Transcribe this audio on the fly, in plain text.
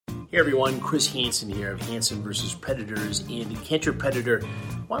Hey everyone, Chris Hansen here of Hansen vs. Predators, and Can't Your Predator,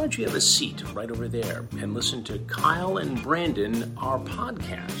 why don't you have a seat right over there and listen to Kyle and Brandon, our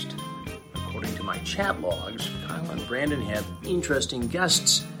podcast. According to my chat logs, Kyle and Brandon have interesting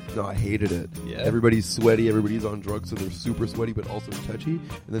guests. No, I hated it. Yeah. Everybody's sweaty, everybody's on drugs, so they're super sweaty but also touchy,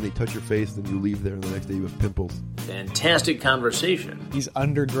 and then they touch your face, then you leave there, and the next day you have pimples. Fantastic conversation. He's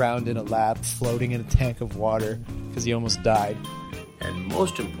underground in a lab, floating in a tank of water, because he almost died. And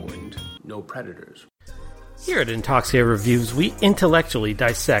most important, no predators. Here at Intoxicated Reviews, we intellectually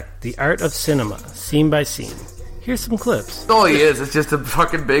dissect the art of cinema, scene by scene. Here's some clips. All he is, it's just a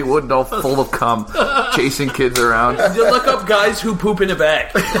fucking big wooden doll full of cum, chasing kids around. You look up guys who poop in a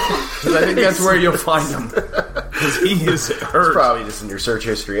bag. 'Cause I think that's where you'll find them. Because he is hurt. It's probably just in your search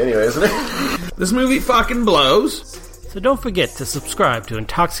history anyway, isn't it? This movie fucking blows. So don't forget to subscribe to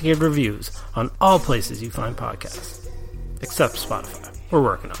Intoxicated Reviews on all places you find podcasts. Except Spotify. We're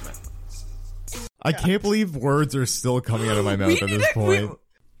working on it. I can't believe words are still coming out of my mouth at this point.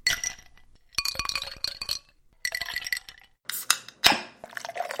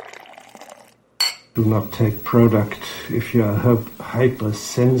 Do not take product if you are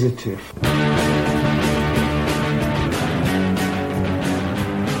hypersensitive.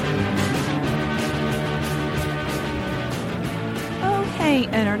 Oh, hey,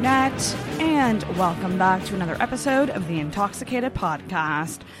 Internet, and welcome back to another episode of the Intoxicated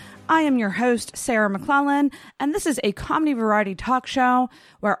Podcast. I am your host, Sarah McClellan, and this is a comedy variety talk show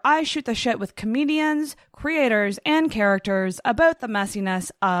where I shoot the shit with comedians, creators, and characters about the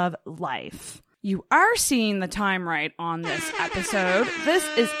messiness of life. You are seeing the time right on this episode. This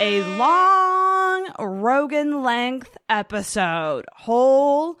is a long Rogan length episode.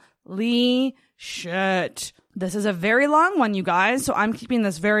 Holy shit. This is a very long one, you guys, so I'm keeping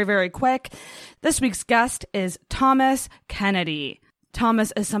this very, very quick. This week's guest is Thomas Kennedy.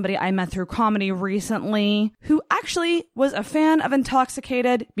 Thomas is somebody I met through comedy recently who actually was a fan of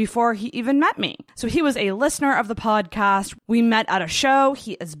Intoxicated before he even met me. So he was a listener of the podcast. We met at a show.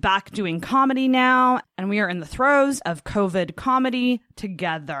 He is back doing comedy now, and we are in the throes of COVID comedy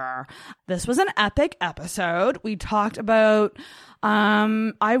together. This was an epic episode. We talked about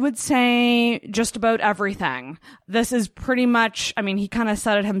I would say just about everything. This is pretty much, I mean, he kind of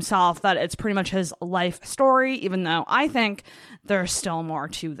said it himself that it's pretty much his life story, even though I think there's still more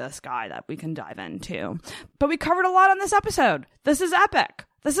to this guy that we can dive into. But we covered a lot on this episode. This is epic.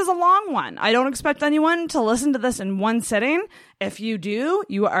 This is a long one. I don't expect anyone to listen to this in one sitting. If you do,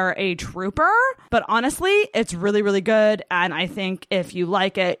 you are a trooper. But honestly, it's really, really good. And I think if you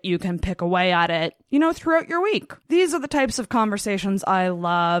like it, you can pick away at it, throughout your week. These are the types of conversations I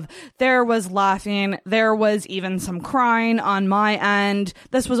love. There was laughing. There was even some crying on my end.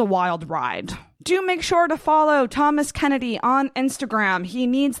 This was a wild ride. Do make sure to follow Thomas Kennedy on Instagram. He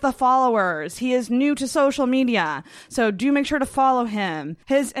needs the followers. He is new to social media, so do make sure to follow him.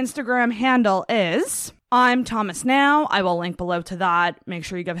 His Instagram handle is I'm Thomas Now. I will link below to that. Make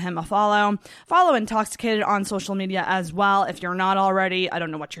sure you give him a follow. Follow Intoxicated on social media as well. If you're not already, I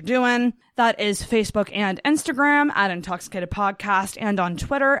don't know what you're doing. That is Facebook and Instagram at Intoxicated Podcast and on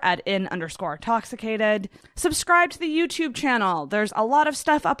Twitter at @in_intoxicated. Subscribe to the YouTube channel. There's a lot of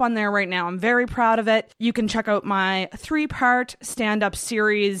stuff up on there right now. I'm very proud of it. You can check out my 3-part stand-up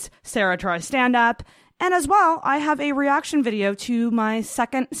series, Sarah Tries Stand-Up. And as well, I have a reaction video to my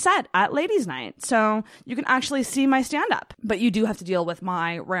second set at Ladies Night. So you can actually see my stand-up. But you do have to deal with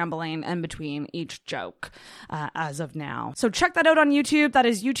my rambling in between each joke as of now. So check that out on YouTube. That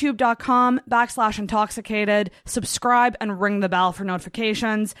is youtube.com/intoxicated. Subscribe and ring the bell for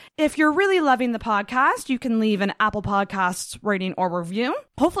notifications. If you're really loving the podcast, you can leave an Apple Podcasts rating or review.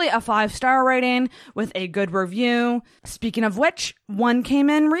 Hopefully a 5-star rating with a good review. Speaking of which, one came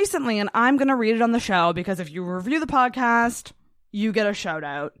in recently and I'm going to read it on the show because if you review the podcast, you get a shout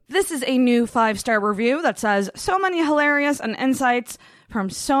out. This is a new 5-star review that says, so many hilarious and insights from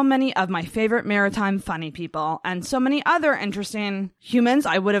so many of my favorite maritime funny people and so many other interesting humans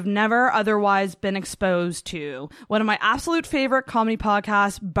I would have never otherwise been exposed to. One of my absolute favorite comedy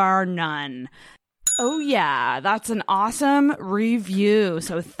podcasts, bar none. Oh yeah, that's an awesome review.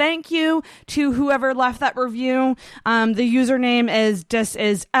 So thank you to whoever left that review. The username is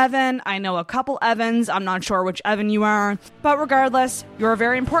ThisIsEvan. I know a couple Evans. I'm not sure which Evan you are. But regardless, you're a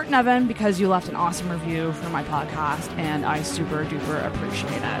very important Evan because you left an awesome review for my podcast and I super duper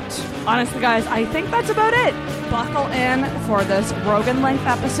appreciate it. Honestly guys, I think that's about it. Buckle in for this Rogan length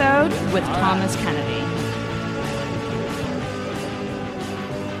episode with Thomas Kennedy.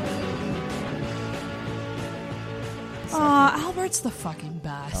 Albert's the fucking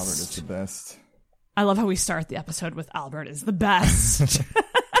best. Albert is the best. I love how we start the episode with Albert is the best.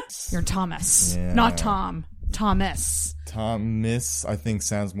 You're Thomas. Yeah. Not Tom. Thomas. Thomas, I think,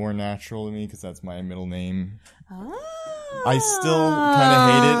 sounds more natural to me because that's my middle name. Oh. I still kind of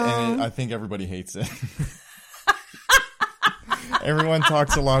hate it, and I think everybody hates it. Everyone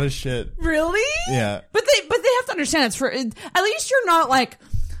talks a lot of shit. Really? Yeah. But they have to understand it's for, at least you're not like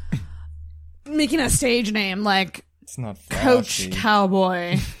making a stage name like It's not Coach flashy.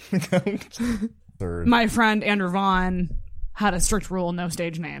 Cowboy. Third. My friend Andrew Vaughn had a strict rule, no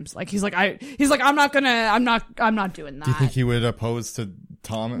stage names. Like he's like I'm not doing that. Do you think he would oppose to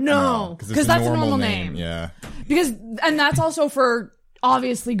Tom? No, because because that's a normal name. Yeah. And that's also for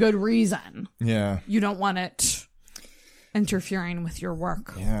obviously good reason. Yeah. You don't want it interfering with your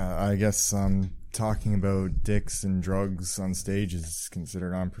work. Yeah, I guess talking about dicks and drugs on stage is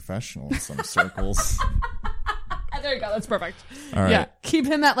considered unprofessional in some circles. There you go. That's perfect. All right. Yeah, keep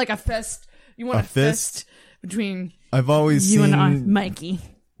him at like a fist. You want a fist between I've always you seen and Mikey.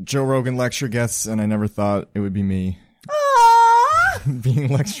 Joe Rogan lecture guests, and I never thought it would be me Aww. being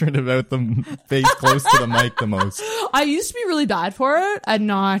lectured about the face close to the mic the most. I used to be really bad for it and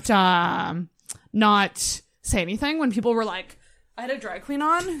not say anything when people were like, I had a drag queen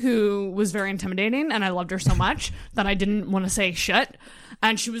on who was very intimidating and I loved her so much that I didn't want to say shit.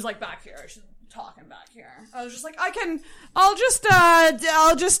 And she was like back here. She's talking back here. I was just like,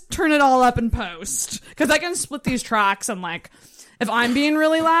 I'll just turn it all up in post. Cause I can split these tracks and like, if I'm being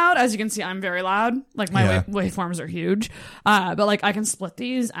really loud, as you can see, I'm very loud. Like my waveforms are huge. But like I can split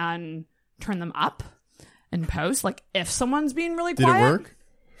these and turn them up in post. Like if someone's being really quiet. Did it work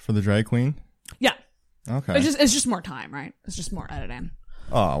for the drag queen? Yeah. Okay. It's just more time, right? It's just more editing.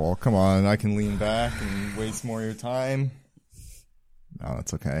 Oh, well, come on. I can lean back and waste more of your time. No,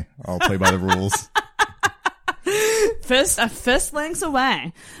 that's okay. I'll play by the rules. A fist lengths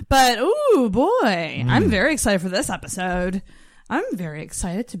away. But, ooh, boy. I'm very excited for this episode. I'm very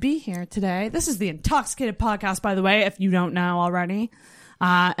excited to be here today. This is the Intoxicated Podcast, by the way, if you don't know already.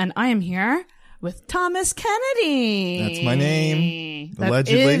 And I am here with Thomas Kennedy. That's my name.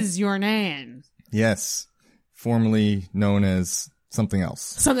 Allegedly. That is your name. Yes. Formerly known as something else.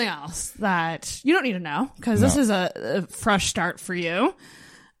 Something else that you don't need to know, because this is a fresh start for you.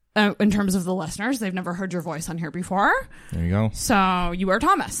 In terms of the listeners, they've never heard your voice on here before. There you go. So you are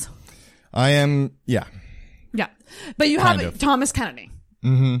Thomas. I am, yeah. Yeah. But you Kind have of. Thomas Kennedy.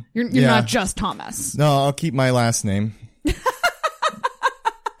 Mm-hmm. You're not just Thomas. No, I'll keep my last name. Your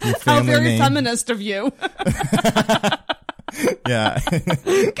How family very name. feminist of you. Yeah.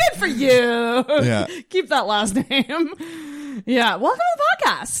 Good for you. Yeah. Keep that last name. Yeah. Welcome to the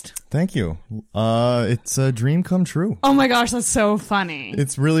podcast. Thank you. It's a dream come true. Oh my gosh, that's so funny.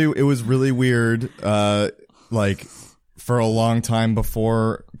 It was really weird. Like for a long time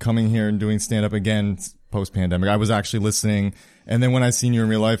before coming here and doing stand up again post pandemic, I was actually listening. And then when I seen you in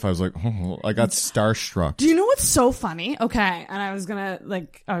real life, I was like, oh, I got starstruck. Do you know what's so funny? Okay. And I was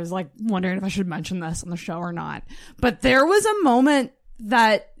wondering if I should mention this on the show or not. But there was a moment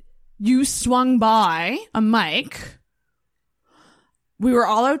that you swung by a mic. We were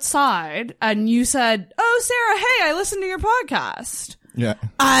all outside and you said, oh, Sarah, hey, I listened to your podcast. Yeah.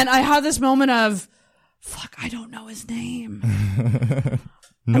 And I had this moment of, fuck, I don't know his name.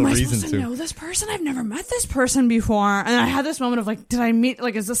 No Am I reason supposed to know this person? I've never met this person before. And I had this moment of like, did I meet,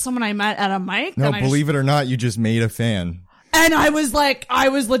 like, is this someone I met at a mic? No, And believe it or not, you just made a fan. And I was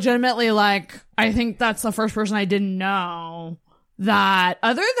legitimately like, I think that's the first person I didn't know that,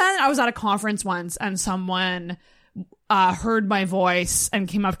 other than I was at a conference once and someone heard my voice and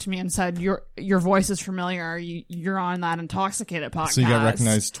came up to me and said, your voice is familiar. You're on that Intoxicated podcast. So you got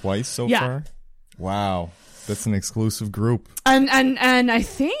recognized twice so Yeah. far? Wow. That's an exclusive group. And I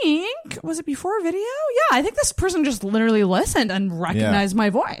think, was it before a video? Yeah, I think this person just literally listened and recognized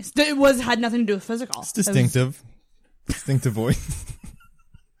my voice. It had nothing to do with physical. It's distinctive. Distinctive voice.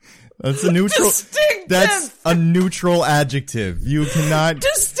 That's a neutral. Distinctive. That's a neutral adjective. You cannot.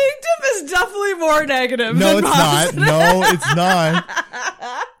 Distinctive is definitely more negative. No, than it's not. positive. No, it's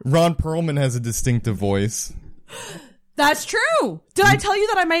not. Ron Perlman has a distinctive voice. That's true. Did I tell you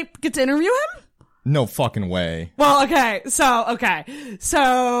that I might get to interview him? No fucking way. Well, okay. So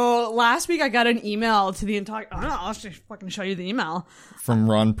last week I got an email to the entire. I don't know. I'll just fucking show you the email. From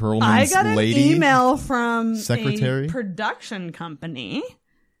Ron Perlman's I got an lady email from secretary? a production company.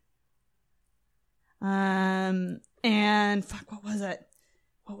 And fuck, what was it?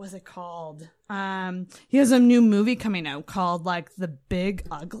 What was it called? He has a new movie coming out called like The Big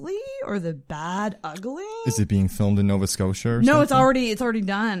Ugly or The Bad Ugly. Is it being filmed in Nova Scotia or No, something? it's already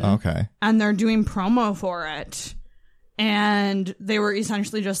done. Okay. And they're doing promo for it. And they were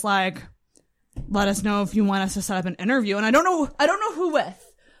essentially just like, let us know if you want us to set up an interview. And I don't know who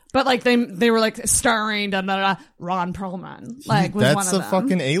with, But like they were like starring Ron Perlman. Like was That's one of a them.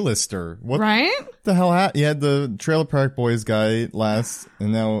 fucking A-lister. What Right? the hell? You had the Trailer Park Boys guy last,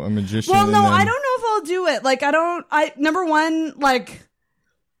 and now a magician. Well, and no, then I don't know if I'll do it. Like number one, like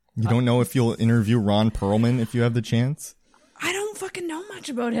You don't know if you'll interview Ron Perlman if you have the chance? I don't fucking know much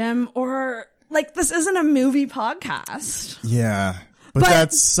about him, or like this isn't a movie podcast. Yeah. But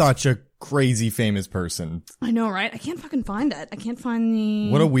that's such a crazy famous person. I know, right? I can't fucking find it. I can't find the...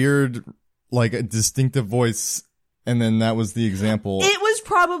 What a weird, like, a distinctive voice, and then that was the example. It was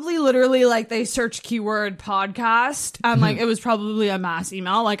probably literally like they searched keyword podcast, and like it was probably a mass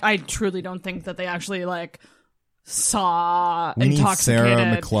email. Like I truly don't think that they actually like saw We need Intoxicated. Sarah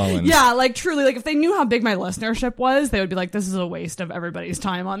McClellan. Yeah, like truly, like if they knew how big my listenership was, they would be like, this is a waste of everybody's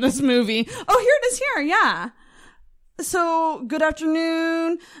time on this movie. Oh, here it is here. Yeah. So, good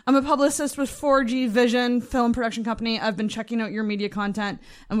afternoon. I'm a publicist with 4G Vision Film Production Company. I've been checking out your media content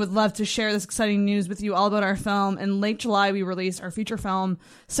and would love to share this exciting news with you all about our film. In late July, we released our feature film,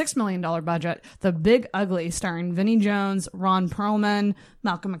 $6 million budget, The Big Ugly, starring Vinnie Jones, Ron Perlman,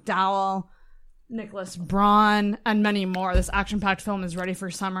 Malcolm McDowell, Nicholas Braun, and many more. This action-packed film is ready for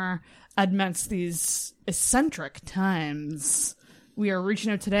summer amidst these eccentric times. We are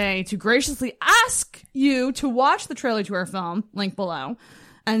reaching out today to graciously ask you to watch the trailer to our film, link below.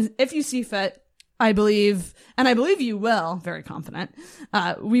 And if you see fit, I believe you will, very confident,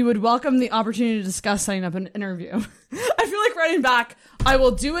 we would welcome the opportunity to discuss setting up an interview. I feel like writing back, I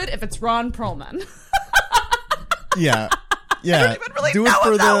will do it if it's Ron Perlman. Yeah. Yeah. I don't even really do know it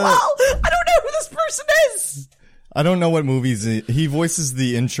for him that well. I don't know who this person is. I don't know what movies he voices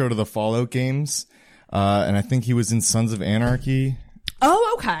the intro to the Fallout games. And I think he was in Sons of Anarchy.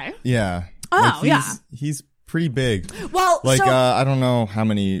 Oh, okay. Yeah. Oh, yeah. He's pretty big. Well, like, so, I don't know how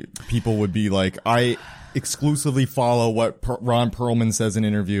many people would be like, I exclusively follow what Ron Perlman says in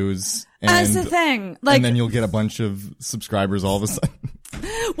interviews. And that's the thing. Like, and then you'll get a bunch of subscribers all of a sudden.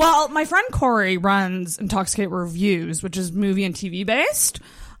 Well, my friend Corey runs Intoxicated Reviews, which is movie and TV based.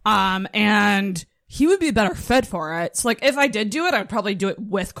 And he would be a better fit for it. So, like, if I did do it, I'd probably do it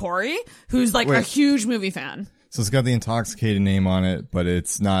with Corey, who's, like, a huge movie fan. So it's got the Intoxicated name on it, but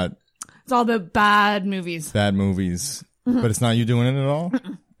it's not... It's all about bad movies. Bad movies. Mm-hmm. But it's not you doing it at all?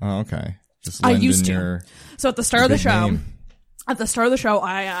 Mm-mm. Oh, okay. Just I used to. Your, so at the start of the show,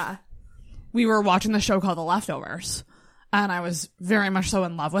 we were watching the show called The Leftovers. And I was very much so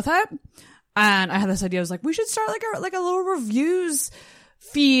in love with it. And I had this idea. I was like, we should start like a little reviews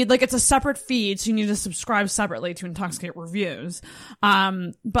feed. Like it's a separate feed, so you need to subscribe separately to Intoxicate Reviews.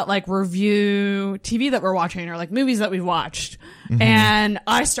 But like review TV that we're watching or like movies that we've watched. Mm-hmm. And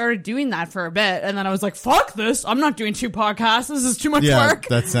I started doing that for a bit, and then I was like, fuck this. I'm not doing 2 podcasts. This is too much work.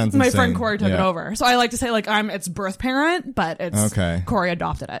 That sounds My insane. friend Corey took it over. So I like to say like I'm its birth parent, but it's Corey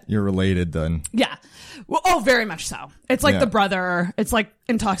adopted it. You're related then. Yeah. Well, oh, very much so. It's like the brother. It's like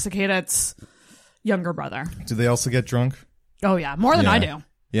Intoxicated's younger brother. Do they also get drunk? Oh yeah, more than I do.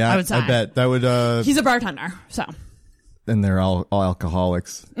 Yeah, I would say. I bet that would. He's a bartender, so. And they're all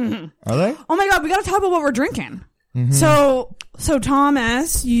alcoholics. Mm-hmm. Are they? Oh my god, we got to talk about what we're drinking. Mm-hmm. So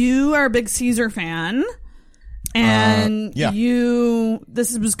Thomas, you are a big Caesar fan, and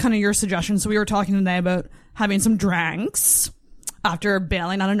this was kind of your suggestion. So we were talking today about having some drinks after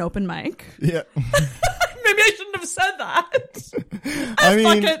bailing on an open mic. Yeah. Maybe I shouldn't have said that. I mean,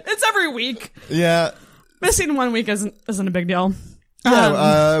 fuck it. It's every week. Yeah. Missing 1 week isn't a big deal. We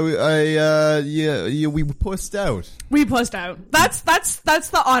pussed out. We pussed out. That's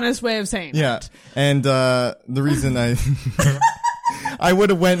the honest way of saying it. And the reason I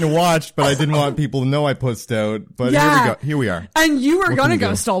would have went and watched, but I didn't want people to know I pussed out. But here we are. And you were going to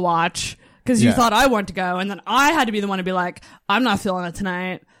go still watch because you thought I wanted to go, and then I had to be the one to be like, I'm not feeling it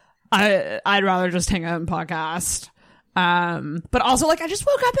tonight. I'd rather just hang out and podcast. But also like I just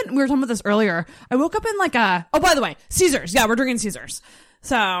woke up and we were talking about this earlier. I woke up in like oh, by the way, Caesars. Yeah, we're drinking Caesars.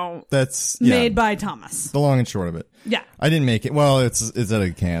 So that's made by Thomas. The long and short of it. Yeah. I didn't make it. Well, it's at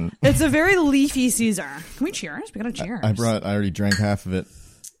a can. It's a very leafy Caesar. Can we cheers? We gotta cheers. I already drank half of it.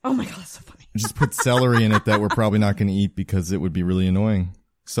 Oh my god, that's so funny. I just put celery in it that we're probably not going to eat because it would be really annoying.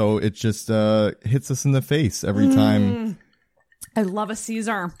 So it just hits us in the face every time. I love a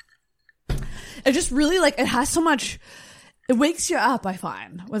Caesar. It just really like it has so much. It wakes you up. I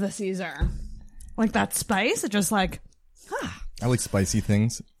find with a Caesar, like that spice. It just like. I like spicy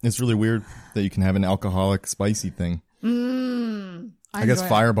things. It's really weird that you can have an alcoholic spicy thing. I guess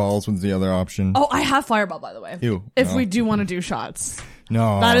Fireballs was the other option. Oh, I have Fireball, by the way. Ew. If we do want to do shots.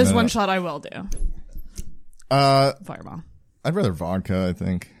 No. That is one shot I will do. Fireball. I'd rather vodka, I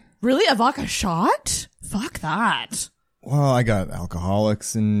think. Really? A vodka shot? Fuck that. Well, I got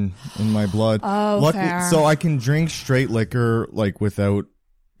alcoholics in my blood. Oh, fair. So I can drink straight liquor like without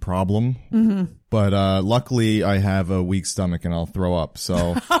problem. Mm-hmm. But luckily, I have a weak stomach and I'll throw up.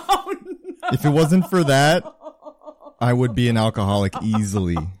 So Oh, no. if it wasn't for that, I would be an alcoholic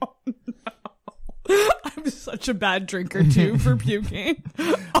easily. I'm such a bad drinker too for puking.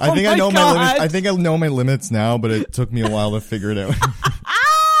 I think Oh I know my my God. limits. I think I know my limits now, but it took me a while to figure it out.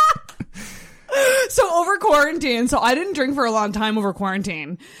 So over quarantine, so I didn't drink for a long time over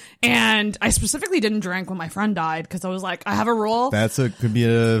quarantine. And I specifically didn't drink when my friend died because I was like, I have a rule. Could be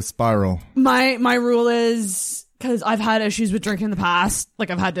a spiral. My rule is, because I've had issues with drinking in the past. Like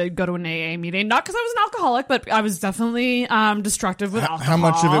I've had to go to an AA meeting, not because I was an alcoholic, but I was definitely destructive with alcohol. How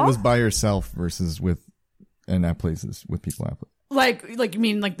much of it was by yourself versus and at places with people at places? Like you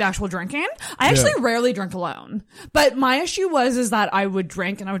mean like the actual drinking? I actually rarely drink alone. But my issue is that I would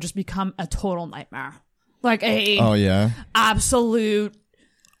drink and I would just become a total nightmare. Like absolute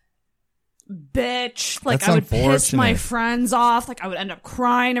bitch. Like That's I would piss my unfortunate. friends off. Like I would end up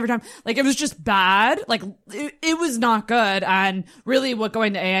crying every time. Like it was just bad. Like it was not good. And really what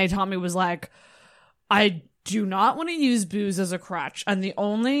going to AA taught me was like, I do not want to use booze as a crutch. And the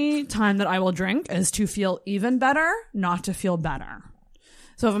only time that I will drink is to feel even better, not to feel better.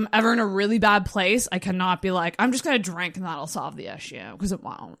 So if I'm ever in a really bad place, I cannot be like, I'm just going to drink and that'll solve the issue, because it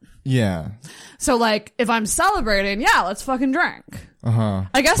won't. Yeah. So like if I'm celebrating, yeah, let's fucking drink. Uh-huh.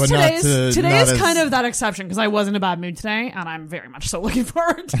 I guess But today not is as- kind of that exception because I was in a bad mood today and I'm very much so looking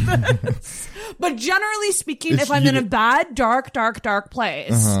forward to this. But generally speaking, if I'm in a bad, dark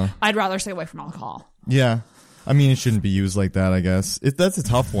place, I'd rather stay away from alcohol. Yeah. I mean, it shouldn't be used like that, I guess. That's a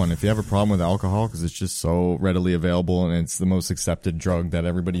tough one if you have a problem with alcohol because it's just so readily available and it's the most accepted drug that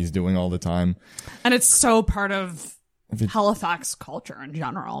everybody's doing all the time. And it's so part of Halifax culture in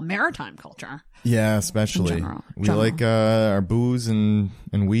general, maritime culture. Yeah, especially. General. We like our booze and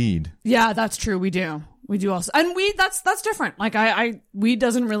weed. Yeah, that's true. We do also. And weed, that's different. Like weed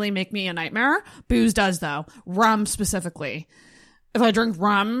doesn't really make me a nightmare. Booze does though. Rum specifically. If I drink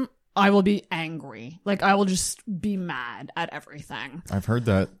rum, I will be angry. Like I will just be mad at everything. I've heard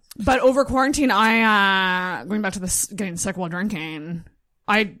that. But over quarantine, going back to this getting sick while drinking,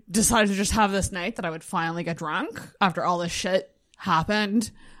 I decided to just have this night that I would finally get drunk after all this shit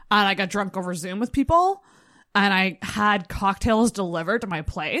happened. And I got drunk over Zoom with people. And I had cocktails delivered to my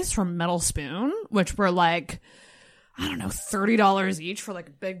place from Metal Spoon, which were like, I don't know, $30 each for like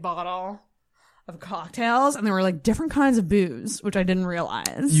a big bottle of cocktails. And they were like different kinds of booze, which I didn't realize.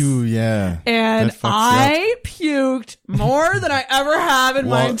 And I puked more than I ever have in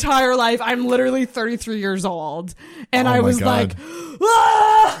my entire life. I'm literally 33 years old. And I was like,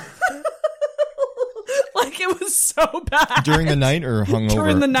 ah! Like it was so bad. During the night or hungover?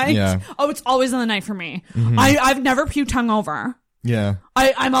 During the night? Yeah. Oh, it's always in the night for me. Mm-hmm. I've never puked hungover. Yeah.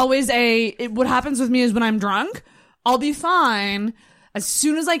 I'm always what happens with me is when I'm drunk, I'll be fine. As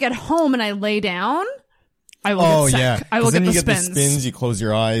soon as I get home and I lay down, I will get sick. Yeah. I will then get you the get spins. the spins, you close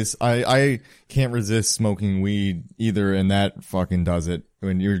your eyes. I can't resist smoking weed either, and that fucking does it.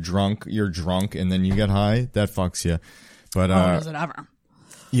 When you're drunk, and then you get high, that fucks you. But does it ever?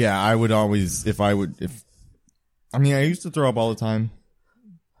 Yeah, I would always, I used to throw up all the time.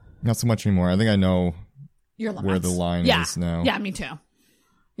 Not so much anymore. I think I know Your limits. where the line is now. Yeah, me too.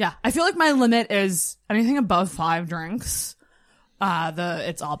 Yeah, I feel like my limit is anything above 5 drinks.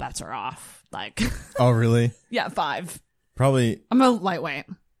 It's all bets are off. Like, Oh, really? yeah, 5. Probably. I'm a lightweight.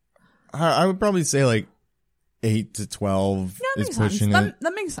 I would probably say like 8 to 12 Yeah, is that makes pushing sense. it.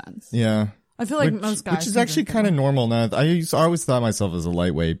 That makes sense. Yeah. I feel like most guys, which is can actually drink kind of more. normal now. I always thought myself as a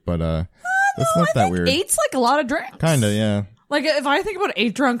lightweight, but that's not that weird. 8's like a lot of drinks. Kinda, yeah. Like if I think about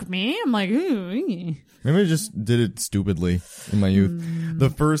 8 drunk me, I'm like, ooh. Maybe I just did it stupidly in my youth. The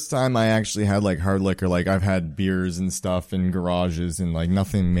first time I actually had like hard liquor, like I've had beers and stuff in garages and like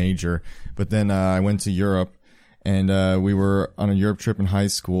nothing major. But then I went to Europe and we were on a Europe trip in high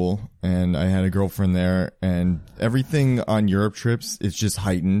school and I had a girlfriend there and everything on Europe trips is just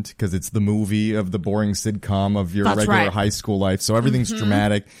heightened because it's the movie of the boring sitcom of your regular high school life. So everything's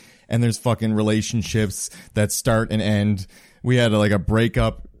dramatic and there's fucking relationships that start and end. We had like a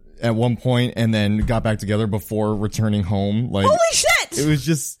breakup at one point and then got back together before returning home. Like, Holy shit! It was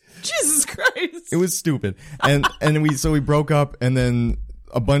just Jesus Christ. It was stupid. And we broke up and then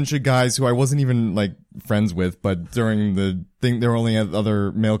a bunch of guys who I wasn't even like friends with, but during the thing there were only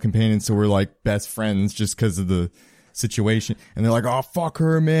other male companions who were like best friends just because of the situation. And they're like, "Oh, fuck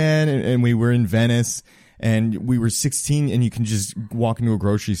her, man." And we were in Venice and we were 16 and you can just walk into a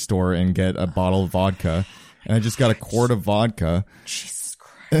grocery store and get a bottle of vodka. And I just got a quart of vodka. Jesus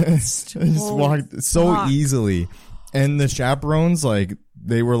Christ. I just walked so easily. And the chaperones, like,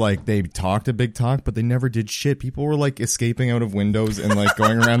 they talked a big talk, but they never did shit. People were like escaping out of windows and like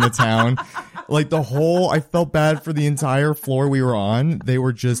going around the town. Like I felt bad for the entire floor we were on. They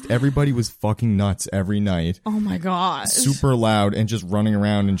were everybody was fucking nuts every night. Oh my god. Super loud and just running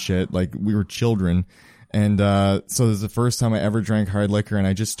around and shit. Like we were children. And, so this is the first time I ever drank hard liquor, and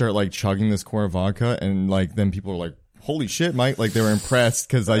I just start like chugging this core of vodka, and like then people were like, holy shit, Mike. Like they were impressed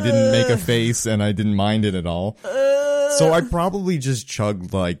because I didn't make a face and I didn't mind it at all. So I probably just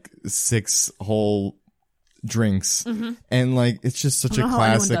chugged like 6 whole drinks, and like it's just such a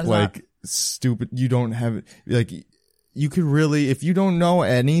classic like stupid. You don't have like you could really, if you don't know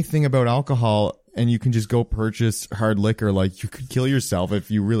anything about alcohol and you can just go purchase hard liquor, like you could kill yourself if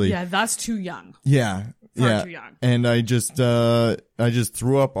you really. Yeah, that's too young. Yeah. Far too young. And I just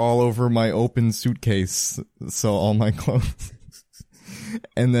threw up all over my open suitcase, so all my clothes.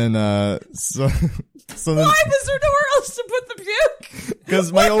 And then so then, why was there nowhere else to put the puke?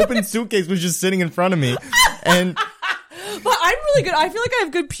 Because my open suitcase was just sitting in front of me, and but I'm really good. I feel like I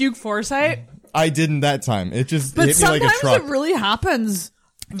have good puke foresight. I didn't that time. It just hit me like a truck. But sometimes it really happens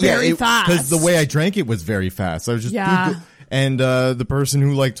very fast. Because the way I drank it was very fast. I was just and the person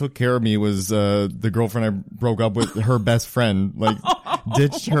who like took care of me was the girlfriend I broke up with. Her best friend like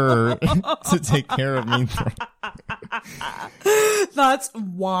ditched her to take care of me. That's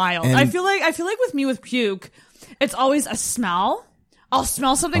wild. And I feel like with me with puke, it's always a smell. I'll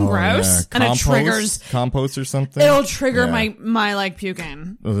smell something gross, and it triggers compost or something. It'll trigger my like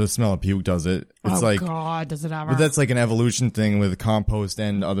puking. Oh, the smell of puke does it. It's like, God, does it ever? But that's like an evolution thing with compost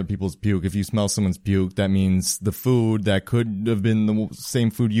and other people's puke. If you smell someone's puke, that means the food that could have been the same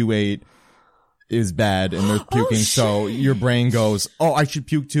food you ate is bad, and they're puking. So your brain goes, "Oh, I should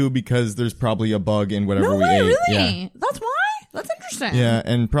puke too because there's probably a bug in whatever we ate." Really? Yeah. That's why. That's interesting. Yeah,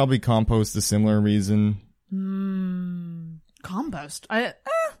 and probably compost a similar reason. Compost. I kind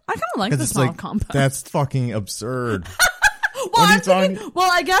of like the smell of compost. That's fucking absurd. Well,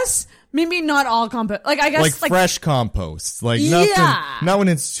 I guess maybe not all compost. Like I guess like fresh compost, like nothing. Not when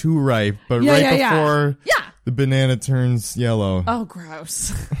it's too ripe, but right before the banana turns yellow. Oh,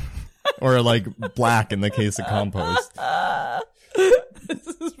 gross. Or like black in the case of compost.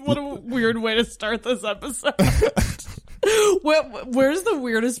 What a weird way to start this episode. Where's the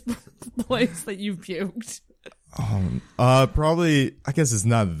weirdest place that you've puked? Probably, I guess it's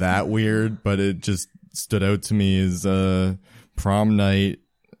not that weird, but it just stood out to me is, prom night.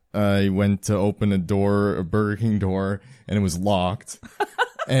 I went to open a Burger King door, and it was locked.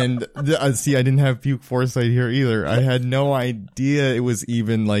 And see, I didn't have puke foresight here either. I had no idea it was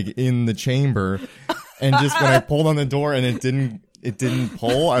even like in the chamber. And just when I pulled on the door and it didn't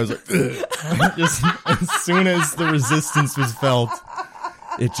pull, I was like, just as soon as the resistance was felt,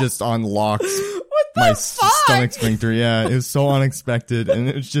 it just unlocked my stomach sphincter. Yeah, it was so unexpected, and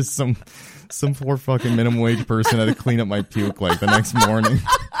it was just some poor fucking minimum wage person had to clean up my puke like the next morning.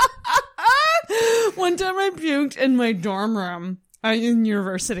 One time I puked in my dorm room in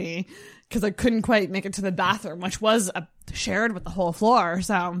university because I couldn't quite make it to the bathroom, which was shared with the whole floor.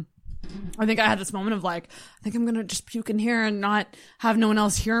 So I think I had this moment of like, I think I'm gonna just puke in here and not have no one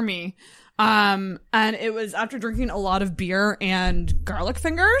else hear me. And it was after drinking a lot of beer and garlic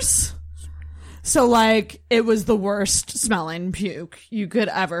fingers. So, like, it was the worst smelling puke you could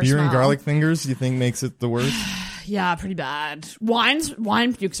ever smell. Beer and garlic fingers, you think makes it the worst? Yeah, pretty bad.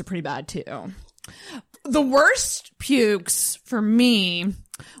 Wine pukes are pretty bad, too. The worst pukes for me,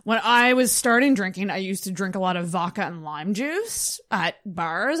 when I was starting drinking, I used to drink a lot of vodka and lime juice at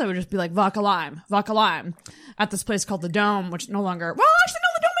bars. I would just be like, vodka lime, at this place called The Dome, which no longer, well, actually, no,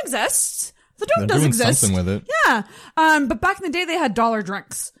 The Dome exists. The Dome does exist. Something with it. Yeah. But back in the day, they had dollar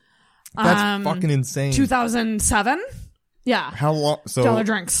drinks. That's fucking insane. 2007? Yeah. How long? So, dollar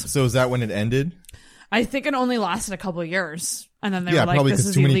drinks. So is that when it ended? I think it only lasted a couple of years. And then they were like, probably this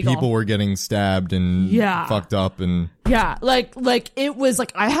is too many illegal. people were getting stabbed and fucked up and... Yeah, like it was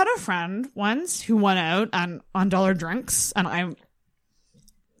like, I had a friend once who went out on dollar drinks, and I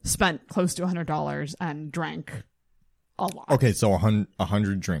spent close to $100 and drank a lot. Okay, so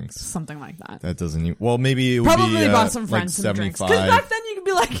 100 drinks. Something like that. That doesn't even... Well, maybe it would probably be bought some like friends some drinks. 75 Because back then you could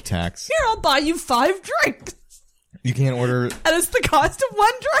be like, tax. Here, I'll buy you 5 drinks. You can't order... And it's the cost of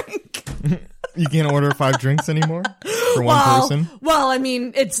 1 drink. You can't order 5 drinks anymore for one person? Well, I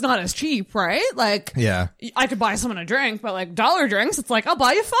mean, it's not as cheap, right? Like, yeah. I could buy someone a drink, but like dollar drinks, it's like, I'll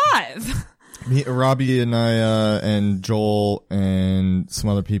buy you 5. Robbie and I, and Joel and some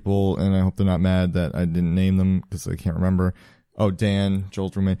other people, and I hope they're not mad that I didn't name them because I can't remember. Oh, Dan,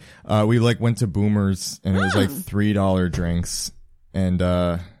 Joel's roommate. We like went to Boomers and it was like $3 drinks. And,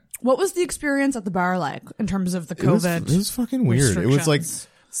 What was the experience at the bar like in terms of the COVID? It was fucking weird. It was like,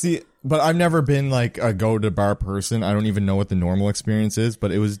 but I've never been like a go to bar person. I don't even know what the normal experience is,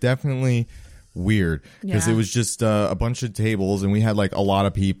 but it was definitely weird because it was just a bunch of tables and we had like a lot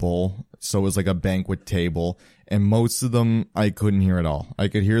of people. So it was like a banquet table and most of them I couldn't hear at all. I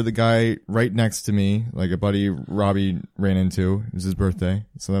could hear the guy right next to me, like a buddy Robbie ran into. It was his birthday.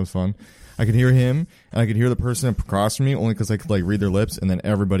 So that was fun. I could hear him and I could hear the person across from me only because I could like read their lips, and then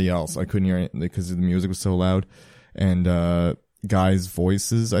everybody else I couldn't hear it because the music was so loud. And guys'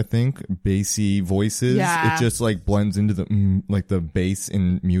 voices, I think, bassy voices. Yeah. It just like blends into the like the bass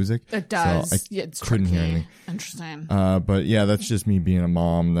in music. It does. So It's couldn't tricky. hear anything. Interesting. But yeah, that's just me being a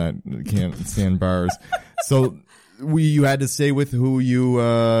mom that can't stand bars. So you had to stay with who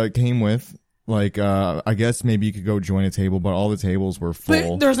you came with. Like, I guess maybe you could go join a table, but all the tables were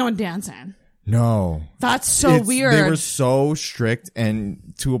full. But there was no one dancing. No. That's so weird. They were so strict,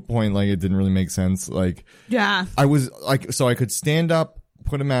 and to a point, like, it didn't really make sense. Like, Yeah. I was like, so I could stand up,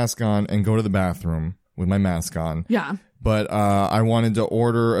 put a mask on, and go to the bathroom with my mask on. Yeah. But I wanted to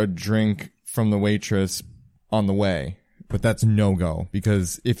order a drink from the waitress on the way. But that's no-go,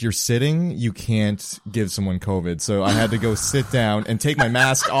 because if you're sitting, you can't give someone COVID. So I had to go sit down and take my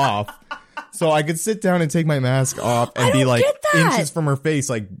mask off. So I could sit down and take my mask off and be like inches from her face,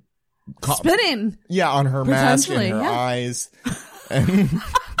 like spitting. Yeah, on her mask and her yeah. eyes. And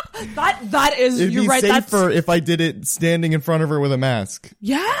that is, it'd you're be right. safer if I did it standing in front of her with a mask.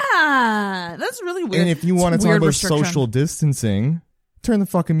 Yeah, that's really weird. And if you want to talk about social distancing, turn the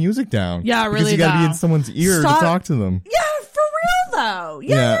fucking music down. Yeah, because really. You got to be in someone's ear to talk to them. Yeah, for real though.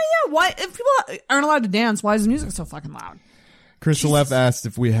 Yeah. Why, if people aren't allowed to dance, why is the music so fucking loud? Crystal F asked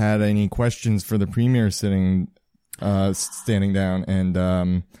if we had any questions for the premier standing down,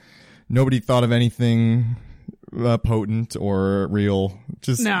 and nobody thought of anything potent or real.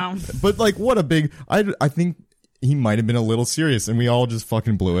 Just no. But like, what a big! I think he might have been a little serious, and we all just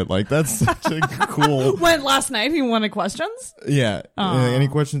fucking blew it. Like, that's such a cool. When last night he wanted questions. Yeah. Any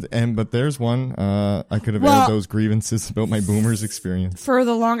questions? But there's one. I could have aired those grievances about my boomers experience for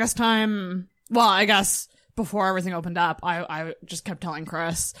the longest time. Well, I guess before everything opened up, I just kept telling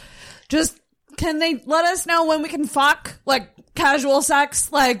Chris, can they let us know when we can fuck? Like, casual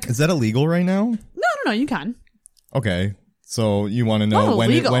sex? Like, is that illegal right now? No, you can. Okay. So you want to know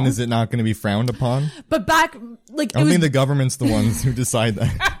when is it not going to be frowned upon? But back, like, I don't think the government's the ones who decide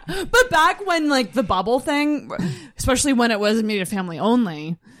that. But back when, like, the bubble thing, especially when it was immediate family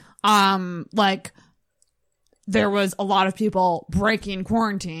only, like, there was a lot of people breaking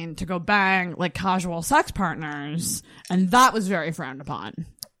quarantine to go bang, like, casual sex partners, and that was very frowned upon.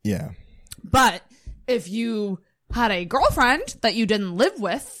 Yeah. But if you had a girlfriend that you didn't live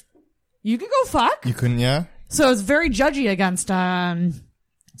with, you could go fuck. You couldn't, yeah? So it's very judgy against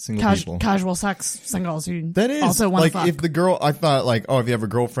single people. Casual sex singles who that is also want like to fuck. If the girl, I thought like, if you have a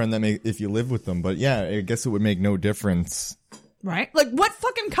girlfriend, if you live with them, but yeah, I guess it would make no difference, right? Like, what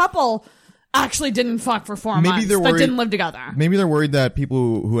fucking couple actually didn't fuck for 4 months they're worried, that didn't live together? Maybe they're worried that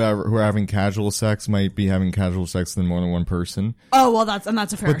people who are having casual sex might be having casual sex than more than one person. Oh well, that's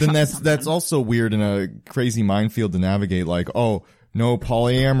a fair. But then that's also weird and a crazy minefield to navigate. Like, no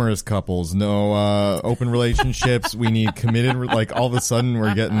polyamorous couples, no open relationships. We need committed. Like, all of a sudden,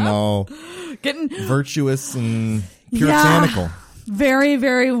 we're getting virtuous and puritanical. Yeah, very,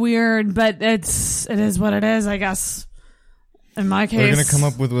 very weird. But it is what it is, I guess. In my case, they're gonna come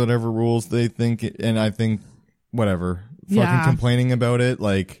up with whatever rules they think, and I think whatever. Fucking complaining about it,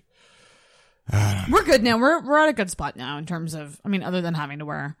 like we're good now. We're at a good spot now in terms of, I mean, other than having to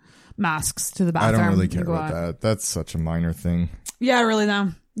wear masks to the bathroom. I don't really care about that. That's such a minor thing. Yeah, really though.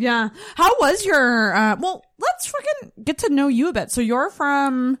 Yeah. How was your? Well, let's fucking get to know you a bit. So you're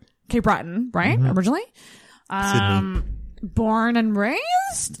from Cape Breton, right? Mm-hmm. Originally, Sydney. Born and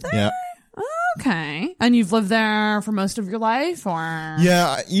raised there. Yeah. Okay. And you've lived there for most of your life, or?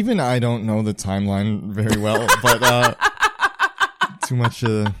 Yeah, even I don't know the timeline very well, but too much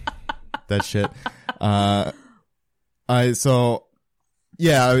of that shit.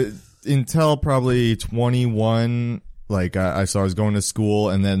 Until probably 21, like I was going to school,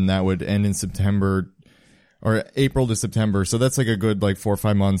 and then that would end in September or April to September. So that's like a good like 4 or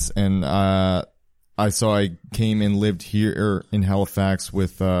 5 months, and I came and lived here in Halifax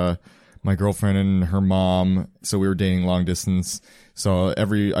with my girlfriend and her mom. So we were dating long distance. So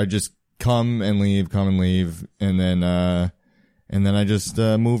I just come and leave, and then I just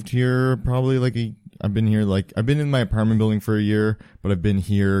moved here probably I've been in my apartment building for a year, but I've been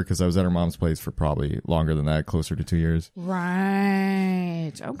here because I was at her mom's place for probably longer than that, closer to 2 years.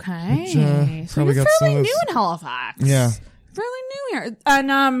 Right. Okay. Which, so you're fairly new in Halifax. Yeah. Fairly new weird.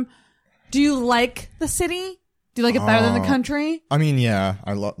 And do you like the city? Do you like it better than the country? I mean, yeah,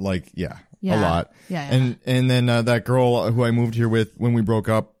 I a lot. Yeah. And then that girl who I moved here with when we broke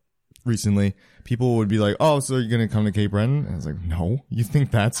up recently, people would be like, "Oh, so you're gonna come to Cape Breton?" And I was like, "No, you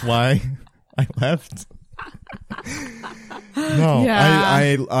think that's why I left?" No,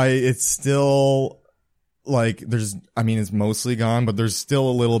 Yeah. I it's still like it's mostly gone, but there's still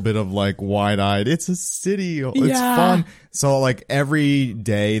a little bit of like wide-eyed. It's a city. It's fun. So like every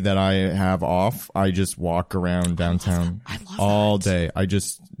day that I have off, I just walk around downtown all day. I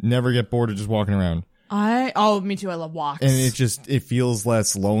just never get bored of just walking around. Me too. I love walks. And it feels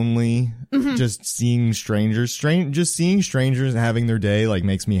less lonely. Just seeing strangers, just seeing strangers and having their day like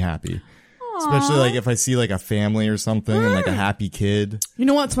makes me happy. Especially like if I see like a family or something and like a happy kid. You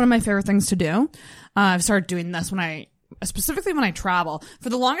know what's one of my favorite things to do? I've started doing this specifically when I travel. For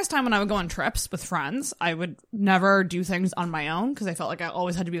the longest time when I would go on trips with friends, I would never do things on my own because I felt like I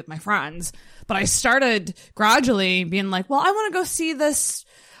always had to be with my friends. But I started gradually being like, well, I want to go see this.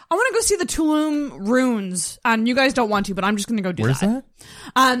 I want to go see the Tulum ruins, and you guys don't want to, but I'm just going to go do that.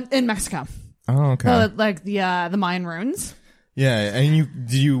 Where's that? In Mexico. Oh, okay. The Mayan ruins. Yeah,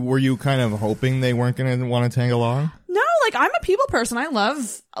 and were you kind of hoping they weren't going to want to tag along? No, like I'm a people person.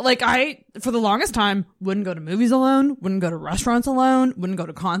 For the longest time, wouldn't go to movies alone, wouldn't go to restaurants alone, wouldn't go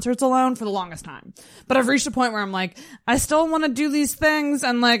to concerts alone for the longest time. But I've reached a point where I'm like, I still want to do these things,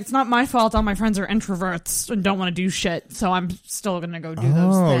 and like it's not my fault all my friends are introverts and don't want to do shit, so I'm still going to go do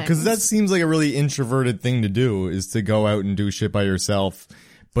those things. Because that seems like a really introverted thing to do, is to go out and do shit by yourself.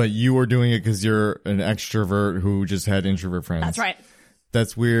 But you were doing it because you're an extrovert who just had introvert friends. That's right.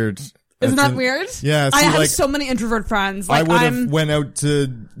 That's weird. Isn't that weird? Yeah. I have so many introvert friends. I would have went out to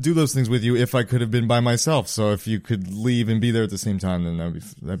do those things with you if I could have been by myself. So if you could leave and be there at the same time, then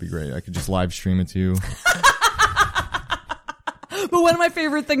that'd be great. I could just live stream it to you. But one of my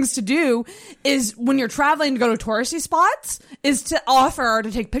favorite things to do is when you're traveling to go to touristy spots is to offer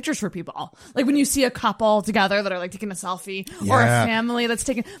to take pictures for people. Like when you see a couple together that are like taking a selfie or a family that's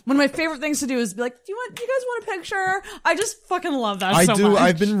taking. One of my favorite things to do is be like, do you guys want a picture? I just fucking love that so much.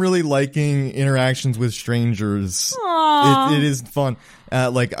 I've been really liking interactions with strangers. It is fun.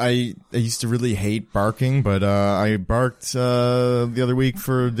 I used to really hate barking, but I barked the other week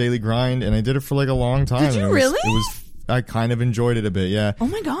for Daily Grind, and I did it for like a long time. Did you really? I kind of enjoyed it a bit, yeah. Oh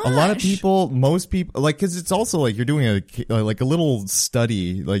my gosh. A lot of people, most people, like, cause it's also like you're doing a little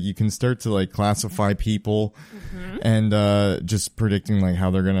study, like you can start to like classify people and just predicting like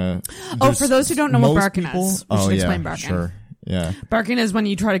how they're gonna. For those who don't know what barking is, we should explain barking. Sure. Yeah. Barking is when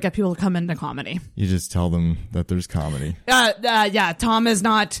you try to get people to come into comedy. You just tell them that there's comedy. Yeah, Tom is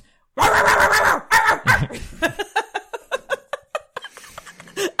not.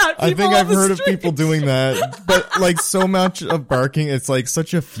 I think I've heard of people doing that, but like so much of barking, it's like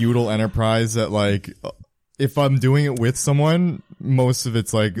such a futile enterprise that like if I'm doing it with someone, most of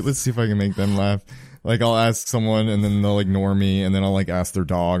it's like, let's see if I can make them laugh. Like I'll ask someone and then they'll ignore me, and then I'll like ask their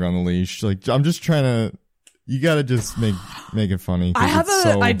dog on the leash. Like I'm just trying to. You gotta just make it funny. I have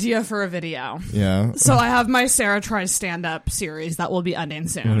an idea for a video. Yeah. So I have my Sarah Tries stand-up series that will be ending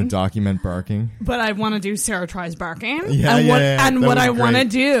soon. You want to document barking? But I want to do Sarah Tries barking. Yeah, and what I want to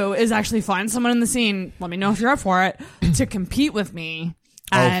do is actually find someone in the scene, let me know if you're up for it, to compete with me.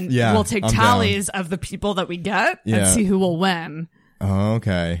 And we'll take tallies of the people that we get and see who will win. Oh,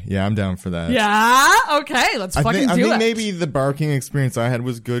 okay. Yeah, I'm down for that. Yeah? Okay, let's fucking do it. I think maybe the barking experience I had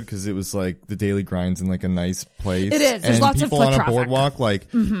was good because it was like the Daily Grind's in like a nice place. It is. There's lots of foot traffic. People on a boardwalk, like,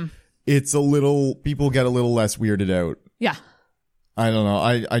 it's a little, people get a little less weirded out. Yeah. I don't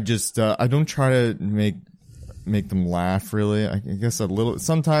know. I just, I don't try to make them laugh really. I guess a little,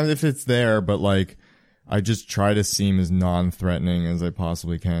 sometimes if it's there, but like, I just try to seem as non-threatening as I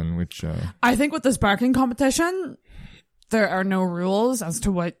possibly can, which, I think with this barking competition, there are no rules as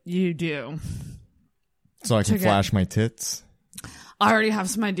to what you do. So I can flash my tits? I already have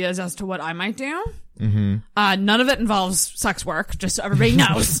some ideas as to what I might do. None of it involves sex work, just so everybody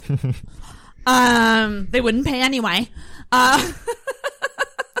knows. They wouldn't pay anyway. And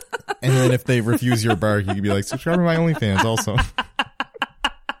then if they refuse your bark, you could be like, subscribe to my OnlyFans also.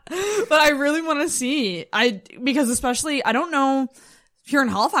 But I really want to see. Because especially, I don't know, here in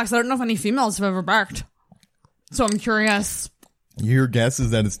Halifax, I don't know if any females have ever barked. So I'm curious. Your guess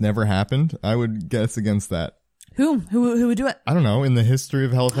is that it's never happened? I would guess against that. Who would do it? I don't know. In the history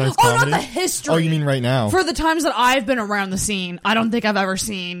of Halifax comedy? Not the history. Oh, you mean right now? For the times that I've been around the scene, I don't think I've ever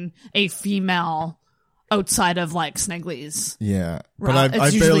seen a female outside of like Snigley's. Yeah. But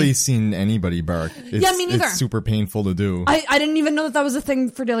I've barely seen anybody bark. Yeah, me neither. It's super painful to do. I didn't even know that was a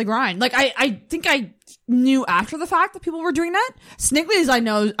thing for Daily Grind. Like I think I knew after the fact that people were doing it. Snigley's, I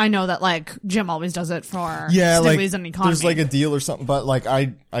know that like Jim always does it for Snigley's and Economy. There's like a deal or something, but like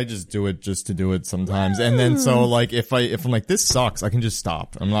I just do it just to do it sometimes. And then so like if I'm like, this sucks, I can just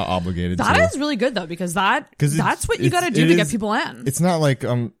stop. I'm not obligated to. That is really good though, because that's what you got to do to get people in. It's not like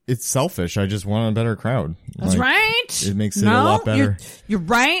it's selfish. I just want a better crowd. That's like, right. It makes it a lot better. You're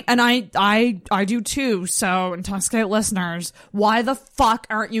right, and I do too. So, Intoxicated listeners, why the fuck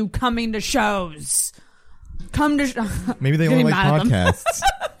aren't you coming to shows? Come to maybe they only like podcasts.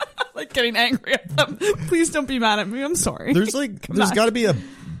 Like getting angry at them. Please don't be mad at me. I'm sorry. There's got to be a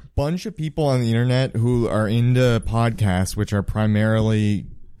bunch of people on the internet who are into podcasts, which are primarily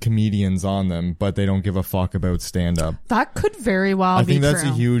comedians on them, but they don't give a fuck about stand-up. That could very well be true. I think that's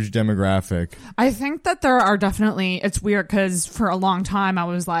a huge demographic. I think that there are definitely, it's weird because for a long time I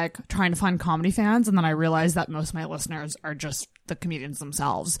was like trying to find comedy fans, and then I realized that most of my listeners are just the comedians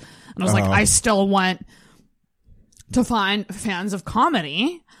themselves. And I was like, I still want to find fans of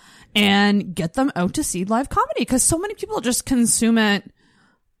comedy and get them out to see live comedy, because so many people just consume it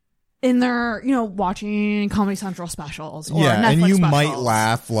in their, watching Comedy Central specials or Netflix and you specials. might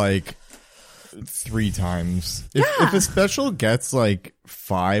laugh like 3 times. If a special gets like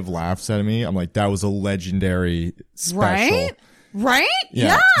 5 laughs out of me, I'm like, that was a legendary special. Right?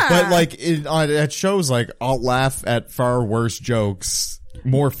 Yeah. But like at shows, like I'll laugh at far worse jokes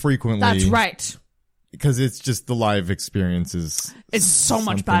more frequently. That's right. Because it's just the live experience it's so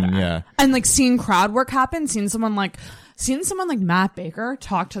much better. Yeah. And like seeing crowd work happen, seeing someone like Matt Baker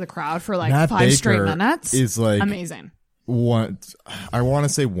talk to the crowd for like 5 straight minutes is like amazing. I want to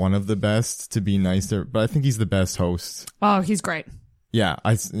say one of the best, to be nice there, but I think he's the best host. Oh, he's great. Yeah.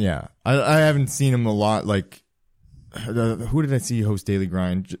 I haven't seen him a lot. Like, who did I see host Daily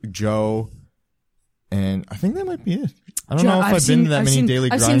Grind? Joe. And I think that might be it. I don't know if I've been to that many Daily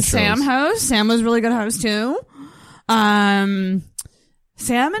Grind shows. I've seen Sam host. Sam was a really good host too.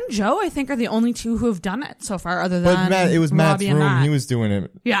 Sam and Joe, I think, are the only 2 who have done it so far, other than it was Matt's Robbie room. He was doing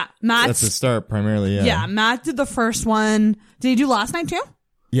it. Yeah, That's the start primarily. Yeah, Matt did the first one. Did he do last night too?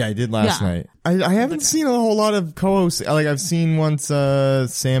 Yeah, I did last night. I haven't seen a whole lot of co-hosts. Like I've seen once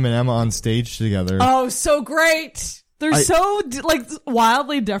Sam and Emma on stage together. Oh, so great! They're so like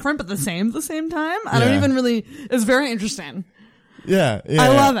wildly different, but the same at the same time. I don't even really. It's very interesting. Yeah, I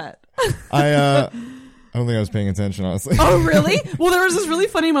love it. I don't think I was paying attention, honestly. Oh, really? Well, there was this really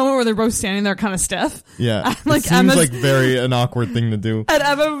funny moment where they're both standing there kind of stiff. Yeah. Like it seems like an awkward thing to do. And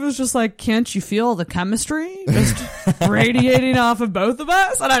Emma was just like, can't you feel the chemistry just radiating off of both of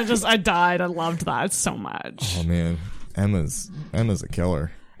us? And I died. I loved that so much. Oh, man. Emma's a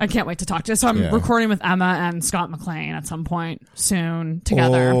killer. I can't wait to talk to you. So I'm recording with Emma and Scott McLean at some point soon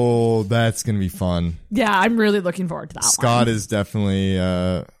together. Oh, that's going to be fun. Yeah, I'm really looking forward to that Scott is definitely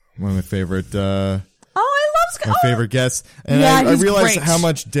one of my favorite... I love Scott. My favorite guest. And yeah, I realized great. how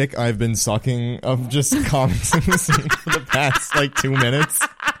much dick I've been sucking of just comics in the scene for the past like 2 minutes.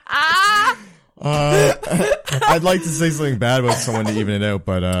 I'd like to say something bad about someone to even it out,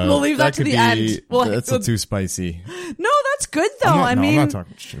 but we'll leave that to the end. That's too spicy. No, that's good though. I'm not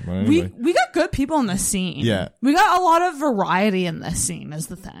talking shit. But anyway. we got good people in this scene. Yeah, we got a lot of variety in this scene. Is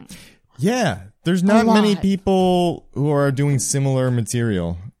the thing. Yeah, there's not many people who are doing similar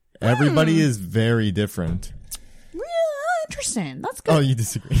material. Everybody is very different. Really interesting. That's good. Oh, you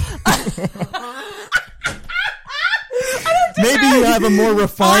disagree? Maybe you have a more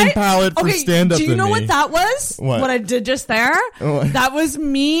refined palate for stand-up than me. Do you know what that was? What I did just there? What? That was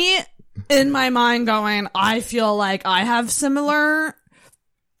me in my mind going, I feel like I have similar...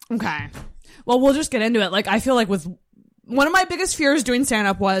 Okay. Well, we'll just get into it. Like, I feel like with... One of my biggest fears doing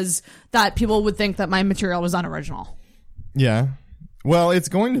stand-up was that people would think that my material was unoriginal. Yeah. Well, it's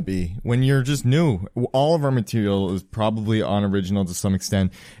going to be when you're just new. All of our material is probably unoriginal to some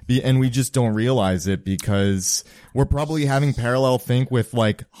extent, and we just don't realize it because we're probably having parallel think with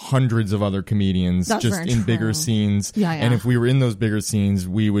like hundreds of other comedians. That's just in bigger scenes. Yeah. And if we were in those bigger scenes,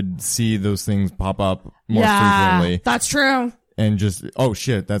 we would see those things pop up more frequently. That's true. And just, oh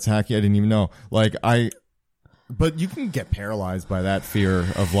shit, that's hacky. I didn't even know. But you can get paralyzed by that fear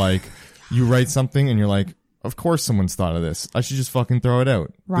of like, you write something and you're like, of course someone's thought of this. I should just fucking throw it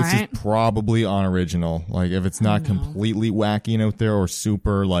out. Right. This is probably unoriginal. Like, if it's not completely wacky and out there or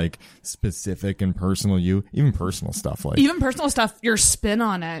super, like, specific and personal, even personal stuff. Your spin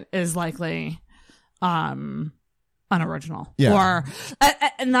on it is likely unoriginal. Yeah.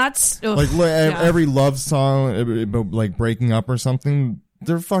 And that's... every love song about, like, breaking up or something,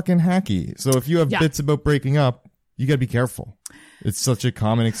 they're fucking hacky. So if you have bits about breaking up, you gotta be careful. It's such a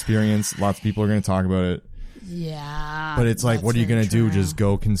common experience. Lots of people are gonna talk about it. Yeah. But it's like, that's what are you very going to do? true. Just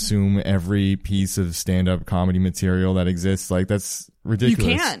go consume every piece of stand-up comedy material that exists? Like, that's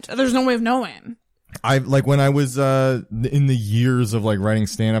ridiculous. You can't. There's no way of knowing. I like when I was in the years of like writing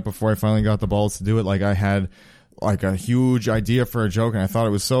stand-up before I finally got the balls to do it, like I had like a huge idea for a joke and I thought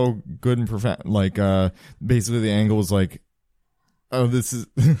it was so good and perfect. Like basically the angle was like, oh, this is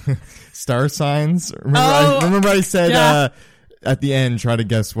star signs. Remember I said at the end, try to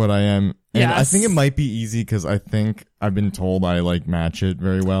guess what I am. And I think it might be easy because I think I've been told I like match it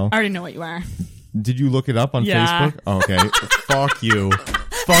very well. I already know what you are. Did you look it up on Facebook? Oh, okay. Fuck you.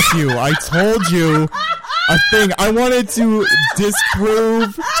 Fuck you. I told you a thing. I wanted to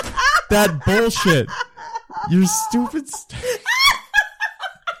disprove that bullshit. You're stupid.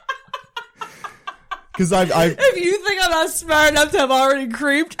 Because if you think I'm not smart enough to have already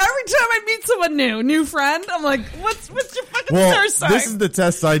creeped, every time I meet someone new friend, I'm like, what's your fucking star sign? This is the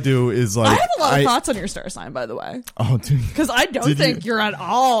test I do is like. I have a lot of thoughts on your star sign, by the way. Oh, dude. Because I don't think you're at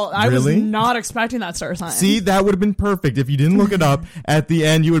all. I was not expecting that star sign. See, that would have been perfect. If you didn't look it up, at the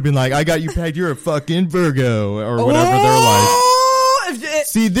end you would have been like, I got you pegged, you're a fucking Virgo, or whatever they're like.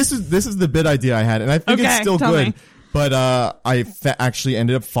 See, this is the bit idea I had, and I think it's still good. Me. But I actually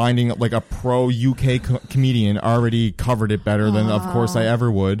ended up finding like a pro UK comedian already covered it better than, of course, I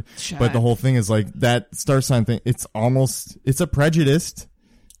ever would. Shit. But the whole thing is like that star sign thing. It's a prejudice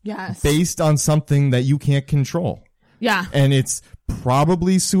based on something that you can't control. Yeah. And it's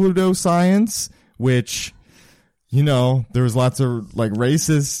probably pseudoscience, which, you know, there's lots of like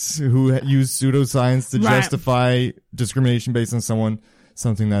racists who use pseudoscience to justify discrimination based on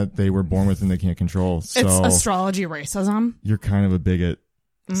something that they were born with and they can't control. So it's astrology racism. You're kind of a bigot.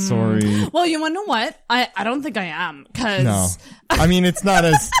 Sorry. Well, you want to know what? I don't think I am, because no. I mean, it's not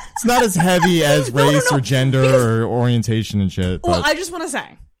as heavy as race or gender or orientation and shit. Well, I just want to say,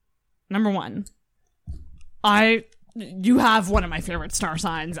 number one, you have one of my favorite star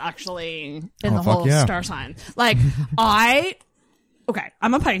signs actually in the whole star sign. Like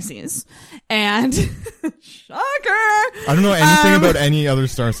I'm a Pisces, and shocker. I don't know anything about any other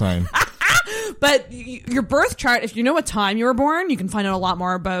star sign. But your birth chart, if you know what time you were born, you can find out a lot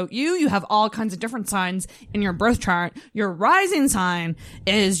more about you. You have all kinds of different signs in your birth chart. Your rising sign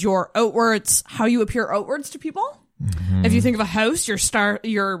is your outwards, how you appear outwards to people. Mm-hmm. If you think of a house,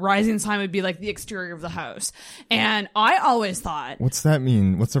 your rising sign would be like the exterior of the house. And I always thought, what's that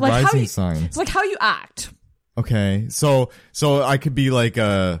mean? What's a rising sign? It's like how you act. Okay, so I could be like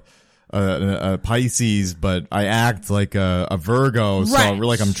a Pisces, but I act like a Virgo, right. So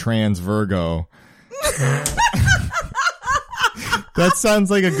like I'm trans Virgo. That sounds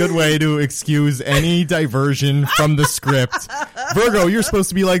like a good way to excuse any diversion from the script. Virgo, you're supposed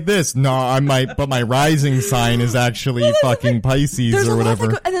to be like this. No, but my rising sign is actually fucking Pisces or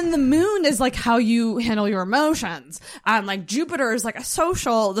whatever. And then the moon is like how you handle your emotions. Like Jupiter is like the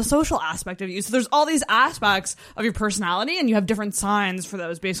social aspect of you. So there's all these aspects of your personality, and you have different signs for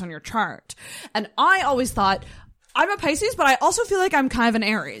those based on your chart. And I always thought, I'm a Pisces, but I also feel like I'm kind of an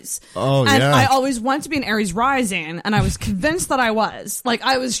Aries. Oh, and yeah. I always wanted to be an Aries rising, and I was convinced that I was. Like,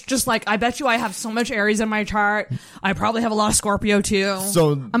 I was just like, I bet you I have so much Aries in my chart. I probably have a lot of Scorpio, too.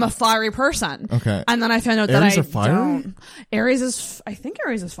 So I'm a fiery person. Okay. And then I found out Aries that are fiery? don't. I think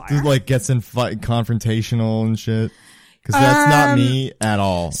Aries is fire. It like gets in confrontational and shit. Because that's not me at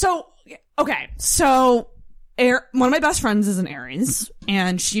all. So, okay. So, one of my best friends is an Aries,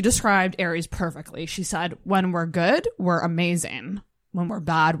 and she described Aries perfectly. She said, when we're good, we're amazing. When we're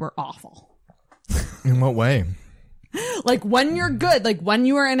bad, we're awful. In what way? Like, when you're good, like, when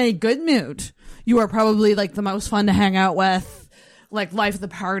you are in a good mood, you are probably, like, the most fun to hang out with, like, life of the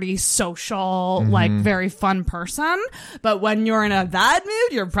party, social, like, very fun person. But when you're in a bad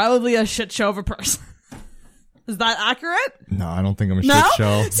mood, you're probably a shit show of a person. Is that accurate? No, I don't think I'm a no? shit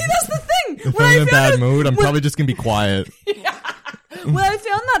show. See, that's the thing. If I'm in a bad mood, I'm probably just going to be quiet. Yeah. When I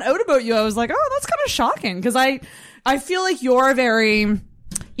found that out about you, I was like, oh, that's kind of shocking. Because I feel like you're very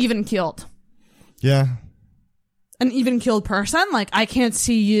even-keeled. Yeah. An even-keeled person. Like, I can't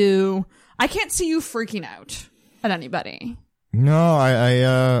see you freaking out at anybody.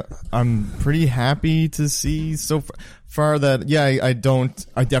 No, I'm pretty happy to see so far that, yeah, I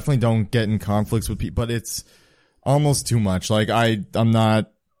definitely don't get in conflicts with people, but it's almost too much. Like, I'm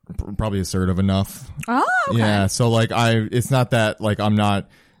not probably assertive enough. Oh, okay. Yeah, so like it's not that like I'm not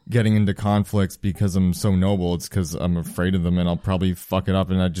getting into conflicts because I'm so noble. It's because I'm afraid of them and I'll probably fuck it up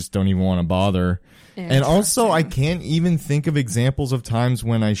and I just don't even want to bother. And also, I can't even think of examples of times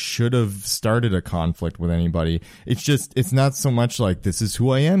when I should have started a conflict with anybody. It's not so much like this is who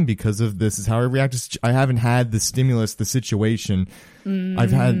I am because of this is how I react. I haven't had the stimulus, the situation. I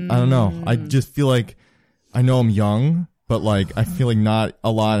don't know. I just feel like I know I'm young, but like I feel like not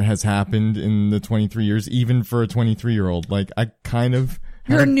a lot has happened in the 23 years, even for a 23-year-old. Like I kind of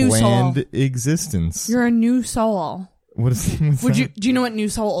had You're a new bland soul. existence. You're a new soul. What is? Do you know what new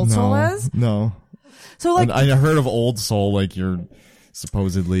soul, old soul is? No. So like, I heard of old soul, like you're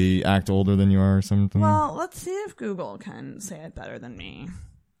supposedly act older than you are or something. well, let's see if Google can say it better than me.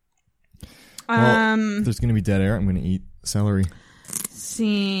 Well, if there's gonna be dead air, I'm gonna eat celery.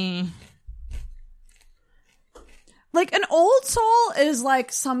 See. Like an old soul is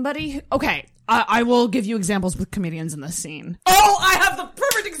like somebody who, okay, I will give you examples with comedians in this scene. Oh, I have the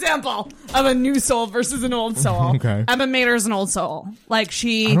perfect example of a new soul versus an old soul. Okay. Emma Mader's an old soul. Like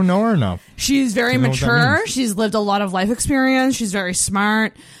I don't know her enough. she's very know what that mature. means. She's lived a lot of life experience. She's very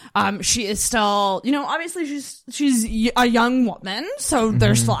smart. She is still, obviously she's a young woman, so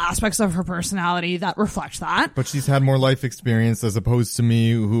there's still aspects of her personality that reflect that. But she's had more life experience as opposed to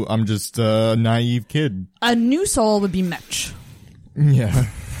me, who I'm just a naive kid. A new soul would be Mitch. Yeah.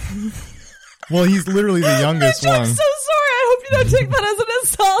 Well, he's literally the youngest Mitch, one. I'm so sorry. I hope you don't take that as an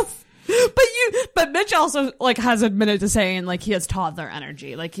insult. But Mitch also like has admitted to saying like he has toddler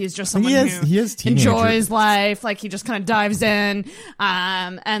energy. Like he's just someone who he has teenager. enjoys life. Like he just kind of dives in.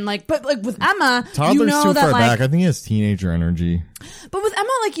 And like, but like with Emma, Toddler's too that far like, back. I think he has teenager energy. but with Emma,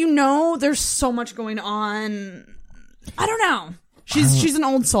 like there's so much going on. I don't know. She's an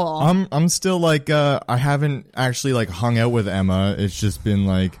old soul. I'm still like I haven't actually like hung out with Emma. It's just been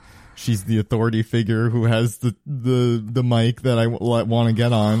like she's the authority figure who has the mic that I want to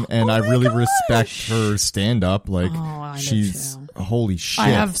get on, and I really respect her stand up. Like I do she's too. holy shit. I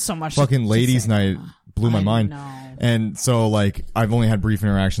have so much fucking to ladies' say. night blew my I mind. know. And so like I've only had brief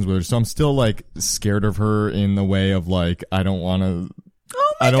interactions with her, so I'm still like scared of her in the way of like I don't want to.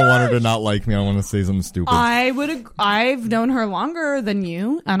 I don't want her to not like me. I want to say something stupid. I've known her longer than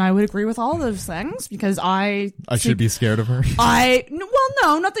you, and I would agree with all those things because I should be scared of her.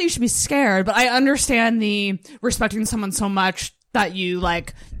 No, not that you should be scared, but I understand the respecting someone so much that you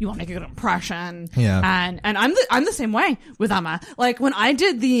want to make a good impression. Yeah. And I'm the same way with Emma. Like when I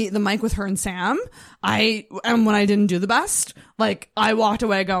did the mic with her and Sam, when I didn't do the best, like I walked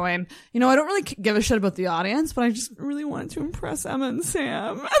away going, I don't really give a shit about the audience, but I just really wanted to impress Emma and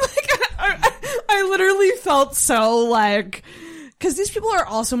Sam. Like I literally felt so like, cause these people are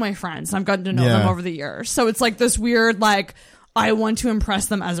also my friends and I've gotten to know them over the years. So it's like this weird, like, I want to impress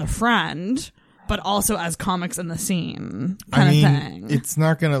them as a friend, but also as comics in the scene kind of thing. It's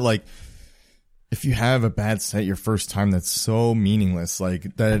not gonna like if you have a bad set your first time, that's so meaningless.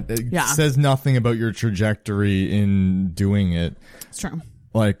 Like that it says nothing about your trajectory in doing it. It's true.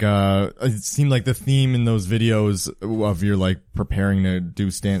 Like it seemed like the theme in those videos of your like preparing to do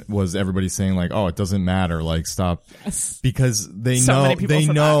stand was everybody saying like, oh, it doesn't matter, like stop, because they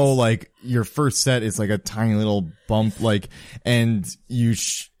know like your first set is like a tiny little bump, like, and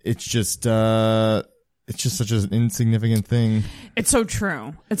it's just such an insignificant thing. It's so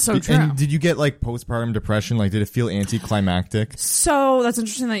true. It's so true. And did you get like postpartum depression? Like, did it feel anticlimactic? So that's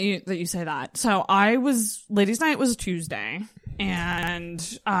interesting that you say that. So ladies' night was a Tuesday, and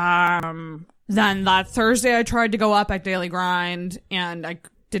then that Thursday I tried to go up at Daily Grind and I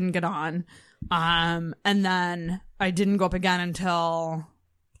didn't get on, and then I didn't go up again until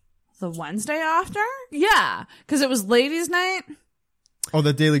the Wednesday after. Yeah, because it was ladies' night. Oh,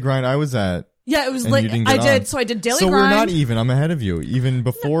 the Daily Grind I was at. Yeah, it was late. I did Daily Grind. So we're not even. I'm ahead of you. Even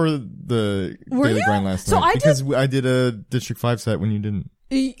before the Daily Grind last night. I did a District 5 set when you didn't.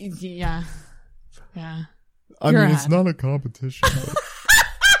 Yeah. Yeah. I mean, it's not a competition.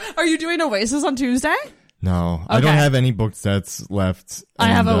 Are you doing Oasis on Tuesday? No. Okay. I don't have any booked sets left. I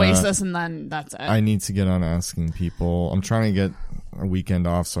have Oasis and then that's it. I need to get on asking people. I'm trying to get a weekend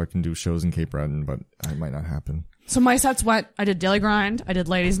off so I can do shows in Cape Breton, but it might not happen. So my sets went, I did Daily Grind, I did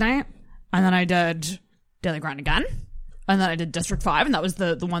Ladies Night, and then I did Daily Grind again. And then I did District 5, and that was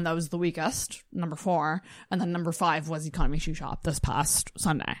the one that was the weakest, number 4. And then number 5 was Economy Shoe Shop this past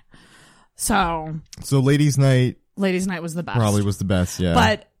Sunday. So Ladies Night was the best. Probably was the best, yeah.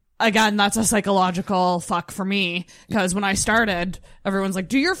 But again, that's a psychological fuck for me, because when I started, everyone's like,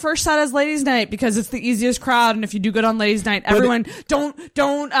 do your first set as Ladies Night because it's the easiest crowd, and if you do good on Ladies Night, everyone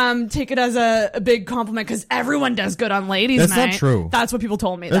don't take it as a big compliment because everyone does good on Ladies Night. That's not true. That's what people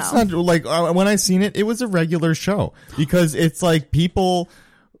told me. That's not like when I seen it, it was a regular show, because it's like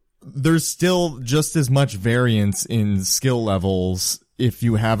there's still just as much variance in skill levels if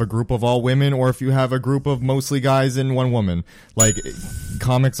you have a group of all women or if you have a group of mostly guys and one woman. Like,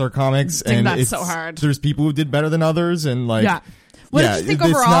 comics are comics, and that's so hard. There's people who did better than others, and like, What did you think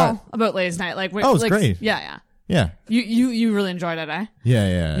overall about Ladies Night? Like, it's great. Yeah. Yeah. You really enjoyed it, eh?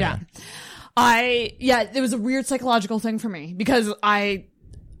 Yeah. it was a weird psychological thing for me because the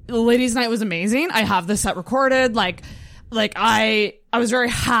ladies' night was amazing. I have the set recorded. Like I was very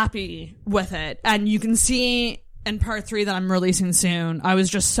happy with it. And you can see in part 3 that I'm releasing soon. I was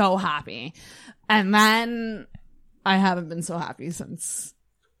just so happy. And then I haven't been so happy since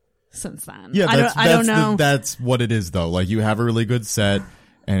then. Yeah, I don't know. That's what it is though. Like you have a really good set.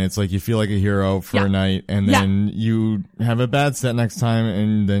 And it's like you feel like a hero for a night, and then you have a bad set next time,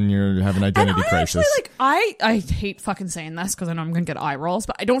 and then you have an identity crisis. Actually, I hate fucking saying this because I know I'm gonna get eye rolls,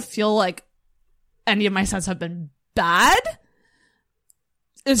 but I don't feel like any of my sets have been bad.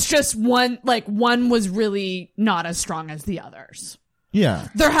 It's just one was really not as strong as the others. Yeah.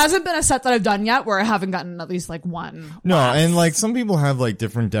 There hasn't been a set that I've done yet where I haven't gotten at least like one. No, laugh. and like some people have like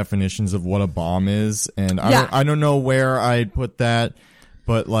different definitions of what a bomb is, and I don't know where I'd put that.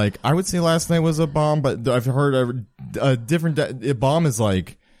 But like, I would say last night was a bomb, but I've heard a different, a bomb is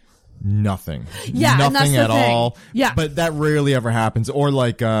like nothing. Yeah. Nothing at all. Yeah. But that rarely ever happens. Or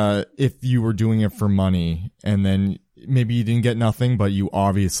like, if you were doing it for money and then maybe you didn't get nothing, but you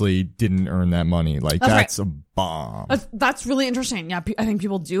obviously didn't earn that money. Like that's a bomb. That's really interesting. Yeah. I think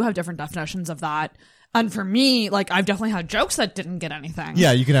people do have different definitions of that. And for me, like, I've definitely had jokes that didn't get anything.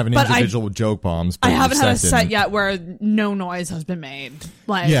 Yeah, you can have an individual with joke bombs. But I haven't had a set yet where no noise has been made.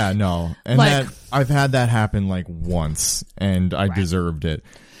 Like, yeah, no. And like, I've had that happen like once, and I deserved it.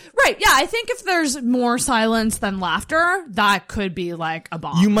 Right, yeah. I think if there's more silence than laughter, that could be like a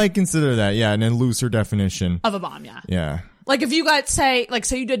bomb. You might consider that, yeah, and a looser definition. Of a bomb, yeah. Yeah. Like if you got, say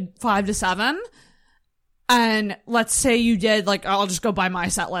you did 5 to 7... And let's say you did, like, I'll just go by my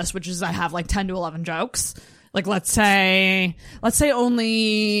set list, which is I have like 10 to 11 jokes. Like, let's say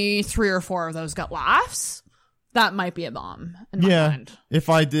only 3 or 4 of those got laughs. That might be a bomb in my mind. If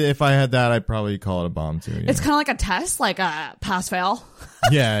I had that, I'd probably call it a bomb too. Yeah. It's kind of like a test, like a pass fail.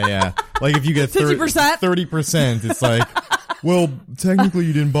 Yeah. Like if you get 30%, it's like, well, technically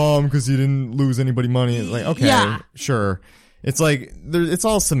you didn't bomb because you didn't lose anybody money. It's like, okay, sure. It's like, it's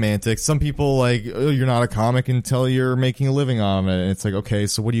all semantics. Some people like, oh, you're not a comic until you're making a living on it. And it's like, okay,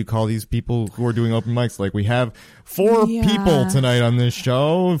 so what do you call these people who are doing open mics? Like, we have 4 people tonight on this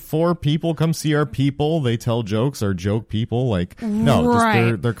show. 4 people come see our people. They tell jokes, are joke people. Like, no,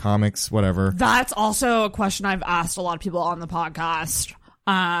 just they're comics, whatever. That's also a question I've asked a lot of people on the podcast.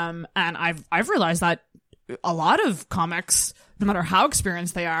 And I've realized that a lot of comics, no matter how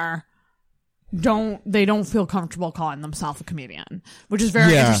experienced they are, don't feel comfortable calling themselves a comedian, which is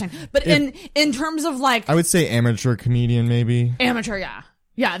very interesting. But in terms of like, I would say amateur comedian, maybe amateur.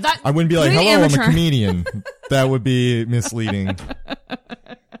 Yeah. That I wouldn't be like, hello, amateur. I'm a comedian. That would be misleading.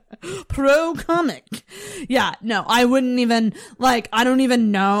 Pro comic. Yeah, no, I wouldn't even, like, I don't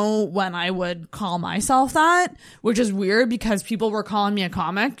even know when I would call myself that, which is weird because people were calling me a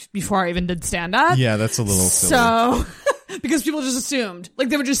comic before I even did stand up. Yeah, that's a little silly. So, because people just assumed, like,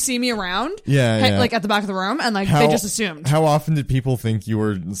 they would just see me around, like at the back of the room, and like they just assumed. How often did people think you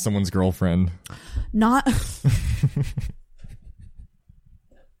were someone's girlfriend? Not. I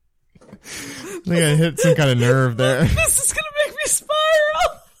think I hit some kind of nerve there. This is gonna make me spiral.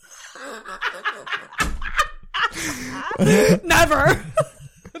 Never.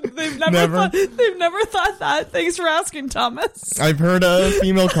 They've never thought that. Thanks for asking, Thomas. I've heard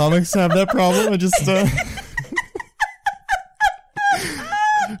female comics have that problem. I just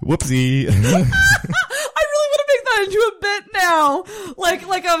whoopsie. I really want to make that into a bit now.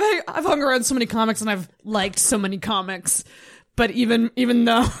 Like I've hung around so many comics and I've liked so many comics. But even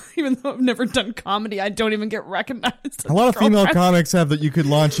though I've never done comedy, I don't even get recognized. A lot of female comics have that you could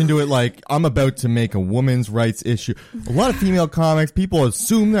launch into it like, I'm about to make a woman's rights issue. A lot of female comics, people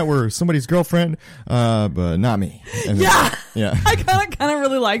assume that we're somebody's girlfriend, but not me. And yeah. Yeah. I kind of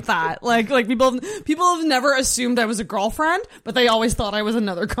really like that. Like people have never assumed I was a girlfriend, but they always thought I was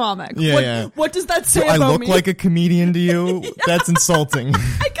another comic. Yeah. What does that say so about me? I look like a comedian to you? Yeah. That's insulting. I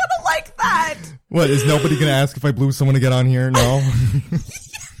kind of like that. What, is nobody going to ask if I blew someone to get on here? No.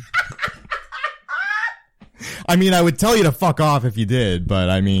 I mean, I would tell you to fuck off if you did, but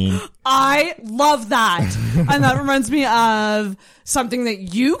I mean. I love that. And that reminds me of something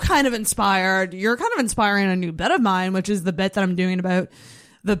that you kind of inspired. You're kind of inspiring a new bit of mine, which is the bit that I'm doing about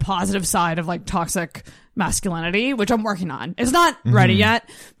the positive side of like toxic masculinity, which I'm working on. It's not ready yet,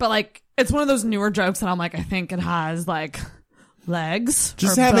 but like, it's one of those newer jokes that I'm like, I think it has like legs.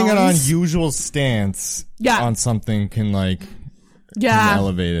 Just or having bones. an unusual stance on something can like can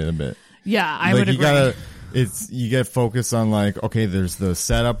elevate it a bit. Yeah, I would agree. You get focused on like, okay, there's the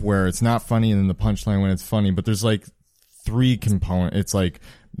setup where it's not funny and then the punchline when it's funny, but there's like 3 components. It's like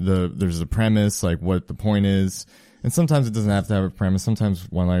there's the premise, like what the point is, And sometimes it doesn't have to have a premise. Sometimes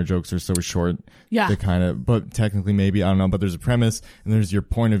one-liner jokes are so short. Yeah. They kind of, but technically maybe, I don't know, but there's a premise and there's your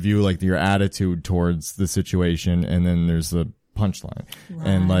point of view, like your attitude towards the situation. And then there's the punchline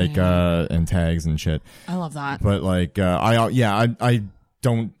and like, and tags and shit. I love that. But like, I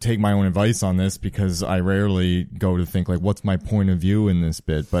don't take my own advice on this because I rarely go to think like, what's my point of view in this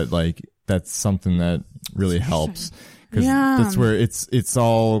bit? But like, that's something that really helps. Because that's where it's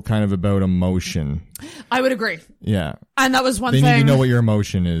all kind of about emotion. I would agree. Yeah. And that was one thing. They need to know what your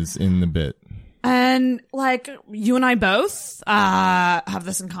emotion is in the bit. And like you and I both have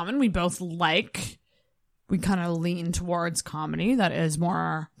this in common. We both we kind of lean towards comedy that is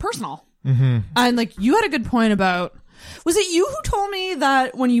more personal. Mm-hmm. And like you had a good point about, was it you who told me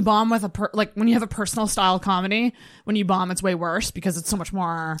that when you bomb with when you have a personal style comedy, when you bomb, it's way worse because it's so much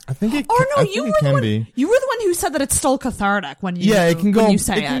more. I think it. Or no, you were the one. You were the one who said that it's still cathartic when you. Yeah, it can go. When you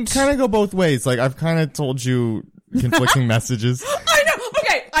say it can kind of go both ways. Like I've kind of told you conflicting messages. I know.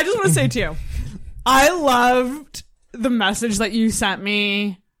 Okay, I just want to say to you, I loved the message that you sent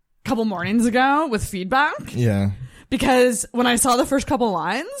me a couple mornings ago with feedback. Yeah. Because when I saw the first couple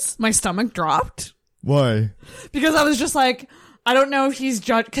lines, my stomach dropped. Why? Because I was just like, I don't know if he's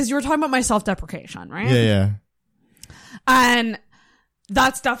judged, because you were talking about my self-deprecation, right? Yeah. And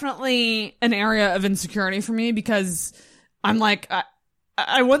that's definitely an area of insecurity for me because I'm like,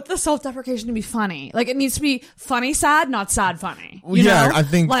 I want the self-deprecation to be funny. Like, it needs to be funny, sad, not sad, funny. You know? I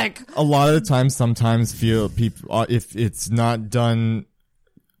think like a lot of the time, sometimes feel people, if it's not done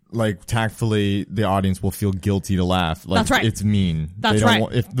like tactfully, the audience will feel guilty to laugh. Like, that's right. It's mean. That's they don't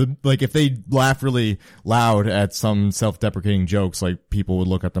right. If they laugh really loud at some self-deprecating jokes, like people would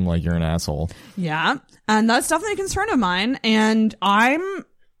look at them like you're an asshole. Yeah. And that's definitely a concern of mine. And I've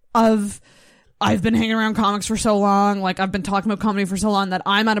been hanging around comics for so long. Like I've been talking about comedy for so long that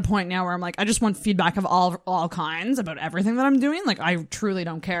I'm at a point now where I'm like, I just want feedback of all kinds about everything that I'm doing. Like I truly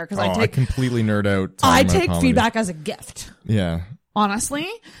don't care because I completely nerd out. I take feedback as a gift. Yeah. Honestly,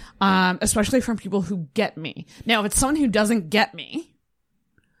 especially from people who get me. Now, if it's someone who doesn't get me,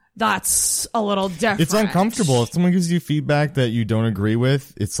 that's a little different. It's uncomfortable. If someone gives you feedback that you don't agree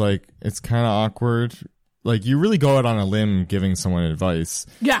with, it's like, it's kind of awkward. Like, you really go out on a limb giving someone advice.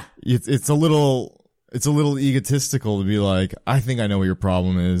 Yeah. It's a little egotistical to be like, I think I know what your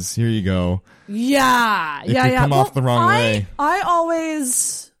problem is. Here you go. Yeah. It could come off the wrong way.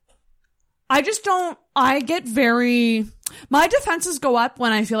 My defenses go up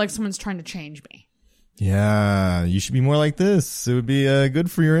when I feel like someone's trying to change me. Yeah, you should be more like this. It would be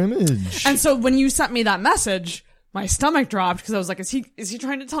good for your image. And so when you sent me that message, my stomach dropped because I was like, is he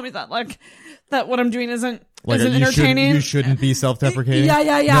trying to tell me that like that what I'm doing isn't entertaining? You shouldn't be self-deprecating.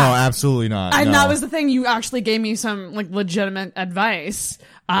 Yeah. No, absolutely not. And no. that was the thing. You actually gave me some like legitimate advice,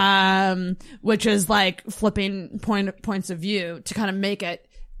 which is like flipping points of view to kind of make it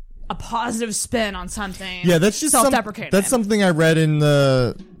a positive spin on something. Yeah, that's just self-deprecating. That's something I read in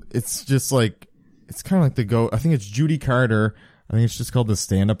it's just like, it's kind of like I think it's Judy Carter. I think it's just called the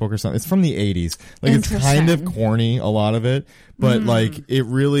stand-up book or something. It's from the 80s. Like, it's kind of corny, a lot of it, but like it's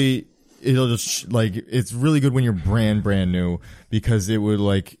really good when you're brand new because it would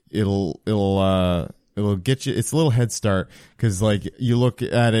like, it'll get you, it's a little head start because like you look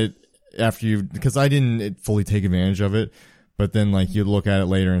at it after because I didn't fully take advantage of it. But then, like, you look at it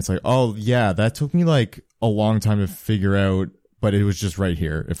later and it's like, oh, yeah, that took me, like, a long time to figure out, but it was just right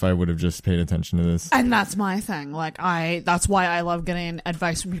here if I would have just paid attention to this. And that's my thing. Like, that's why I love getting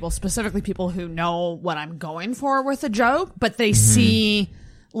advice from people, specifically people who know what I'm going for with a joke, but they see,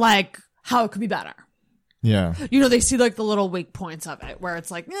 like, how it could be better. Yeah. You know, they see, like, the little weak points of it, where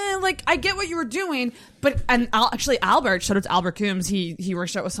it's like, like, I get what you were doing, but, and Albert, shout out to Albert Coombs, he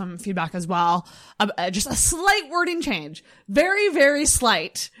reached out with some feedback as well, just a slight wording change, very, very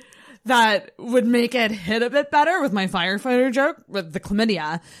slight, that would make it hit a bit better with my firefighter joke, with the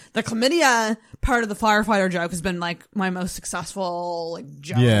chlamydia. The chlamydia part of the firefighter joke has been, like, my most successful, like,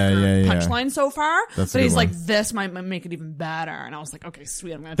 joke punchline so far. That's but he's like, this might make it even better. And I was like, okay,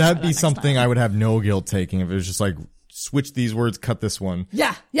 sweet, I'm gonna try That'd be something I would have no guilt taking if it was just like, switch these words, cut this one.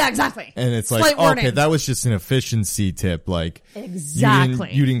 Yeah, exactly. And it's like, okay, that was just an efficiency tip. Like,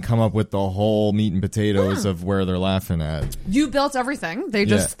 exactly. You didn't come up with the whole meat and potatoes of where they're laughing at. You built everything. They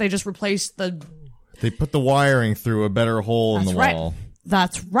just replaced They put the wiring through a better hole in the wall.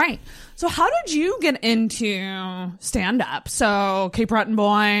 That's right. So how did you get into stand-up? So Cape Breton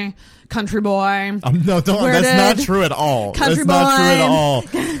boy, country boy. No, that's not true at all. Country Not true at all.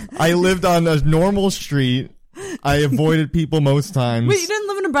 I lived on a normal street. I avoided people most times. Wait, you didn't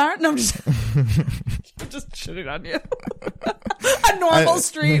live in a bar? No, I'm just... Just shitting on you. A normal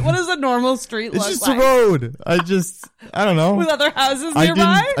street. What does a normal street look like? It's just a road. I don't know. With other houses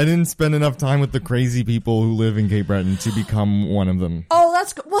nearby? I didn't spend enough time with the crazy people who live in Cape Breton to become one of them. Oh,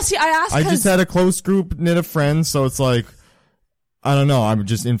 that's good. Well, see, I just had a close group knit of friends, so it's like, I don't know. I'm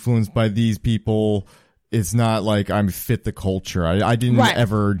just influenced by these people. It's not like I'm fit the culture. I didn't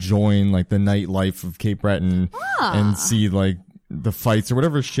ever join like the nightlife of Cape Breton and see like the fights or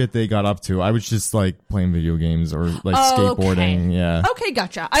whatever shit they got up to. I was just like playing video games or like skateboarding. Okay. Yeah. Okay,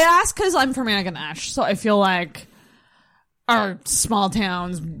 gotcha. I asked because I'm from Antigonish, so I feel like our small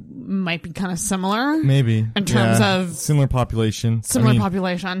towns might be kind of similar. Maybe. In terms of similar population.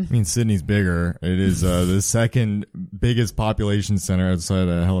 Population. I mean, Sydney's bigger. It is the second biggest population center outside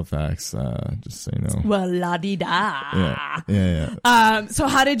of Halifax. Just so you know. Well, la-di-da. Yeah. So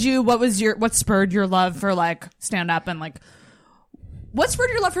what spurred your love for like stand up and like, what spurred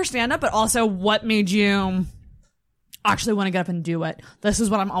your love for stand up, but also what made you actually want to get up and do it? This is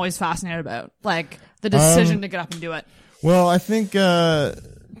what I'm always fascinated about. Like the decision to get up and do it. Well, I think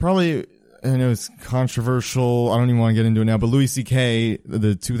probably, I know it's controversial. I don't even want to get into it now, but Louis C.K.,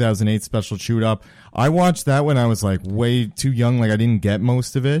 the 2008 special Chewed Up, I watched that when I was like way too young. Like I didn't get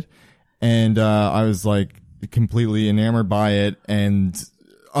most of it. And I was like completely enamored by it. And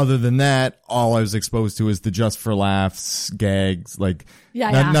other than that, all I was exposed to is the Just for Laughs gags, like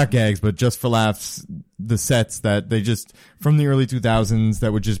not gags, but Just for Laughs, the sets that they just from the early 2000s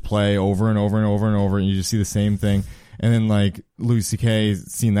that would just play over and over and over and over, and you just see the same thing. And then like Louis C.K.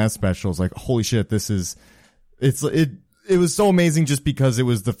 seeing that special is like, holy shit, it was so amazing just because it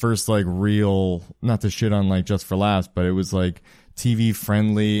was the first like real, not to shit on like Just for Laughs, but it was like TV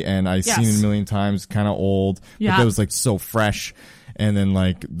friendly, and I've seen it a million times, kind of old, but that was like so fresh. And then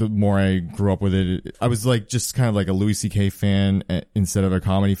like the more I grew up with it, I was like just kind of like a Louis C.K. fan instead of a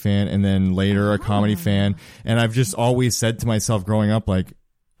comedy fan, and then later a comedy fan. And I've just always said to myself growing up, like,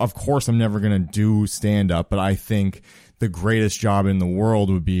 of course I'm never going to do stand up, but I think the greatest job in the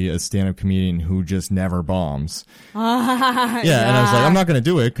world would be a stand-up comedian who just never bombs. And I was like, I'm not going to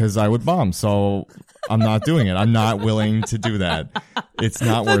do it because I would bomb, so I'm not doing it. I'm not willing to do that. It's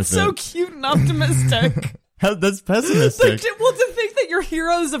not worth it. That's so cute and optimistic. That's pessimistic. Well, to think that your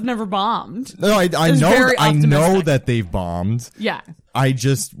heroes have never bombed. No, I know that they've bombed. Yeah. I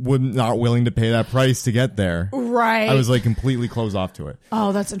just was not willing to pay that price to get there. Right. I was like completely closed off to it.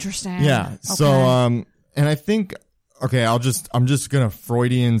 Oh, that's interesting. Yeah. Okay. So, and I think, okay, I'm just gonna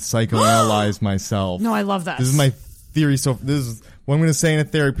Freudian psychoanalyze myself. No, I love that. This is my theory. So this is what I'm gonna say in a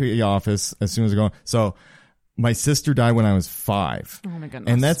therapy office as soon as I go. So, my sister died when I was 5. Oh my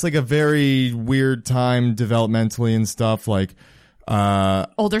goodness. And that's like a very weird time developmentally and stuff. Like,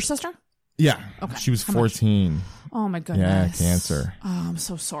 older sister? Yeah. Okay. She was How 14. Much? Oh my goodness. Yeah, cancer. Oh, I'm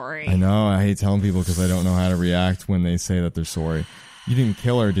so sorry. I know. I hate telling people because I don't know how to react when they say that they're sorry. You didn't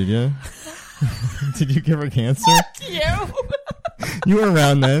kill her, did you? Did you give her cancer? You. You were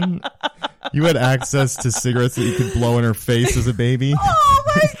around then. You had access to cigarettes that you could blow in her face as a baby. Oh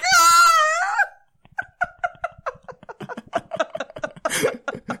my god!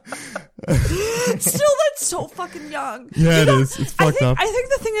 Still, that's so fucking young. Yeah, it is. It's fucked up. I think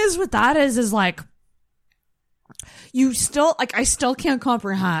the thing is with that is like, you still, like, I still can't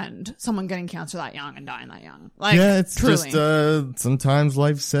comprehend someone getting cancer that young and dying that young. Like, yeah, it's truly. just, sometimes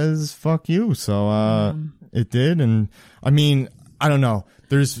life says fuck you. So, it did. And I mean, I don't know.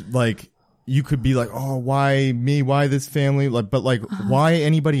 There's like, you could be like, oh, why me? Why this family? Like, but like, why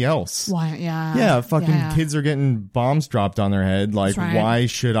anybody else? Why? Yeah. Yeah. Fucking kids are getting bombs dropped on their head. Like, why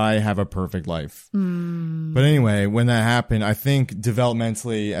should I have a perfect life? But anyway, when that happened, I think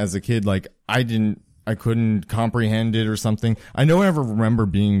developmentally as a kid, like I couldn't comprehend it or something. I don't ever remember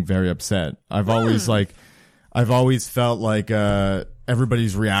being very upset. I've always felt like,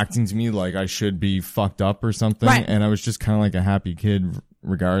 everybody's reacting to me like I should be fucked up or something. Right. And I was just kind of like a happy kid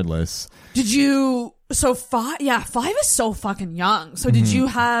regardless. Did you, so 5 is so fucking young. So did you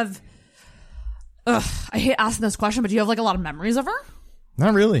have, I hate asking this question, but do you have like a lot of memories of her?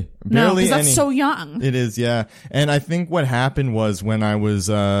 Not really. No, Barely because any. that's so young. It is, yeah. And I think what happened was when I was,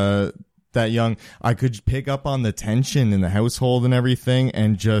 that young, I could pick up on the tension in the household and everything,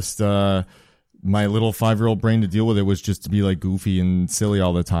 and just, my little 5-year-old brain to deal with it was just to be like goofy and silly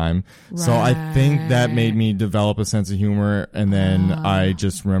all the time. Right. So I think that made me develop a sense of humor. And then I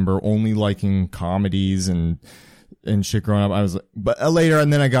just remember only liking comedies and shit growing up. I was, but later,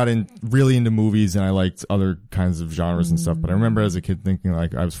 and then I got really into movies, and I liked other kinds of genres and stuff. But I remember as a kid thinking,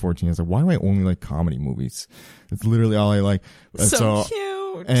 like, I was 14, I was like, why do I only like comedy movies? It's literally all I like. So cute.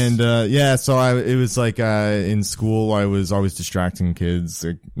 cute. And so it was like in school I was always distracting kids.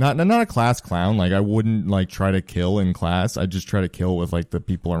 Like, not a class clown. Like I wouldn't like try to kill in class. I just try to kill with like the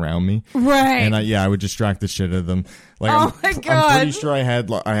people around me. Right. And I would distract the shit out of them. Like Oh my God. I'm pretty sure I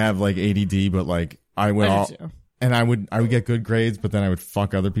have like ADD, but like I would I do too. and I would get good grades, but then I would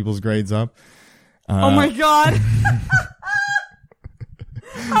fuck other people's grades up. Oh my God.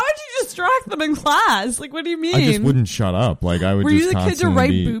 How would you distract them in class? Like, what do you mean? I just wouldn't shut up. Like I would. Were just you the kid to constantly write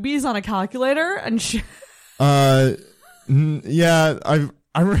be, boobies on a calculator and Yeah, I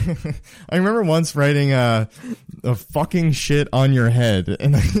remember once writing a fucking shit on your head,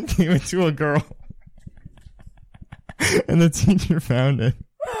 and I gave it to a girl, and the teacher found it,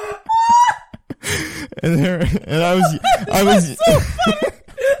 and I was. So funny.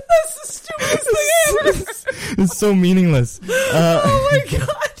 That's the stupidest thing ever. It's so meaningless. Oh my God.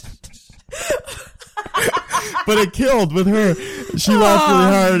 But it killed with her. She laughed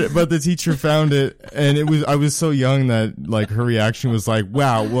really hard, but the teacher found it, and I was so young that like her reaction was like,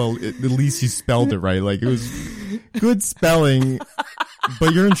 "Wow, well, at least you spelled it right. Like it was good spelling,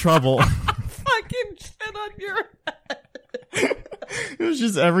 but you're in trouble." Fucking shit on your head. It was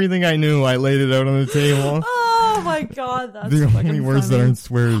just everything I knew. I laid it out on the table. Oh my God, that's The fucking only words funny. that aren't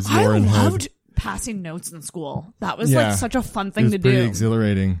swears your I and loved head. passing notes in school. That was Yeah. like such a fun It thing was to pretty do.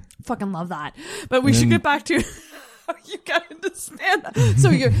 exhilarating. Fucking love that. But we should get back to how you got into stand-up. So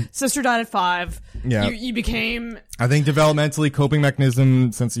your sister died at 5. Yeah. You became... I think developmentally, coping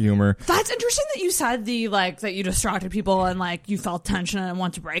mechanism, sense of humor. That's interesting that you said that you distracted people and like you felt tension and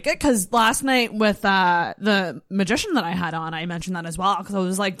want to break it. Because last night with the magician that I had on, I mentioned that as well. Because I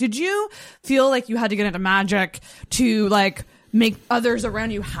was like, did you feel like you had to get into magic to like make others around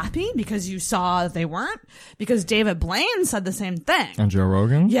you happy because you saw that they weren't? Because David Blaine said the same thing. On Joe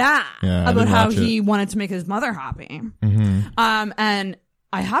Rogan? Yeah. Yeah, I About did how watch he it. wanted to make his mother happy. Mm-hmm. And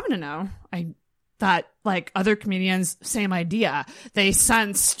I happen to know that like other comedians, same idea. They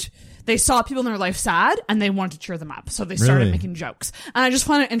saw people in their life sad and they wanted to cheer them up. So they started Really? making jokes. And I just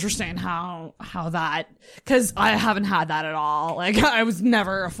find it interesting how that, cause I haven't had that at all. Like I was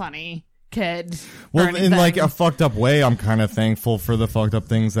never a funny kid. or Well, in anything. like a fucked up way, I'm kind of thankful for the fucked up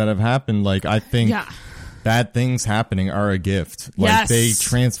things that have happened. Like I think Yeah. bad things happening are a gift. Like Yes. they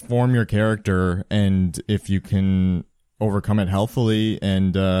transform your character, and if you can overcome it healthily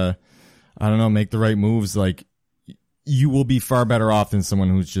and I don't know, make the right moves, like you will be far better off than someone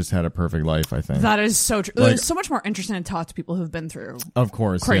who's just had a perfect life, I think. That is so true. Like- It's so much more interesting to talk to people who've been through Of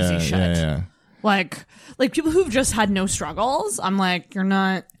course. crazy yeah, shit. Yeah. Like people who've just had no struggles. I'm like, you're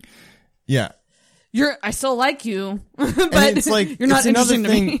not. Yeah. I still like you, but And it's like, you're not it's another interesting to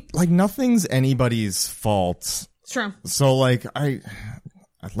thing, me. like nothing's anybody's fault. It's true. So like I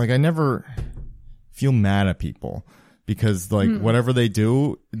never feel mad at people because like whatever they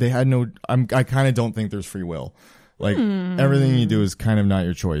do, they had no. I kind of don't think there's free will. Like everything you do is kind of not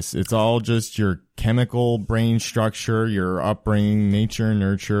your choice. It's all just your chemical brain structure, your upbringing, nature,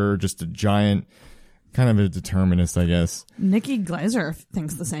 nurture, just a giant kind of a determinist, I guess. Nikki Glaser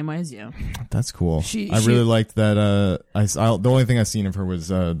thinks the same way as you. That's cool. She- I really liked that. The only thing I've seen of her was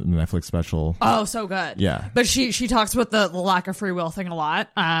the Netflix special. Oh, so good. Yeah. But she talks about the lack of free will thing a lot.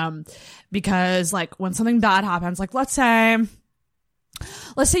 Because like when something bad happens, like let's say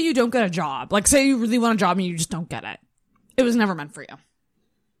you don't get a job. Like say you really want a job and you just don't get it. It was never meant for you.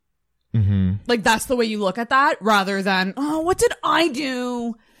 Mm-hmm. Like that's the way you look at that rather than, oh, what did I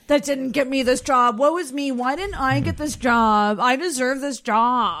do that didn't get me this job? What was me? Why didn't I get this job? I deserve this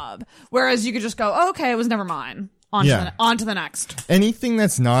job. Whereas you could just go, oh, okay, it was never mine. On to the next. Anything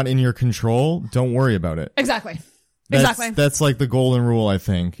that's not in your control, don't worry about it. Exactly. That's like the golden rule, I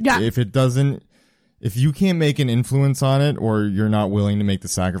think. Yeah. If you can't make an influence on it, or you're not willing to make the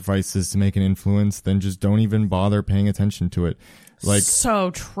sacrifices to make an influence, then just don't even bother paying attention to it. Like,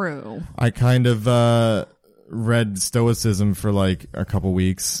 So true. I kind of read Stoicism for like a couple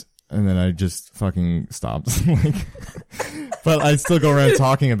weeks, and then I just fucking stopped. But I still go around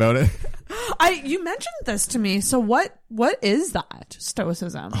talking about it. You mentioned this to me. So what is that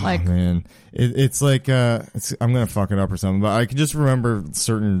Stoicism? Oh, man, it's like I'm gonna fuck it up or something, but I can just remember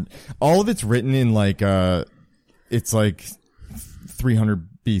all of it's written in like it's like 300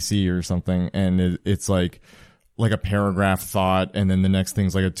 BC or something, and it's like a paragraph thought, and then the next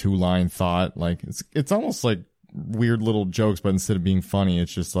thing's like a 2-line thought. Like it's almost like weird little jokes, but instead of being funny,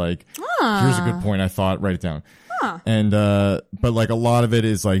 it's just like here's a good point I thought, write it down. And but like a lot of it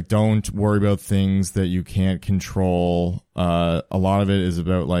is like, don't worry about things that you can't control. A lot of it is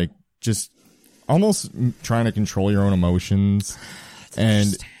about like just almost trying to control your own emotions.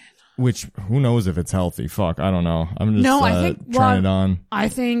 And which who knows if it's healthy. Fuck, I don't know. I'm just No, I think trying it on. I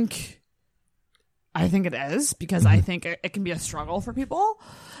think it is because I think it can be a struggle for people,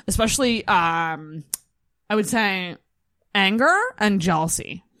 especially I would say anger and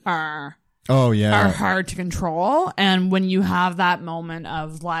jealousy are hard to control. And when you have that moment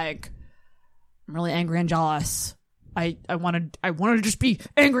of like, I'm really angry and jealous, I want to just be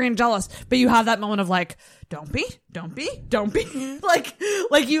angry and jealous, but you have that moment of like, don't be like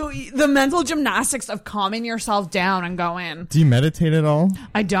the mental gymnastics of calming yourself down and going. Do you meditate at all?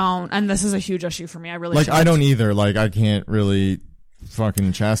 I don't, and this is a huge issue for me. I really like should. I don't either. Like I can't really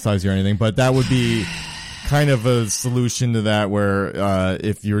fucking chastise you or anything, but that would be kind of a solution to that where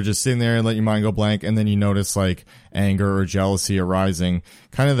if you're just sitting there and let your mind go blank and then you notice like anger or jealousy arising,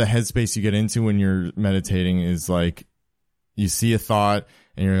 kind of the headspace you get into when you're meditating is like you see a thought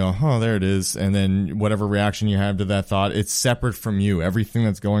and you're like, oh, there it is. And then whatever reaction you have to that thought, it's separate from you. Everything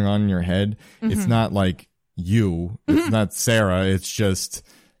that's going on in your head, it's not like you. It's not Sarah. It's just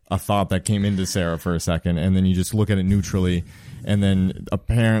a thought that came into Sarah for a second. And then you just look at it neutrally. And then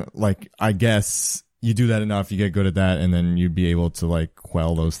I guess you do that enough, you get good at that, and then you'd be able to like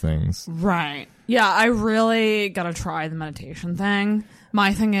quell those things. Right. Yeah, I really gotta try the meditation thing.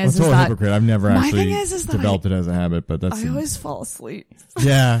 My thing is, I'm a total hypocrite. I've never actually developed it as a habit, but I always fall asleep.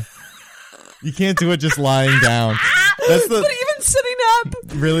 Yeah. You can't do it just lying down. But even sitting up.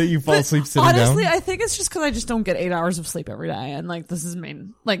 Really? You fall asleep sitting down? Honestly, I think it's just because I just don't get 8 hours of sleep every day. And like, this is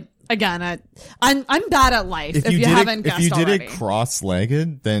main, like, again, I'm bad at life. If you haven't guessed If you already. did it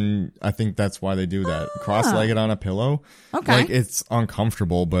cross-legged, then I think that's why they do that. Cross-legged on a pillow. Okay. Like, it's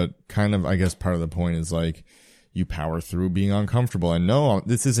uncomfortable, but kind of, I guess part of the point is like, you power through being uncomfortable. And no,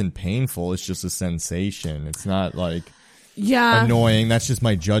 this isn't painful. It's just a sensation. It's not like annoying. That's just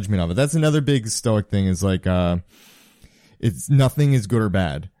my judgment of it. That's another big Stoic thing is like, it's nothing is good or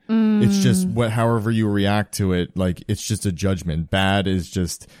bad. It's just however you react to it. Like, it's just a judgment. Bad is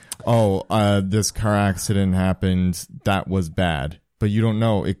just, this car accident happened. That was bad. But you don't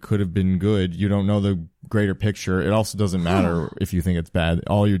know. It could have been good. You don't know the greater picture. It also doesn't matter if you think it's bad.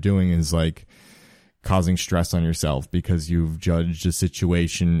 All you're doing is like causing stress on yourself because you've judged a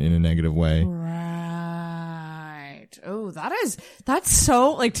situation in a negative way. Right. Oh, that's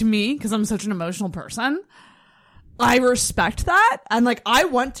so like to me, because I'm such an emotional person. I respect that. And like, I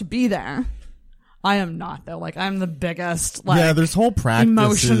want to be there. I am not though. Like, I'm the biggest, like, there's whole practices.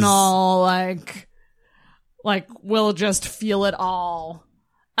 Emotional, like we'll just feel it all.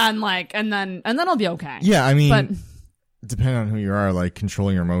 And like, and then I'll be okay. Yeah. I mean, but depending on who you are, like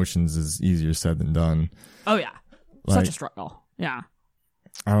controlling your emotions is easier said than done. Oh yeah. Like, such a struggle. Yeah.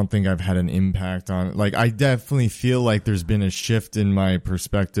 I don't think I've had an impact on it. Like, I definitely feel like there's been a shift in my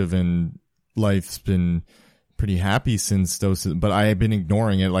perspective and life's been pretty happy since Stoicism, but I have been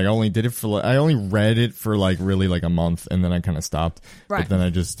ignoring it. Like, I only read it for like really like a month and then I kind of stopped. Right. But then I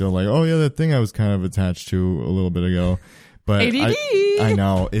just still like, oh yeah, that thing I was kind of attached to a little bit ago. But ADD. I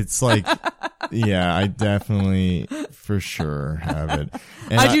know. It's like, yeah, I definitely for sure have it.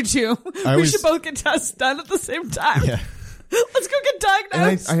 And I do too. We should both get tests done at the same time. Yeah. Let's go get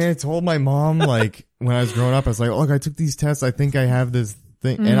diagnosed. And I told my mom, like, when I was growing up, I was like, look, I took these tests. I think I have this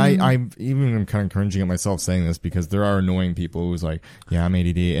thing. And I'm kind of cringing at myself saying this because there are annoying people who's like, yeah, I'm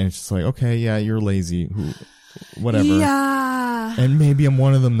ADD. And it's just like, okay, yeah, you're lazy. Whatever. Yeah. And maybe I'm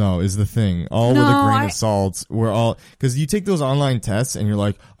one of them though, is the thing. All with a grain of salt. Cause you take those online tests and you're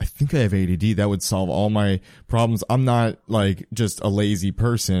like, I think I have ADD. That would solve all my problems. I'm not like just a lazy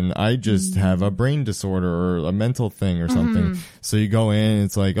person. I just have a brain disorder or a mental thing or something. So you go in and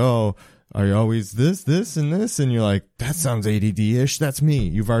it's like, oh, are you always this, and this? And you're like, that sounds ADD-ish. That's me.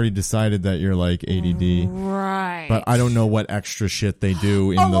 You've already decided that you're like ADD. Right. But I don't know what extra shit they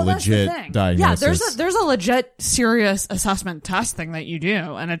do in the legit diagnosis. Yeah, there's a legit serious assessment test thing that you do.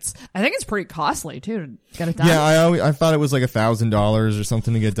 And I think it's pretty costly too to get it done. Yeah, I thought it was like $1,000 or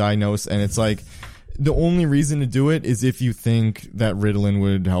something to get diagnosed. And it's like, the only reason to do it is if you think that Ritalin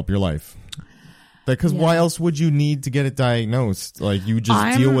would help your life. Because why else would you need to get it diagnosed? Like, you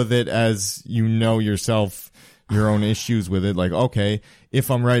just deal with it as you know yourself, your own issues with it. Like, okay,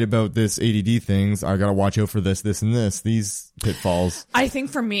 if I'm right about this ADD things, I gotta watch out for this, and this, these pitfalls. I think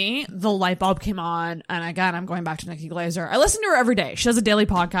for me, the light bulb came on, and again, I'm going back to Nikki Glaser. I listen to her every day. She has a daily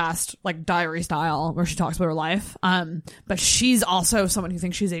podcast, like diary style, where she talks about her life. But she's also someone who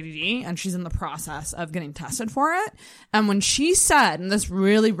thinks she's ADD, and she's in the process of getting tested for it. And when she said, and this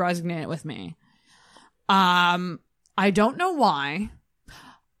really resonated with me, I don't know why.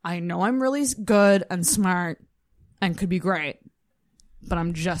 I know I'm really good and smart and could be great, but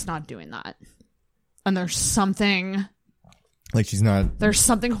I'm just not doing that. And there's something Like she's not There's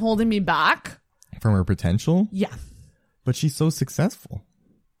something holding me back. from her potential, Yeah. but she's so successful.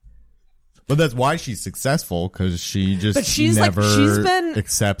 But that's why she's successful, because she just But she's like- never she's been-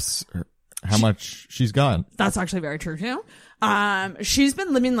 accepts how much she's got. That's actually very true too. She's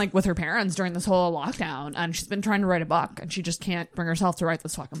been living like with her parents during this whole lockdown, and she's been trying to write a book, and she just can't bring herself to write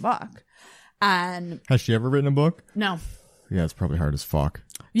this fucking book. And Has she ever written a book? no, Yeah, it's probably hard as fuck.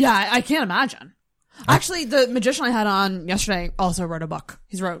 yeah, I can't imagine. Actually, the magician I had on yesterday also wrote a book.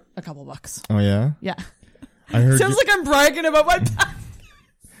 He's wrote a couple books. Oh yeah, Yeah, I heard. sounds like I'm bragging about my.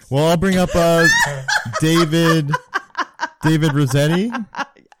 Well, I'll bring up David Rossetti.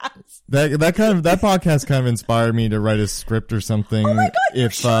 That podcast kind of inspired me to write a script or something. Oh my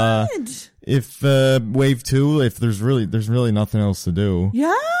God, if Wave 2, if there's really nothing else to do, Yeah,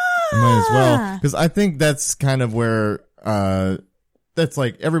 I might as well, because I think that's kind of where that's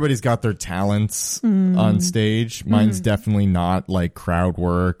like everybody's got their talents on stage. Mine's definitely not like crowd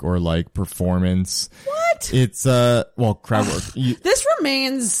work or like performance. What? It's crowd work. This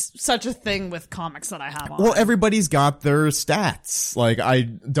remains such a thing with comics that I have on. Well, everybody's got their stats. Like, I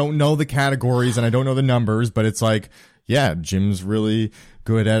don't know the categories and I don't know the numbers, but it's like, yeah, Jim's really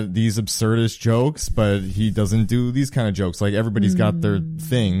good at these absurdist jokes, but he doesn't do these kind of jokes. Like, everybody's got their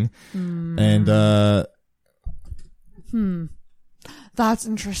thing. And, That's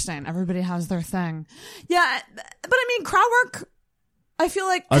interesting. Everybody has their thing. Yeah, but I mean, crowd work, I feel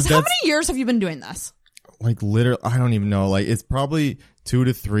like, 'cause how many years have you been doing this? like, literally, I don't even know. Like, it's probably 2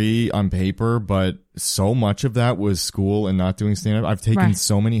 to 3 on paper, but so much of that was school and not doing stand-up. I've taken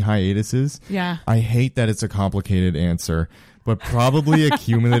so many hiatuses. Yeah. I hate that it's a complicated answer, but probably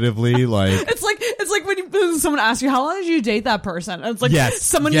accumulatively, like... It's like when someone asks you, how long did you date that person? And it's like Yes,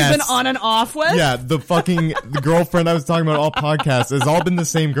 someone yes. you've been on and off with. Yeah, the girlfriend I was talking about all podcasts has all been the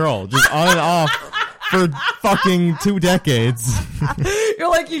same girl, just on and off for fucking 2 decades. You're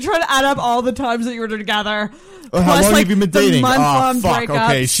like, you try to add up all the times that you were together. How plus, long like, have you been the dating? month-long Oh, fuck. breakups.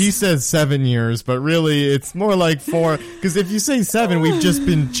 Okay, she says 7 years, but really it's more like 4. Because if you say 7, we've just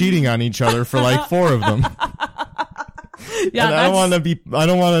been cheating on each other for like 4 of them. Yeah, and I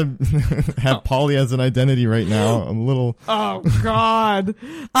don't want to have Polly as an identity right now. I'm a little. Oh God.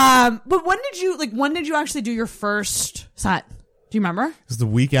 But when did you actually do your first set? Do you remember? It was the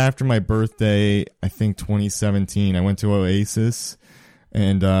week after my birthday, I think 2017. I went to Oasis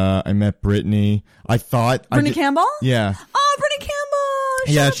and I met Brittany. Brittany Campbell? Yeah. Oh, Brittany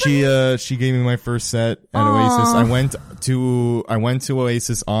Campbell. Yeah, she gave me my first set at Oasis. I went to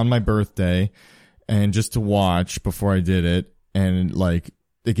Oasis on my birthday and just to watch before I did it, and like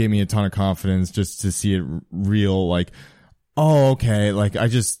it gave me a ton of confidence just to see it real, like, oh, okay, like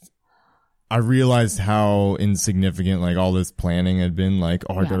I realized how insignificant like all this planning had been, like,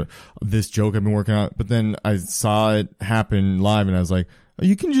 oh, I got this joke I've been working on, but then I saw it happen live and I was like, oh,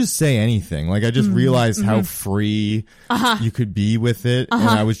 you can just say anything. Like, I just realized how free you could be with it. And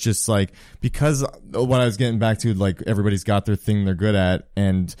I was just like, because what I was getting back to, like, everybody's got their thing they're good at.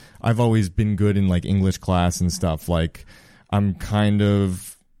 And I've always been good in like English class and stuff. Like, I'm kind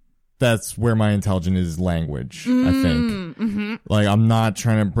of, that's where my intelligence is language, I think. Like, I'm not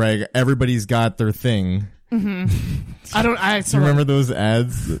trying to brag. Everybody's got their thing. I Do you remember those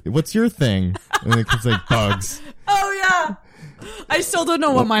ads? What's your thing? And it was like bugs. Oh yeah. I still don't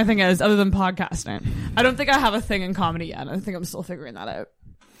know what my thing is other than podcasting. I don't think I have a thing in comedy yet. I think I'm still figuring that out.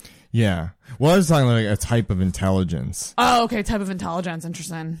 Yeah. Well, I was talking like a type of intelligence. Oh, okay. Type of intelligence.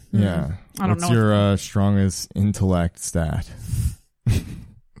 Interesting. Yeah. I don't What's know. your strongest intellect stat?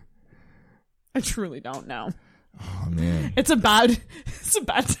 I truly don't know. Oh man. It's a bad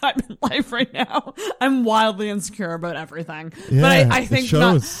time in life right now. I'm wildly insecure about everything. Yeah, but I it think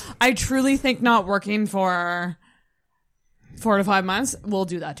shows. I truly think not working for 4 to 5 months will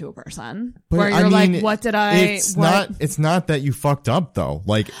do that to a person. But where you're I mean, like, what did I It's not that you fucked up though.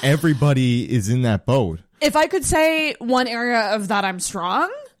 Like, everybody is in that boat. If I could say one area of that I'm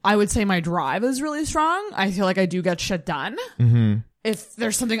strong, I would say my drive is really strong. I feel like I do get shit done. Mm-hmm. If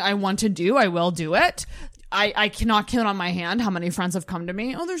there's something I want to do, I will do it. I cannot count on my hand how many friends have come to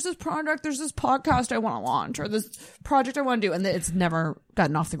me. Oh, there's this product, there's this podcast I want to launch, or this project I want to do, and it's never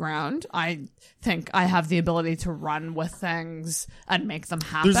gotten off the ground. I think I have the ability to run with things and make them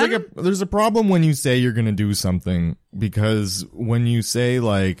happen. There's a problem when you say you're gonna do something, because when you say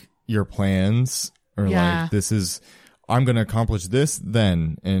like your plans or like I'm gonna accomplish this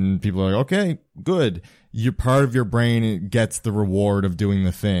then, and people are like, okay, good. You're part of your brain gets the reward of doing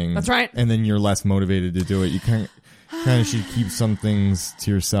the thing. That's right. And then you're less motivated to do it. You kind of should keep some things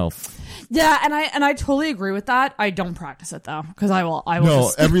to yourself. Yeah, and I totally agree with that. I don't practice it though, because I will.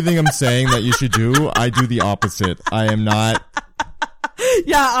 No, everything I'm saying that you should do, I do the opposite. I am not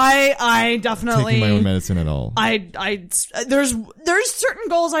Yeah, I definitely taking my own medicine at all. There's certain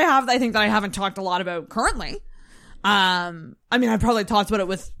goals I have that I think that I haven't talked a lot about currently. I mean, I've probably talked about it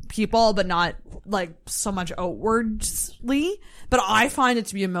with people, but not like so much outwardly. But I find it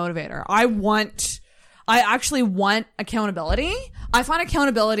to be a motivator. I actually want accountability. I find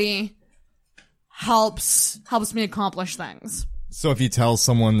accountability helps me accomplish things. So if you tell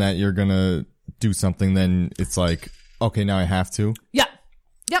someone that you're gonna do something, then it's like, okay, now I have to. Yeah.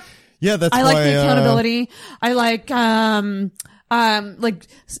 Yep. Yeah, that's I why, like the accountability. I like on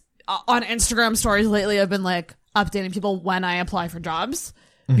Instagram stories lately, I've been like updating people when I apply for jobs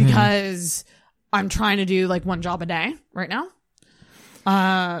because I'm trying to do like one job a day right now.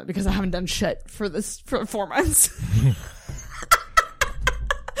 Because I haven't done shit for 4 months.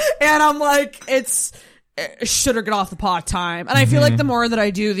 And I'm like, it's should or get off the pot time. And I feel like the more that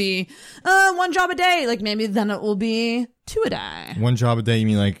I do the one job a day, like maybe then it will be 2 a day. One job a day? You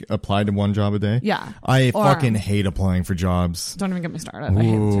mean like apply to one job a day? Yeah. I fucking hate applying for jobs. Don't even get me started. I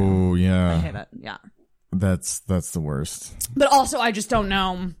hate it too. Yeah. I hate it. Yeah. That's the worst. But also, I just don't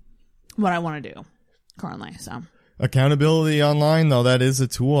know what I want to do currently. So accountability online, though, that is a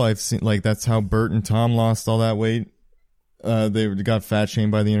tool I've seen. Like that's how Bert and Tom lost all that weight. They got fat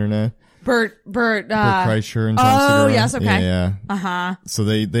shamed by the internet. Bert Kreischer and Tom Segura. Oh, yes, okay. Yeah. Uh-huh. So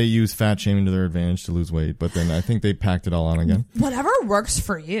they use fat shaming to their advantage to lose weight, but then I think they packed it all on again. Whatever works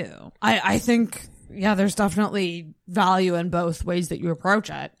for you. I think, yeah, there's definitely value in both ways that you approach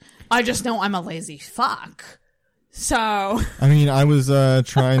it. I just know I'm a lazy fuck. So. I mean, I was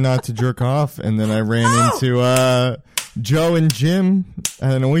trying not to jerk off, and then I ran into Joe and Jim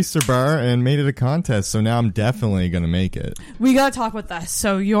at an oyster bar and made it a contest. So now I'm definitely going to make it. We got to talk about this.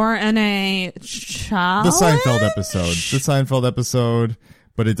 So you're in a challenge? The Seinfeld episode,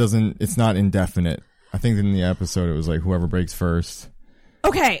 but it's not indefinite. I think in the episode it was like whoever breaks first.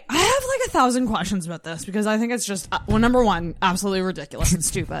 Okay, I have like 1,000 questions about this because I think it's just, well, number one, absolutely ridiculous and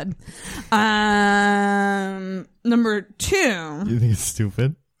stupid. Number two. You think it's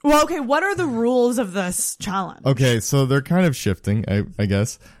stupid? Well, okay, what are the rules of this challenge? Okay, so they're kind of shifting, I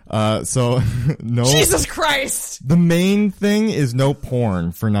guess. So, no. Jesus Christ! The main thing is no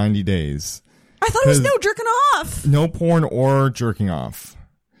porn for 90 days. I thought it was no jerking off. No porn or jerking off.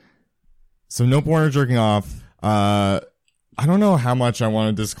 So no porn or jerking off. I don't know how much I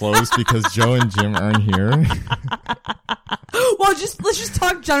want to disclose because Joe and Jim aren't here. Well, let's just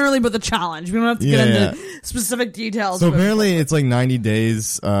talk generally about the challenge. We don't have to get into specific details. So apparently it's like 90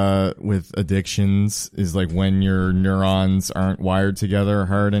 days with addictions is like when your neurons aren't wired together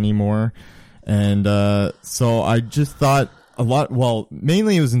hard anymore. And so I just thought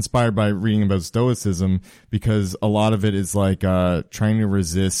mainly it was inspired by reading about Stoicism because a lot of it is like trying to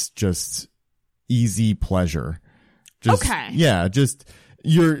resist just easy pleasure. Yeah, just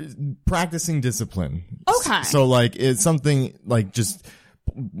you're practicing discipline. Okay. So like it's something like just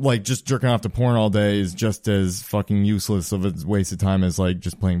jerking off to porn all day is just as fucking useless of a waste of time as like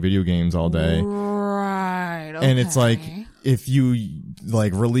just playing video games all day. Right. Okay. And it's like if you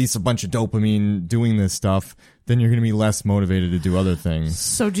like release a bunch of dopamine doing this stuff, then you're going to be less motivated to do other things.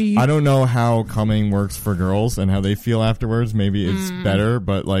 So do you? I don't know how coming works for girls and how they feel afterwards. Maybe it's better,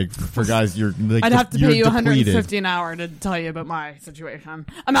 but like for guys, you're like I'd have to pay you depleted. $150 an hour to tell you about my situation.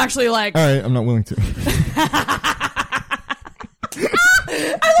 I'm actually like, all right, I'm not willing to.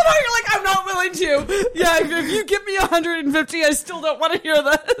 I love how you're like, I'm not willing to. Yeah, if you give me $150, I still don't want to hear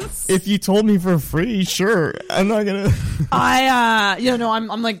this. If you told me for free, sure. I'm not gonna.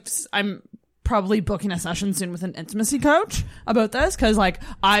 I'm probably booking a session soon with an intimacy coach about this because like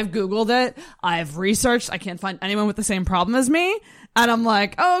I've Googled it, I've researched, I can't find anyone with the same problem as me, and I'm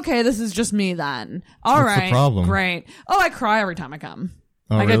like, oh, okay, this is just me then. All right, the problem? Great. Oh, I cry every time I come.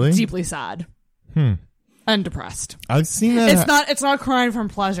 Oh, I really? get deeply sad. And depressed. I've seen that. It's not crying from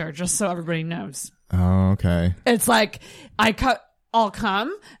pleasure, just so everybody knows. Oh, okay. It's like I'll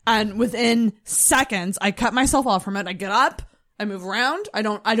come and within seconds I cut myself off from it. I get up, I move around. I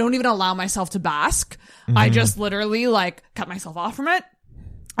don't even allow myself to bask. I just literally like cut myself off from it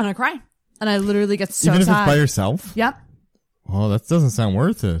and I cry. And I literally get so sad. Even if it's by yourself? Yep. Oh, that doesn't sound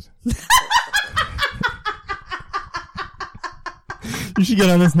worth it. You should get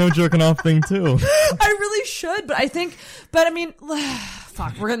on this no jerking off thing too. I really should, but I mean,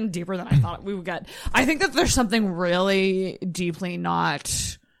 fuck, we're getting deeper than I thought we would get. I think that there's something really deeply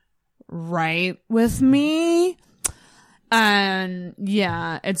not right with me. And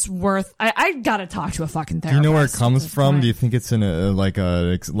yeah, it's worth, I gotta talk to a fucking therapist. Do you know where it comes from? Do you think it's in a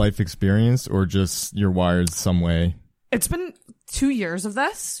life experience or just you're wired some way? It's been 2 years of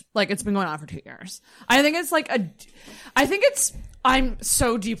this. Like, it's been going on for 2 years. I think it's I'm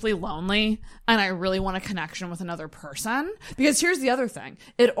so deeply lonely and I really want a connection with another person. Because here's the other thing.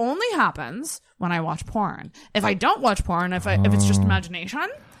 It only happens when I watch porn. If I don't watch porn, if it's just imagination,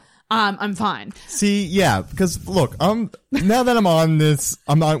 I'm fine. See, yeah, because look, now that I'm on this,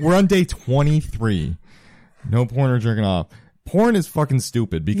 we're on day 23. No porn or jerking off. Porn is fucking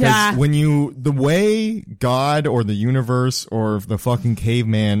stupid because the way God or the universe or the fucking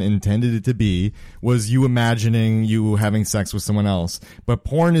caveman intended it to be was you imagining you having sex with someone else. But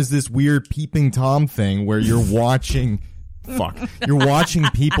porn is this weird peeping Tom thing where you're watching, you're watching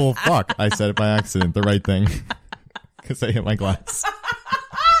people fuck. I said it by accident, the right thing. Because I hit my glass.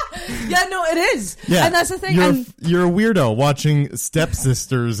 Yeah, no, it is. Yeah. And that's the thing. You're a weirdo watching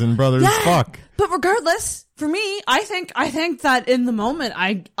stepsisters and brothers fuck. But regardless, for me, I think that in the moment,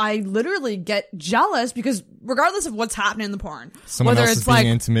 I literally get jealous because regardless of what's happening in the porn, someone whether else it's is being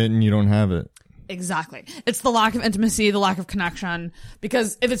intimate and you don't have it. Exactly. It's the lack of intimacy, the lack of connection.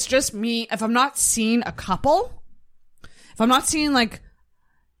 Because if it's just me, if I'm not seeing a couple, if I'm not seeing like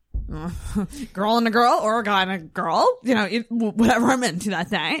girl and a girl or a guy and a girl, you know, whatever I'm into that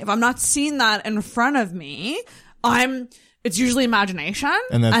day, if I'm not seeing that in front of me, it's usually imagination.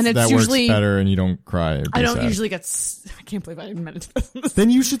 And that usually works better and you don't cry. I don't usually get, I can't believe I admitted to this. Then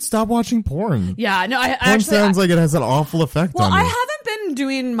you should stop watching porn. Yeah, no, I porn actually sounds like it has an awful effect on you. Well, I haven't been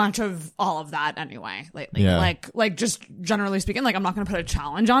doing much of all of that anyway lately. Yeah. Like just generally speaking, like I'm not going to put a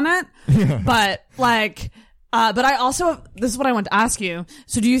challenge on it, but but I also, this is what I want to ask you.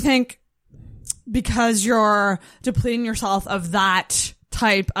 So do you think because you're depleting yourself of that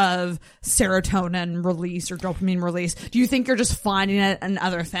type of serotonin release or dopamine release, do you think you're just finding it in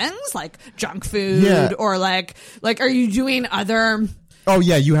other things like junk food or like are you doing other? Oh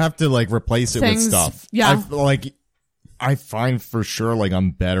yeah, you have to like replace it with stuff. Yeah. I find for sure like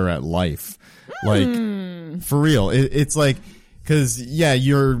I'm better at life. Like for real. It's like, cause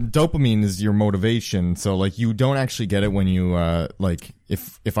your dopamine is your motivation. So like you don't actually get it when you, like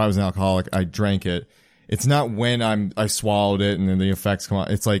if I was an alcoholic, I drank it. It's not when I swallowed it and then the effects come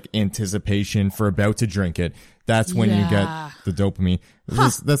out. It's like anticipation for about to drink it. That's when you get the dopamine.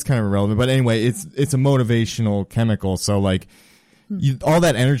 That's kind of irrelevant. But anyway, it's a motivational chemical. So like all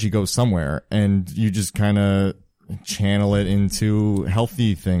that energy goes somewhere and you just kind of channel it into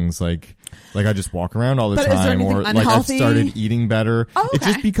healthy things like I just walk around all the time or like I've started eating better. Oh, okay. It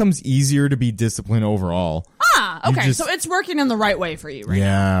just becomes easier to be disciplined overall. Okay. So it's working in the right way for you right now.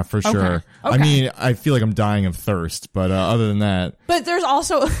 Yeah, for sure. Okay. I mean, I feel like I'm dying of thirst, but other than that. But there's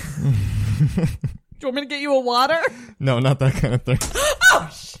also. Do you want me to get you a water? No, not that kind of thing. Oh,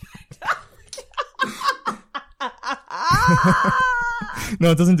 shit.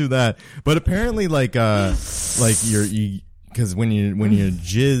 No, it doesn't do that. But apparently, like because when you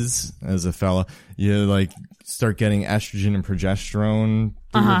jizz as a fella, you like start getting estrogen and progesterone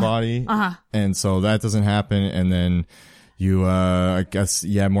through your body, and so that doesn't happen. And then you, I guess,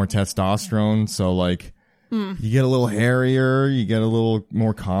 you have more testosterone. So like, you get a little hairier, you get a little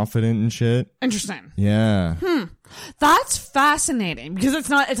more confident and shit. Interesting. Yeah. That's fascinating because it's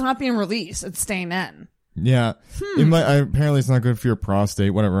not being released; it's staying in. Yeah. Apparently it's not good for your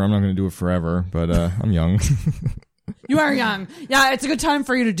prostate. Whatever. I'm not going to do it forever, but I'm young. You are young. Yeah, it's a good time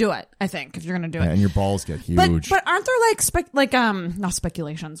for you to do it, I think, if you're going to do it. And your balls get huge. But aren't there not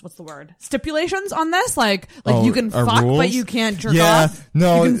speculations, what's the word? Stipulations on this? Like you can fuck, rules? but you can't jerk off?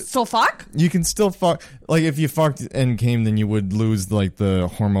 No. You can still fuck? You can still fuck. Like, if you fucked and came, then you would lose, like, the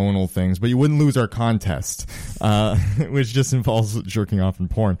hormonal things, but you wouldn't lose our contest, which just involves jerking off and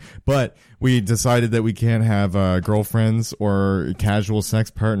porn. But we decided that we can't have girlfriends or casual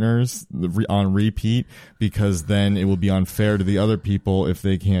sex partners on repeat because then it will be unfair to the other people if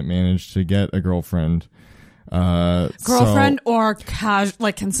they can't manage to get a girlfriend. Girlfriend or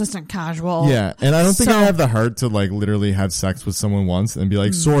consistent casual. Yeah, and I don't think I have the heart to like literally have sex with someone once and be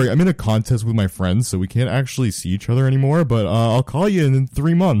like, sorry, I'm in a contest with my friends, so we can't actually see each other anymore, but I'll call you in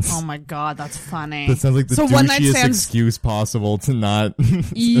 3 months. Oh my god, that's funny. That sounds like the douchiest excuse possible to not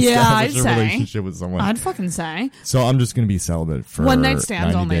establish a relationship with someone. I'd fucking say. So I'm just gonna be celibate for one night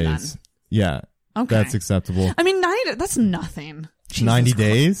stands 90 only days. then. Yeah. Okay. That's acceptable. I mean, 90, that's nothing. Jesus 90 Christ.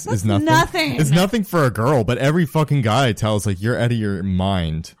 days That's is nothing. Nothing. It's nothing for a girl, but every fucking guy tells like you're out of your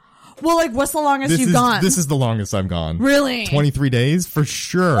mind. Well, like, what's the longest you've gone? This is the longest I've gone. Really? 23 days for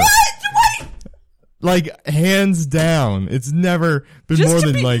sure. What? Like, hands down. It's never been Just more to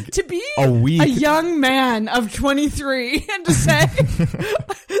than be, like to be a week. A young man of 23 and to say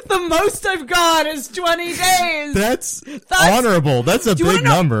the most I've gone is 20 days. That's honorable. That's a big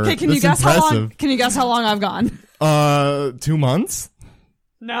number. Okay, can That's you guess impressive. how long? Can you guess how long I've gone? 2 months?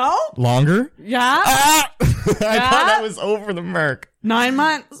 No? Longer? Yeah? I thought I was over the mark. 9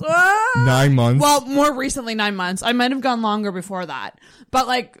 months? 9 months? Well, more recently 9 months. I might have gone longer before that. But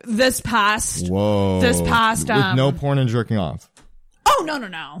like this past... Whoa. This past... With no porn and jerking off. Oh, no.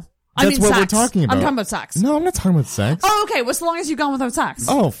 I That's mean what sex. we're talking about. I'm talking about sex. No, I'm not talking about sex. Oh, okay. What's the longest you've gone without sex?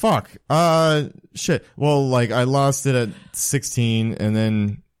 Oh, fuck. Shit. Well, like, I lost it at 16, and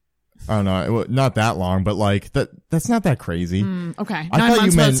then... I don't know, not that long, but like that's not that crazy. Okay.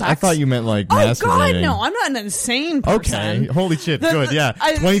 I thought you meant like masturbating. Oh God, no! I'm not an insane person. Okay, holy shit, good, yeah.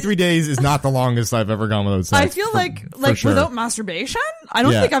 23 days is not the longest I've ever gone without sex. I feel like sure. without masturbation, I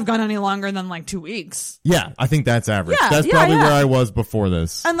don't think I've gone any longer than like 2 weeks. Yeah, I think that's average. Yeah, that's probably where I was before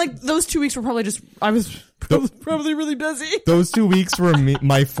this. And like those 2 weeks were probably just I was probably really busy. Those 2 weeks were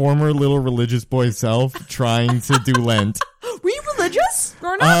my former little religious boy self trying to do Lent. Were you religious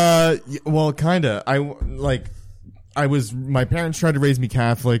growing up? Well, kinda. My parents tried to raise me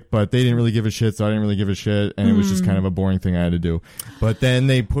Catholic, but they didn't really give a shit, so I didn't really give a shit, and it was just kind of a boring thing I had to do. But then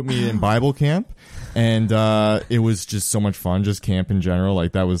they put me in Bible camp, and it was just so much fun, just camp in general.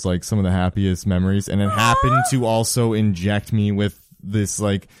 Like, that was like some of the happiest memories, and it happened to also inject me with this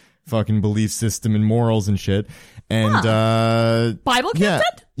like fucking belief system and morals and shit. And Bible camp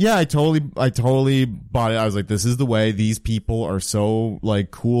did? Yeah, I totally bought it. I was like, this is the way. These people are so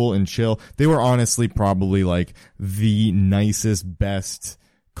like cool and chill. They were honestly probably like the nicest, best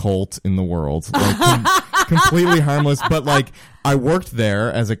cult in the world. Like completely harmless. But like, I worked there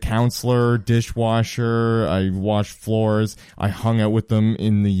as a counselor, dishwasher. I washed floors. I hung out with them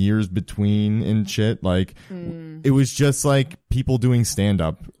in the years between and shit. Like, it was just like people doing stand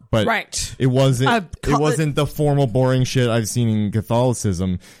up. But it wasn't the formal boring shit I've seen in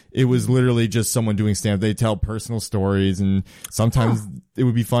Catholicism. It was literally just someone doing stand-up. They tell personal stories, and sometimes it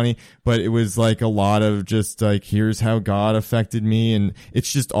would be funny, but it was like a lot of just like, here's how God affected me, and it's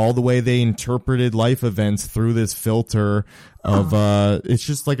just all the way they interpreted life events through this filter of it's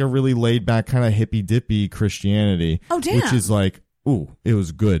just like a really laid-back kind of hippy-dippy Christianity. Oh, damn. Which is like, ooh, it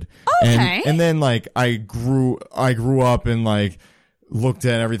was good. Okay. And then like I grew up and like looked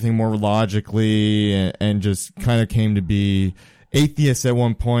at everything more logically and just kind of came to be atheist at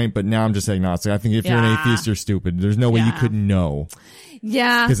one point, but now I'm just agnostic. I think if you're an atheist, you're stupid. There's no way you could know.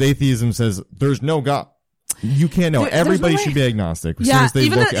 Yeah. Because atheism says there's no God. You can't know. Everybody should be agnostic. As soon as they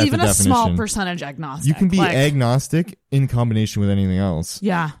look at the definition. A small percentage agnostic. You can be agnostic in combination with anything else.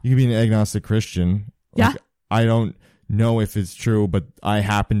 Yeah. You can be an agnostic Christian. Yeah. I don't know if it's true, but I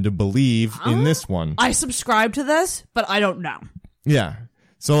happen to believe in this one. I subscribe to this, but I don't know. Yeah.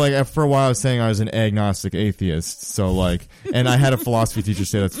 So like for a while I was saying I was an agnostic atheist. So like, and I had a philosophy teacher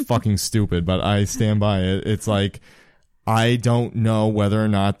say that's fucking stupid, but I stand by it. It's like, I don't know whether or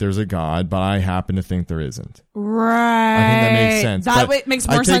not there's a God, but I happen to think there isn't. Right. I think that makes sense. That makes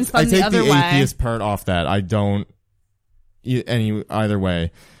more sense than the other way. I take the atheist part off that. I don't either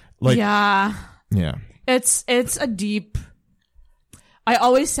way. Like, yeah. Yeah. It's a deep, I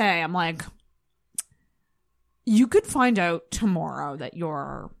always say, I'm like, you could find out tomorrow that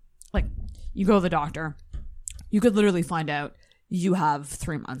you're, like, you go to the doctor. You could literally find out you have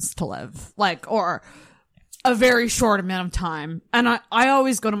 3 months to live. Like, or a very short amount of time. And I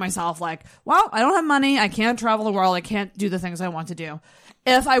always go to myself like, well, I don't have money. I can't travel the world. I can't do the things I want to do.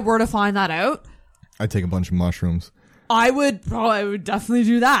 If I were to find that out, I'd take a bunch of mushrooms. I would definitely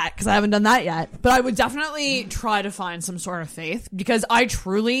do that because I haven't done that yet. But I would definitely try to find some sort of faith because I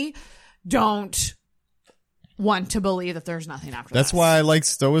truly don't want to believe that there's nothing after That's why I like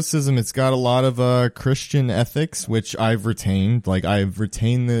Stoicism. It's got a lot of Christian ethics, which I've retained. Like, I've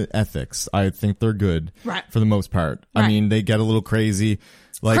retained the ethics. I think they're good for the most part. Right. I mean, they get a little crazy.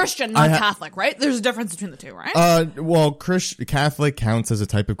 Like, Christian, not Catholic, right? There's a difference between the two, right? Well, Catholic counts as a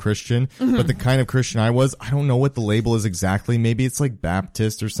type of Christian, but the kind of Christian I was, I don't know what the label is exactly. Maybe it's like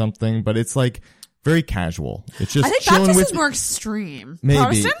Baptist or something, but it's like very casual. It's just I think chilling Baptist with is more extreme. Maybe.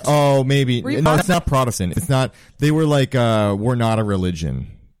 Protestant? Oh, maybe. Were you No, it's not Protestant. It's not. They were like, we're not a religion.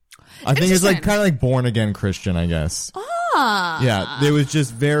 I think it's like kind of like born again Christian, I guess. Yeah, it was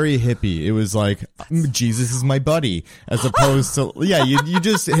just very hippie. It was like, Jesus is my buddy, as opposed to, you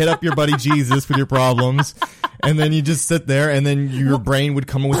just hit up your buddy Jesus with your problems, and then you just sit there, and then your brain would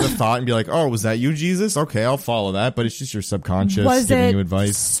come up with a thought and be like, oh, was that you, Jesus? Okay, I'll follow that, but it's just your subconscious giving you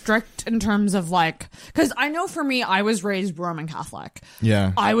advice. Strict in terms of like, because I know for me, I was raised Roman Catholic.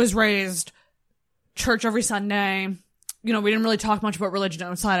 Yeah. I was raised church every Sunday. You know, we didn't really talk much about religion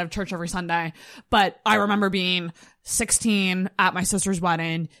outside of church every Sunday, but I remember being 16 at my sister's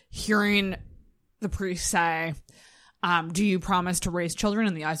wedding, hearing the priest say, do you promise to raise children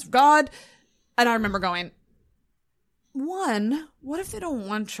in the eyes of God? And I remember going, one, what if they don't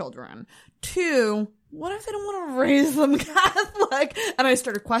want children? Two, what if they don't want to raise them Catholic? And I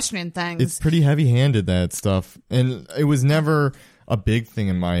started questioning things. It's pretty heavy-handed, that stuff. And it was never a big thing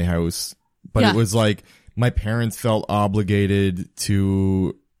in my house, but it was like my parents felt obligated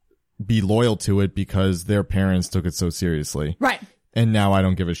to be loyal to it because their parents took it so seriously. Right. And now I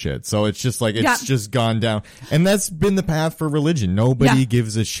don't give a shit. So it's just like, it's just gone down. And that's been the path for religion. Nobody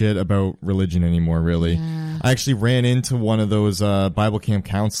gives a shit about religion anymore, really. Yeah. I actually ran into one of those Bible camp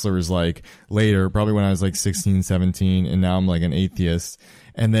counselors like later, probably when I was like 16, 17, and now I'm like an atheist.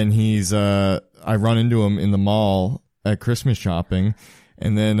 And then I run into him in the mall at Christmas shopping.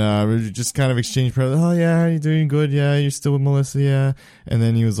 And then we just kind of exchanged, oh yeah, how you doing? Good, yeah, you're still with Melissa, yeah. And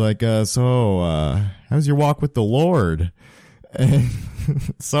then he was like, so how's your walk with the Lord? And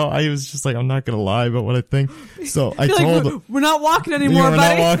so I was just like, I'm not going to lie about what I think. So I told him. We're not walking anymore, buddy. We're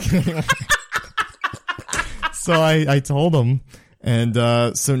not walking anymore. So I told him. And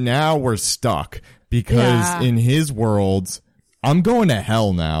so now we're stuck because in his world, I'm going to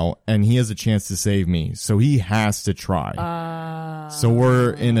hell now and he has a chance to save me. So he has to try. So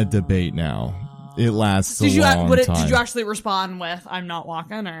we're in a debate now. It lasts a long time. Did you actually respond with, I'm not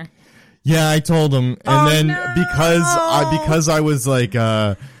walking, or? Yeah, I told him, and because I was like,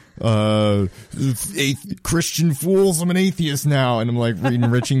 Christian fools, I'm an atheist now, and I'm like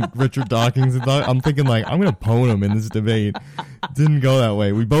reading Richard Dawkins, and I'm thinking like, I'm gonna pwn him in this debate. Didn't go that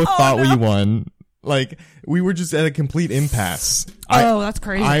way. We both thought we won. Like, we were just at a complete impasse. That's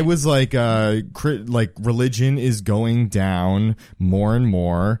crazy. I was like, religion is going down more and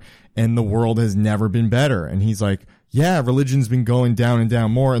more, and the world has never been better. And he's like, yeah, religion's been going down and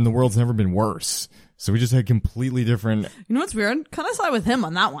down more, and the world's never been worse. So we just had completely different. You know what's weird? Kind of side with him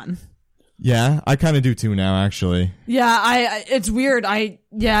on that one. Yeah, I kind of do too now, actually. Yeah, it's weird. I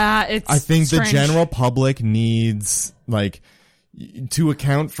think strange. The general public needs, like, to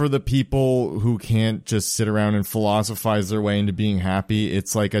account for the people who can't just sit around and philosophize their way into being happy.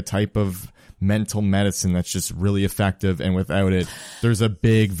 It's like a type of mental medicine that's just really effective, and without it, there's a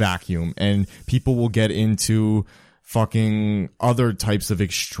big vacuum, and people will get into fucking other types of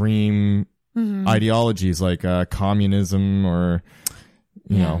extreme ideologies like communism or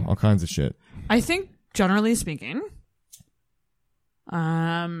you know, all kinds of shit. I think generally speaking,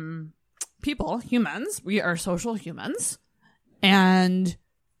 humans, we are social humans, and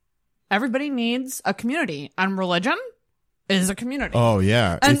everybody needs a community, and religion is a community. Oh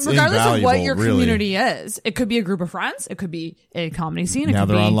yeah, and it's regardless of what your really. Community is, it could be a group of friends, it could be a comedy scene. Now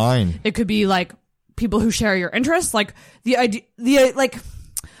they're online. It could be like people who share your interests, like the idea, like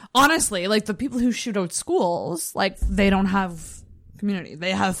honestly, like the people who shoot out schools, like they don't have community.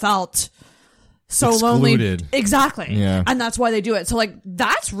 They have felt so excluded. Lonely. Exactly. Yeah. And that's why they do it. So like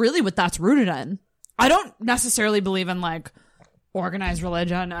that's really what that's rooted in. I don't necessarily believe in like organized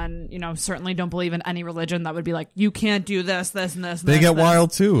religion, and you know, certainly don't believe in any religion that would be like, you can't do this, and this. They get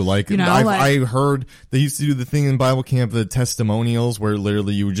wild too. Like, you know, I heard they used to do the thing in Bible camp, the testimonials, where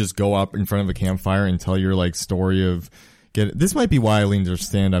literally you would just go up in front of a campfire and tell your like story of this might be why I leaned to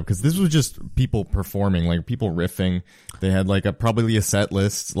stand up, because this was just people performing, like people riffing. They had like probably a set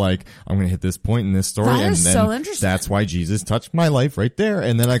list, like I'm going to hit this point in this story, that and is then so interesting. That's why Jesus touched my life right there,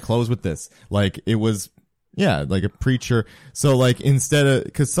 and then I close with this. Like it was. Yeah, like a preacher. So like instead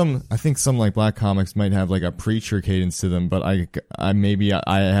of, cause I think some like black comics might have like a preacher cadence to them, but I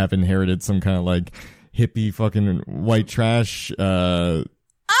have inherited some kind of like hippie fucking white trash,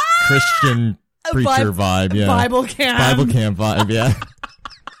 Christian preacher vibe. Yeah. Bible camp vibe. Yeah.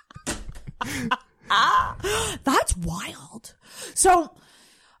 That's wild. So,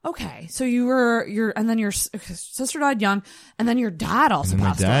 okay. So and then your sister died young, and then your dad also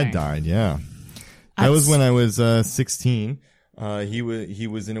passed away. My dad died. Yeah. That was when I was 16. He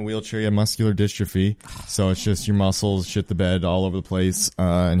was in a wheelchair. He had muscular dystrophy, so it's just your muscles shit the bed all over the place.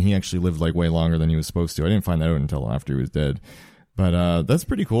 And he actually lived like way longer than he was supposed to. I didn't find that out until after he was dead. But that's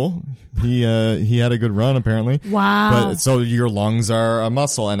pretty cool. He had a good run apparently. Wow. But so your lungs are a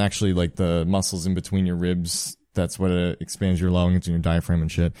muscle, and actually like the muscles in between your ribs, that's what expands your lungs and your diaphragm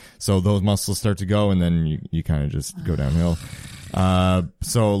and shit. So those muscles start to go, and then you kind of just go downhill.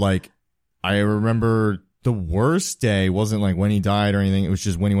 So like. I remember the worst day wasn't like when he died or anything. It was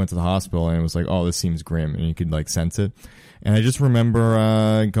just when he went to the hospital, and it was like, oh, this seems grim, and you could like sense it. And I just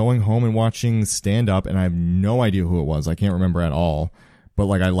remember going home and watching stand up, and I have no idea who it was. I can't remember at all. But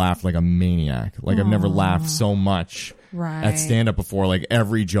like I laughed like a maniac. Like I've never laughed so much at stand up before. Like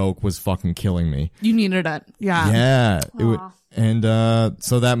every joke was fucking killing me. You needed it. Yeah. Yeah. And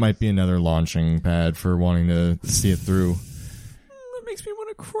so that might be another launching pad for wanting to see it through. That makes me want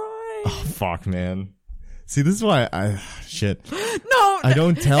to cry. Oh, fuck, man. See, this is why shit. No, I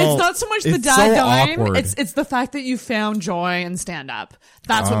don't tell. It's not so much the it's dad so dying. awkward. It's the fact that you found joy in stand up.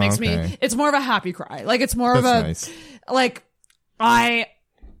 That's what makes okay. me. It's more of a happy cry. Like it's more That's of a nice. like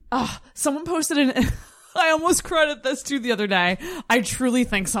someone posted an. I almost cried at this too the other day. I truly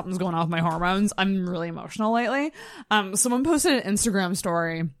think something's going on with my hormones. I'm really emotional lately. Someone posted an Instagram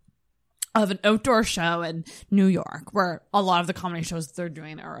story of an outdoor show in New York where a lot of the comedy shows that they're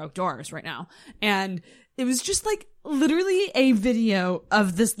doing are outdoors right now. And it was just like literally a video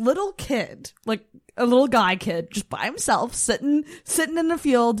of this little kid, like a little guy kid just by himself sitting in the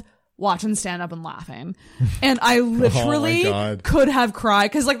field watching stand up and laughing. And I literally could have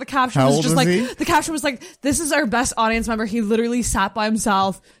cried because like the caption was just like, the caption was like, this is our best audience member. He literally sat by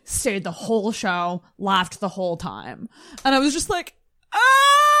himself, stayed the whole show, laughed the whole time. And I was just like,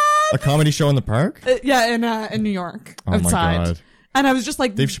 a comedy show in the park? Yeah, in New York. Oh outside. my God. And I was just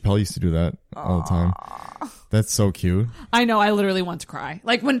like, Dave Chappelle used to do that all the time. That's so cute. I know, I literally want to cry.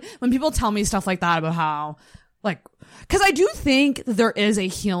 Like when people tell me stuff like that about how, like, because I do think there is a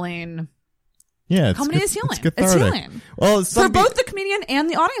healing. Yeah, comedy is healing. It's cathartic. It's healing. Well, it's for both the comedian and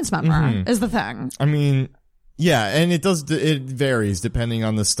the audience member is the thing. I mean, yeah, and it varies depending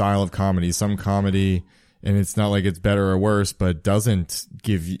on the style of comedy. Some comedy, and it's not like it's better or worse, but doesn't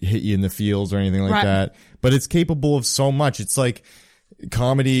hit you in the feels or anything like that. But it's capable of so much. It's like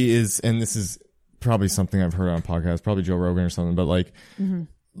comedy is, and this is probably something I've heard on a podcast, probably Joe Rogan or something, but like,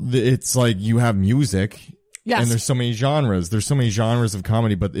 it's like you have music. Yes. And there's so many genres. There's so many genres of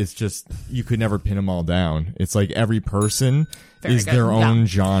comedy, but it's just, you could never pin them all down. It's like every person is their own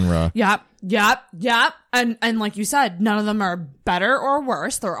genre. Yep. And like you said, none of them are better or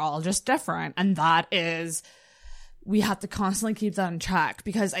worse. They're all just different. And that is, we have to constantly keep that in check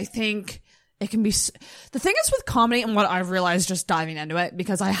because I think it can be, the thing is with comedy and what I've realized just diving into it,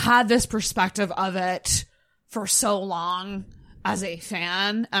 because I had this perspective of it for so long as a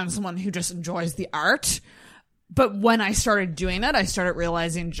fan and someone who just enjoys the art. But when I started doing it, I started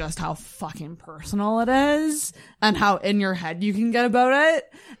realizing just how fucking personal it is and how in your head you can get about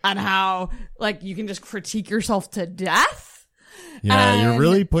it and how like you can just critique yourself to death. Yeah, and you're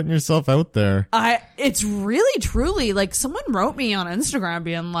really putting yourself out there. It's really truly like someone wrote me on Instagram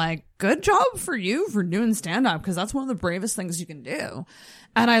being like, good job for you for doing stand up because that's one of the bravest things you can do.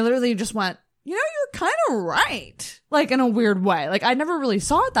 And I literally just went, you know, you're kind of right. Like in a weird way. Like I never really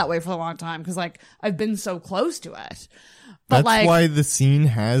saw it that way for a long time because like I've been so close to it. But that's why the scene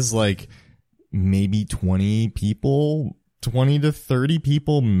has like maybe 20 to 30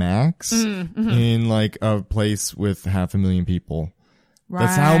 people max in like a place with 500,000 people. Right.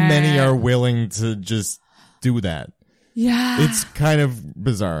 That's how many are willing to just do that. Yeah. It's kind of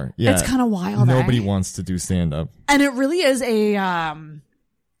bizarre. Yeah. It's kind of wild. Nobody wants to do stand up. And it really is a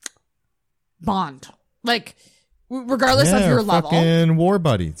bond. Like regardless of your level. Fucking war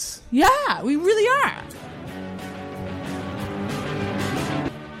buddies. Yeah, we really are.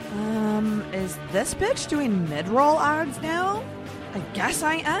 Is this bitch doing mid-roll ads now? I guess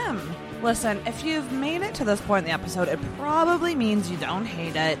I am. Listen, if you've made it to this point in the episode, it probably means you don't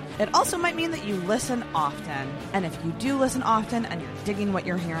hate it. It also might mean that you listen often. And if you do listen often and you're digging what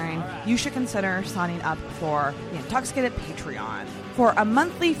you're hearing, you should consider signing up for the Intoxicated Patreon. For a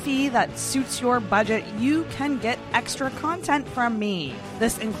monthly fee that suits your budget, you can get extra content from me.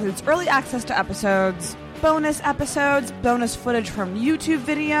 This includes early access to episodes, bonus episodes, bonus footage from YouTube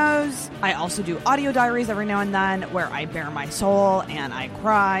videos. I also do audio diaries every now and then where I bare my soul and I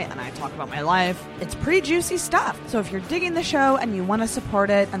cry and I talk about my life. It's pretty juicy stuff. So if you're digging the show and you want to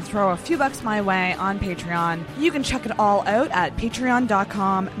support it and throw a few bucks my way on Patreon, you can check it all out at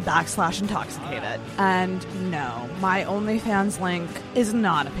patreon.com/intoxicated. And no, my OnlyFans link is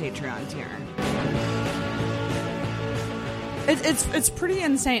not a Patreon tier. It's pretty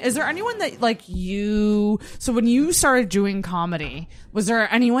insane. Is there anyone that like you? So when you started doing comedy, was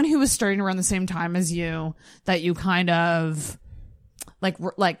there anyone who was starting around the same time as you that you kind of like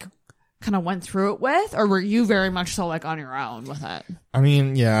kind of went through it with, or were you very much so like on your own with it? I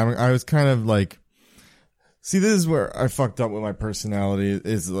mean, yeah, I was kind of like. See, this is where I fucked up with my personality.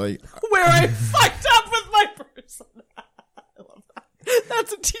 Is like where I fucked up with my personality. I love that.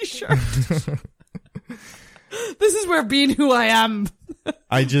 That's a t-shirt. This is where being who I am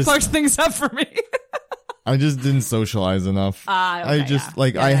fucks things up for me. I just didn't socialize enough. Okay, I just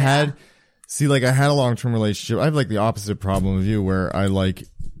I had a long-term relationship. I have like the opposite problem of you where I like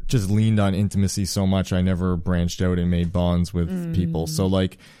just leaned on intimacy so much. I never branched out and made bonds with people. So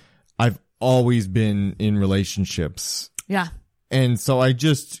like I've always been in relationships. Yeah. And so I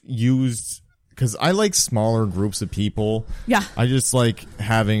just used, cause I like smaller groups of people. Yeah. I just like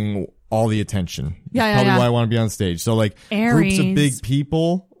having all the attention. Yeah, That's probably yeah. why I want to be on stage. So like Aries. groups of big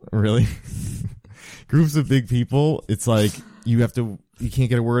people, really, groups of big people. It's like you can't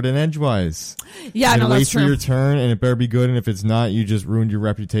get a word in edgewise. Yeah, and no, wait that's for true. your turn, and it better be good. And if it's not, you just ruined your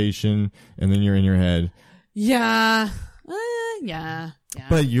reputation, and then you're in your head. Yeah. Yeah.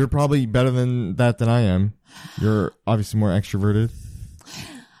 But you're probably better than that than I am. You're obviously more extroverted.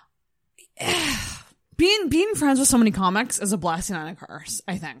 Being friends with so many comics is a blessing and a curse,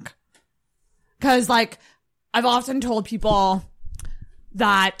 I think. Because, like, I've often told people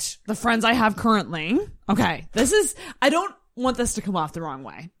that the friends I have currently, okay, I don't want this to come off the wrong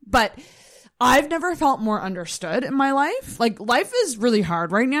way, but I've never felt more understood in my life. Like, life is really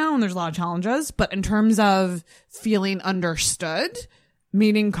hard right now and there's a lot of challenges, but in terms of feeling understood,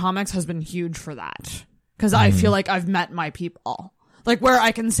 meeting comics has been huge for that. Because I feel like I've met my people. Like, where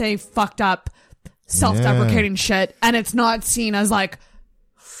I can say fucked up, self-deprecating shit, and it's not seen as like...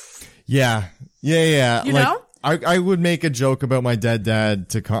 Yeah. You like, know? I would make a joke about my dead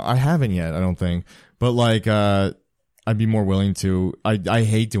dad I haven't yet, I don't think. But like, I'd be more willing to. I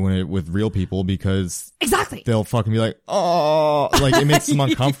hate doing it with real people because exactly they'll fucking be like, oh, like it makes them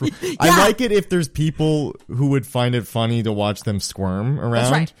uncomfortable. Yeah. I like it if there's people who would find it funny to watch them squirm around.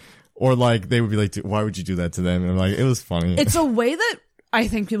 That's right. Or like they would be like, why would you do that to them? And I'm like, it was funny. It's a way that I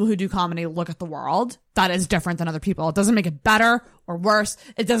think people who do comedy look at the world that is different than other people. It doesn't make it better or worse.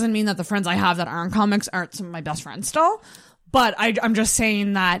 It doesn't mean that the friends I have that aren't comics aren't some of my best friends still. But I'm just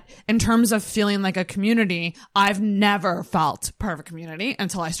saying that in terms of feeling like a community, I've never felt part of a community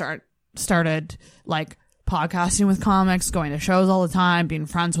until I started like podcasting with comics, going to shows all the time, being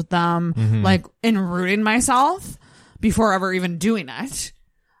friends with them, like enrooting myself before ever even doing it.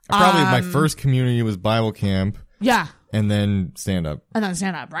 Probably my first community was Bible camp. Yeah. And then stand up. And then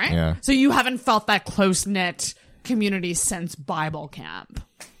stand up, right? Yeah. So you haven't felt that close-knit community since Bible camp.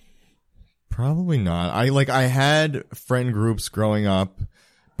 Probably not. I had friend groups growing up,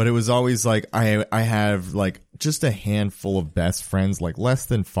 but it was always like I have like just a handful of best friends, like less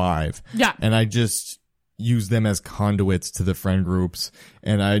than 5. Yeah. And I just use them as conduits to the friend groups,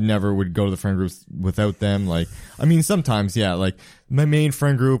 and I never would go to the friend groups without them. Like, I mean, sometimes, yeah, like my main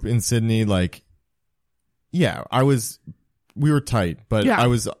friend group in Sydney, like, yeah, we were tight, but Yeah. I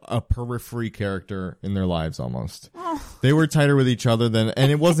was a periphery character in their lives almost. They were tighter with each other than,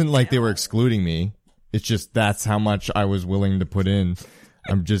 and it wasn't like they were excluding me. It's just that's how much I was willing to put in.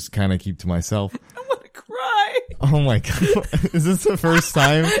 I'm just kind of keep to myself. I want to cry. Oh my God. Is this the first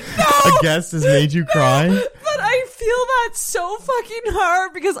time a guest has made you cry? But I feel that so fucking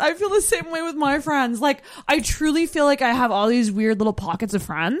hard because I feel the same way with my friends. Like, I truly feel like I have all these weird little pockets of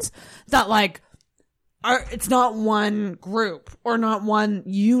friends that like it's not one group or not one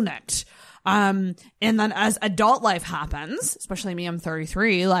unit. And then as adult life happens, especially me, I'm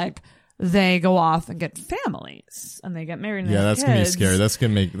 33, like they go off and get families and they get married. And Yeah, have that's gonna be kids. scary.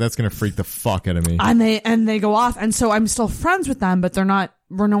 That's gonna freak the fuck out of me. And they go off, and so I'm still friends with them, but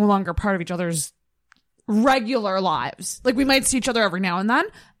we're no longer part of each other's regular lives. Like we might see each other every now and then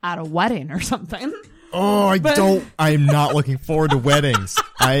at a wedding or something. Oh, I'm not looking forward to weddings.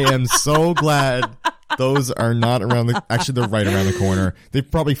 I am so glad those are not actually they're right around the corner. They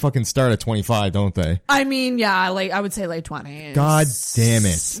probably fucking start at 25, don't they? I mean, yeah, I would say late 20s. God damn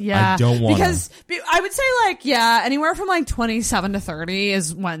it. Yeah. I don't want because I would say like, yeah, anywhere from like 27 to 30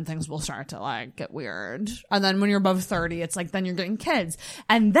 is when things will start to like get weird. And then when you're above 30, it's like then you're getting kids.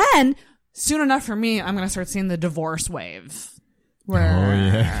 And then soon enough for me, I'm going to start seeing the divorce wave. Where,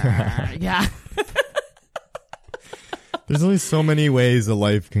 yeah. Yeah. There's only so many ways a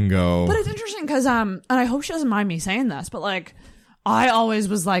life can go. But it's interesting because, and I hope she doesn't mind me saying this, but like, I always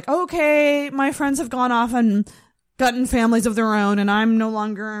was like, okay, my friends have gone off and gotten families of their own, and I'm no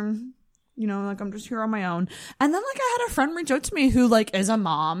longer, you know, like I'm just here on my own. And then like I had a friend reach out to me who like is a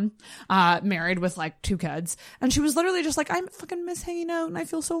mom, married with like 2 kids, and she was literally just like, I fucking miss hanging out, and I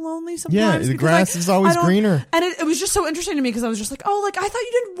feel so lonely sometimes. Yeah, the because, grass is always greener. And it was just so interesting to me because I was just like, oh, like I thought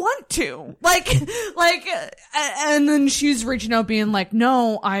you didn't want to, like, and then she's reaching out being like,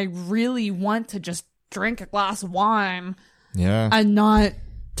 no, I really want to just drink a glass of wine, yeah, and not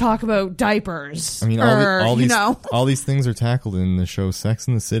talk about diapers. I mean, all these things are tackled in the show Sex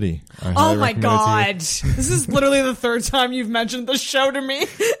and the City. Oh my God. This is literally the 3rd time you've mentioned the show to me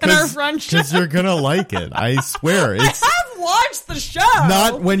in our friendship. Because you're gonna like it. I swear. I have watched the show.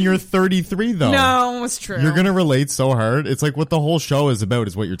 Not when you're 33 though. No, it's true. You're gonna relate so hard. It's like what the whole show is about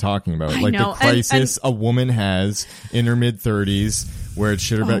is what you're talking about. I like know. the crisis a woman has in her mid-30s where it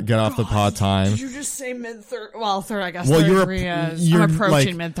should have got off the pod time. Did you just say mid-30s? Well, third, I guess. Well, 33 you're I'm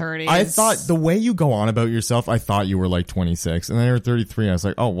approaching like, mid-30s. I thought the way you go on about yourself, I thought you were like 26, and then you were 33. I was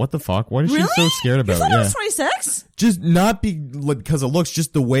like, oh, what the fuck? What is she so scared about? You thought I was 26? Just not because it looks,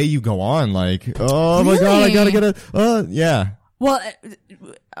 just the way you go on. Like, oh my god, I gotta get a. Yeah. Well,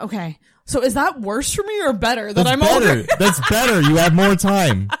 okay. So is that worse for me or better that I'm better. older? That's better. You have more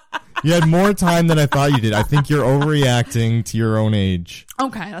time. You had more time than I thought you did. I think you're overreacting to your own age.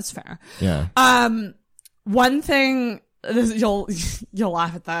 Okay, that's fair. Yeah. One thing, you'll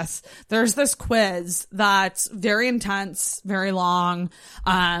laugh at this. There's this quiz that's very intense, very long,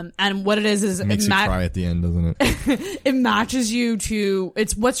 and what it is it makes you cry at the end, doesn't it? It matches you to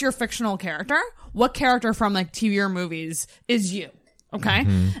what's your fictional character? What character from like TV or movies is you? Okay.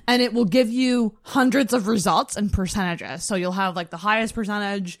 And it will give you hundreds of results and percentages. So you'll have like the highest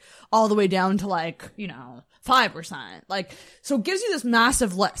percentage all the way down to like, 5%. Like, so it gives you this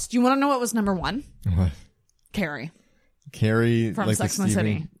massive list. Do you want to know what was number one? What? Carrie. Carrie from like Sex and the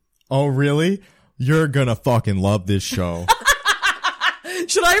City. Oh, really? You're gonna fucking love this show.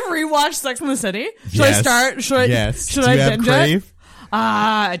 Should I rewatch Sex and the City? Should yes. I start? Should Do I you have binge Crave? it?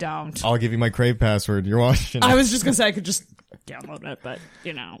 I don't. I'll give you my Crave password. You're watching it. I was just gonna say I could just download it, but if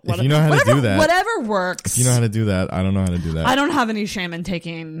you know how to do that, whatever works. If you know how to do that, I don't know how to do that. I don't have any shame in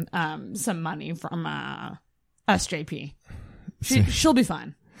taking some money from SJP. She'll be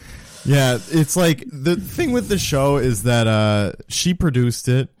fine. Yeah, it's like the thing with the show is that she produced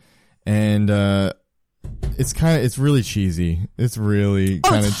it, and it's really cheesy. It's really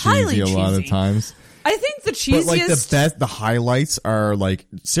kind of cheesy a lot of times. I think the cheesiest, but like the highlights are like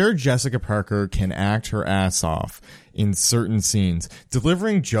Sarah Jessica Parker can act her ass off in certain scenes.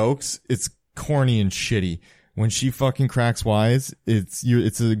 Delivering jokes, it's corny and shitty. When she fucking cracks wise, it's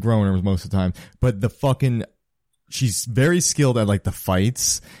a groaner most of the time. But she's very skilled at like the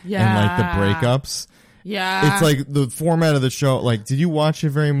fights and like the breakups. Yeah. It's like the format of the show. Like, did you watch it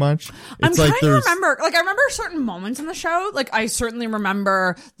very much? I'm trying to remember. Like, I remember certain moments in the show. Like, I certainly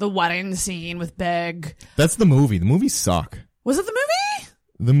remember the wedding scene with Big. That's the movie. The movies suck. Was it the movie?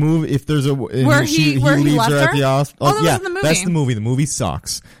 The movie, if there's where he leaves left her at the hospital. Oh, yeah, was the movie. That's the movie. The movie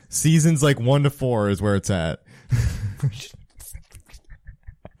sucks. Seasons like 1 to 4 is where it's at.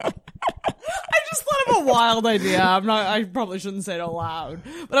 I just thought of a wild idea. I probably shouldn't say it out loud.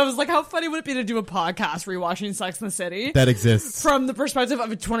 But I was like, how funny would it be to do a podcast rewatching Sex and the City? That exists. From the perspective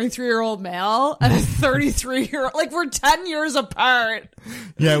of a 23-year-old male and a 33-year-old. Like, we're 10 years apart.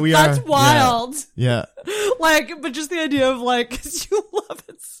 Yeah, we That's are. That's wild. Yeah. Like, but just the idea of like, cause you love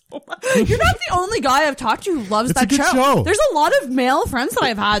it so much. You're not the only guy I've talked to who loves it's that a good show. There's a lot of male friends that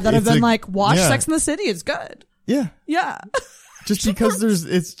I've had that have been like, watch Sex and the City. It's good. Yeah. Yeah. Just because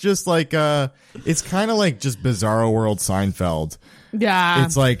it's just like, it's kind of like just Bizarro World Seinfeld. Yeah.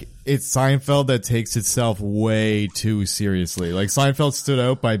 It's like, it's Seinfeld that takes itself way too seriously. Like, Seinfeld stood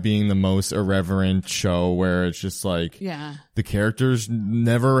out by being the most irreverent show where it's just like, the characters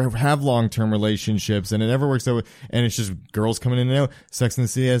never have long-term relationships and it never works out. And it's just girls coming in and out. Sex and the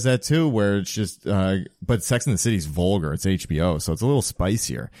City has that too, where it's just, but Sex and the City's vulgar. It's HBO, so it's a little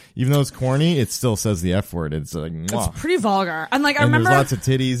spicier. Even though it's corny, it still says the F word. It's like, mwah. It's pretty vulgar. And like, I remember there's lots of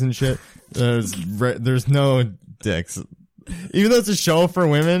titties and shit. There's no dicks. Even though it's a show for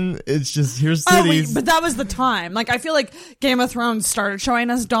women, it's just, here's titties. But that was the time. Like, I feel like Game of Thrones started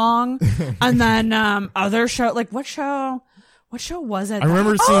showing us dong. And then, other show, like, what show was it? I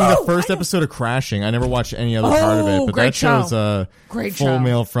remember seeing the first episode of Crashing. I never watched any other part of it, but that show's full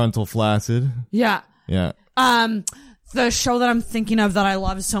male frontal flaccid. Yeah. Yeah. The show that I'm thinking of that I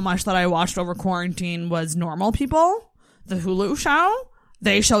love so much that I watched over quarantine was Normal People, the Hulu show.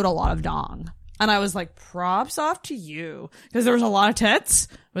 They showed a lot of dong. And I was like, props off to you. Because there was a lot of tits,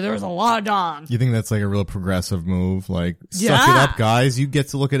 but there was a lot of dong. You think that's like a real progressive move? Like, suck it up, guys. You get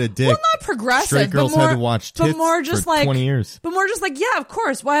to look at a dick. Well, not progressive. Straight girls had to watch tits for 20 years. But more just like, yeah, of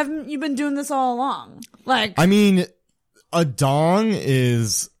course. Why haven't you been doing this all along? Like, I mean, a dong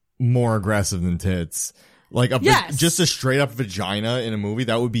is more aggressive than tits. Like, just a straight up vagina in a movie,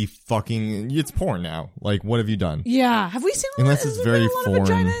 that would be fucking, it's porn now. Like, what have you done? Yeah. Have we seen Unless it's very foreign.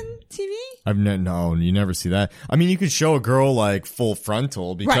 Vagina in TV? No, you never see that. I mean, you could show a girl like full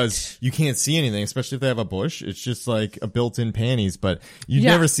frontal because you can't see anything, especially if they have a bush. It's just like a built-in panties, but you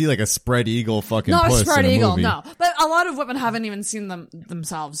never see like a spread eagle fucking puss Not a spread in a eagle, movie. no. But a lot of women haven't even seen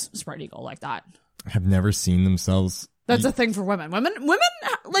themselves spread eagle like that. Have never seen themselves. That's a thing for women. Women,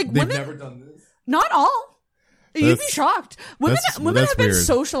 They've never done this. Not all. You'd be shocked. Women that's have been weird.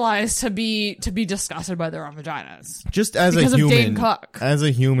 socialized to be disgusted by their own vaginas. Just as because a human, of Dane Cook. As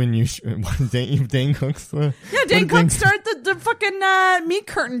a human, you should. Dane Cook's the Dane Cook started the fucking meat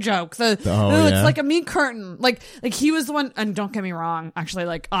curtain joke. It's like a meat curtain. Like he was the one. And don't get me wrong, actually,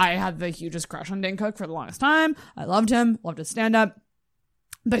 like I had the hugest crush on Dane Cook for the longest time. I loved him, loved his stand up,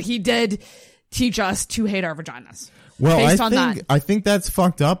 but he did teach us to hate our vaginas. Well, that. I think that's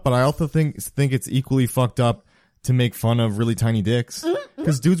fucked up, but I also think it's equally fucked up to make fun of really tiny dicks.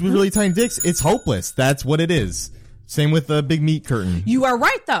 Because dudes with really tiny dicks, it's hopeless. That's what it is. Same with the big meat curtain. You are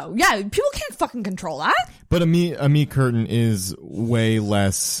right, though. Yeah, people can't fucking control that. But a meat curtain is way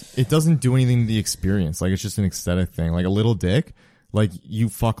less. It doesn't do anything to the experience. Like, it's just an aesthetic thing. Like, a little dick, like, you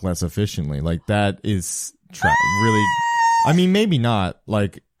fuck less efficiently. Like, that is really... I mean, maybe not.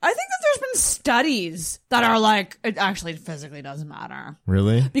 Like... I think that there's been studies that are like, it actually physically doesn't matter.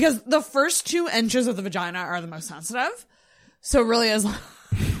 Really? Because the first 2 inches of the vagina are the most sensitive. So really as long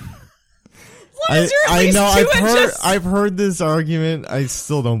as you're at least 2 inches. I've heard this argument. I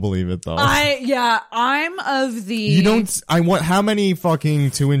still don't believe it though. I'm of the... You don't... how many fucking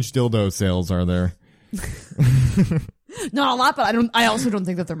 2-inch dildo sales are there? Not a lot, but I also don't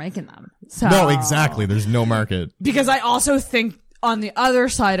think that they're making them. So. No, exactly. There's no market. Because I also think on the other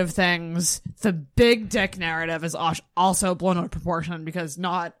side of things, the big dick narrative is also blown out of proportion because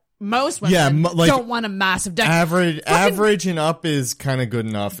not most women don't want a massive dick. Average and up is kind of good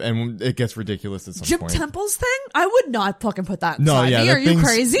enough, and it gets ridiculous at some Jim point. Temple's thing? I would not fucking put that No, inside yeah, me. Are you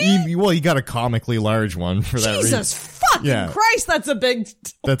crazy? You got a comically large one for that reason. Jesus fucking Christ, that's a big...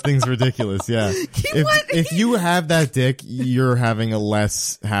 That thing's ridiculous, yeah. If you have that dick, you're having a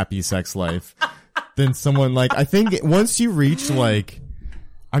less happy sex life than someone like... I think once you reach like...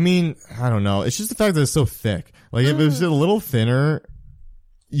 I mean, I don't know. It's just the fact that it's so thick. Like, if it was a little thinner,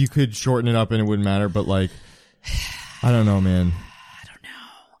 you could shorten it up and it wouldn't matter, but like... I don't know, man.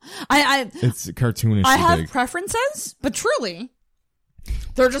 I don't know. It's cartoonish. I have big. preferences, but truly,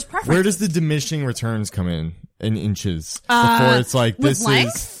 they're just preferences. Where does the diminishing returns come in inches? Before it's like, this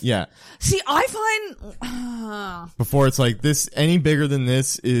length? is... Yeah. See, I find... Before it's like, this, any bigger than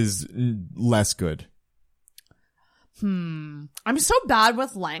this is less good. I'm so bad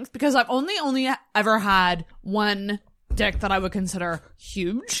with length because I've only ever had one dick that I would consider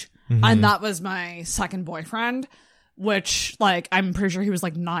huge. Mm-hmm. And that was my second boyfriend, which, like, I'm pretty sure he was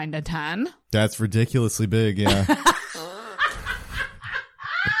like 9 to 10. That's ridiculously big, yeah.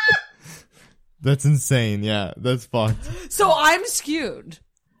 That's insane, yeah. That's fucked. So I'm skewed.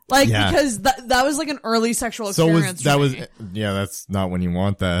 Like, because that was like an early sexual experience. That's not when you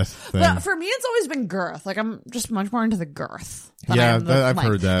want that thing. But for me, it's always been girth. Like, I'm just much more into the girth. I've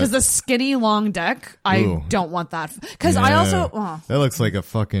heard that. Because the skinny, long dick, I don't want that. Because I also... That looks like a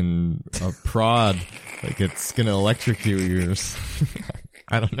fucking prod. Like, it's gonna electrocute yours.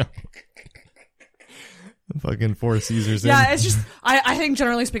 I don't know. Fucking Four Caesars. Yeah, it's just... I think,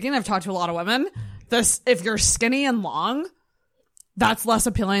 generally speaking, I've talked to a lot of women. If you're skinny and long... That's less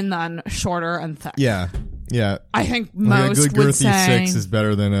appealing than shorter and thick. Yeah. I think most a good would girthy say 6 is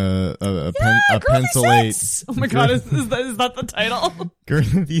better than a pencil 8. Oh my god, is that the title?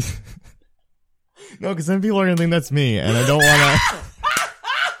 Girthy. No, because then people are gonna think that's me, and I don't want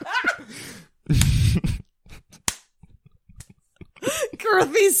to.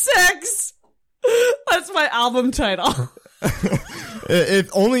 Girthy 6. That's my album title.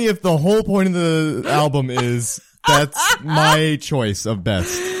 If the whole point of the album is. That's my choice of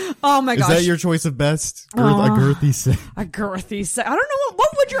best. Oh my gosh. Is that your choice of best? A girthy 6. A girthy 6. I don't know what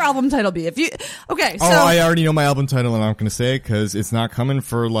would your album title be if you... Okay, so... Oh, I already know my album title and I'm not going to say it because it's not coming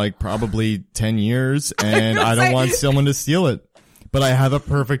for like probably 10 years and I don't want someone to steal it. But I have a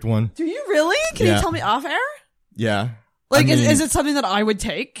perfect one. Do you really? Can you tell me off air? Yeah. Like, is it something that I would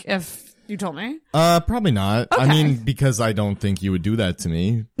take if... You told me? Probably not. Okay. I mean, because I don't think you would do that to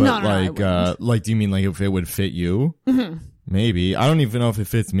me. But no, do you mean like if it would fit you? Mm-hmm. Maybe. I don't even know if it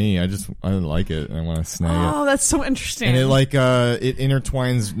fits me. I like it and I want to snag it. Oh, that's so interesting. And it it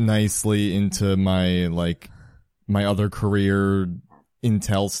intertwines nicely into my other career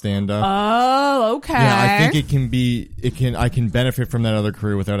Intel stand-up. Oh, okay. Yeah, I think I can benefit from that other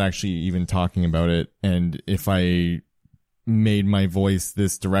career without actually even talking about it. And if I made my voice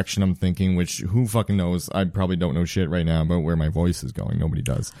this direction I'm thinking, which who fucking knows? I probably don't know shit right now about where my voice is going. Nobody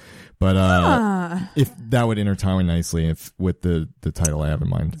does. But if that would intertwine nicely with the title I have in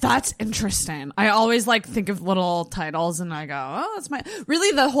mind. That's interesting. I always think of little titles and I go, oh, that's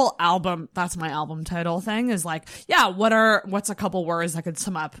really the whole album. That's my album title thing is what's a couple words that could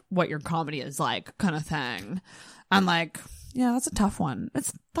sum up what your comedy is like kind of thing. And Yeah, that's a tough one.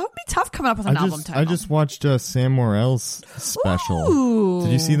 That would be tough coming up with an album title. I just watched Sam Morrill's special. Ooh.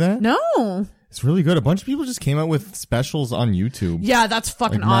 Did you see that? No. It's really good. A bunch of people just came out with specials on YouTube. Yeah, that's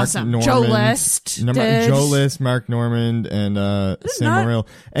fucking Like Mark awesome. Normand, Joe List. Joe List, Mark Normand, and Sam Morrill.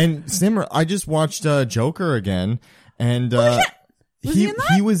 And I just watched Joker again, and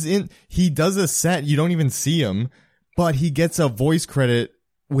he does a set. You don't even see him, but he gets a voice credit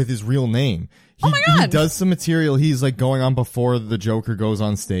with his real name. Oh my God. He does some material. He's like going on before the Joker goes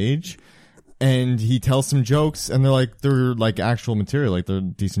on stage. And he tells some jokes, and they're like actual material, like they're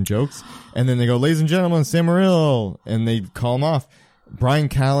decent jokes. And then they go, "Ladies and gentlemen, Sam Morrill," and they call him off. Brian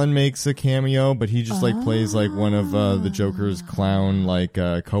Callen makes a cameo, but he just like plays like one of the Joker's clown like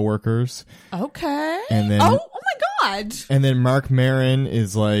coworkers. Okay. And then oh my God. And then Mark Maron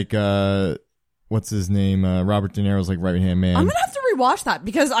is like what's his name? Robert De Niro's like right-hand man. I'm gonna have to rewatch that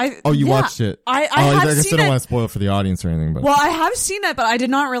because you watched it? I guess I don't want to spoil it for the audience or anything, but well, I have seen it, but I did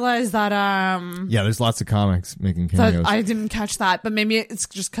not realize that. Yeah, there's lots of comics making cameos. I didn't catch that, but maybe it's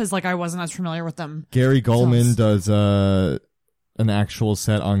just because like I wasn't as familiar with them. Gary Goldman does an actual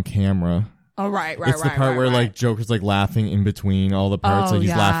set on camera. Oh right. It's the part where like Joker's like laughing in between all the parts, like he's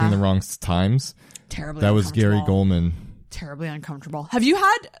laughing the wrong times. Terribly. That was Gary Goldman. Terribly uncomfortable. Have you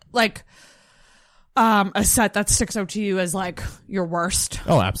had like a set that sticks out to you as like your worst?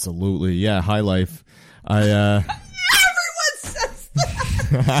 Oh, absolutely. Yeah, High Life. Everyone says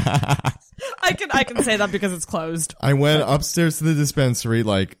that. I can say that because it's closed. I went upstairs to the dispensary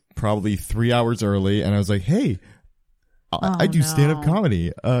like probably 3 hours early, and I was like, "Hey, I do stand-up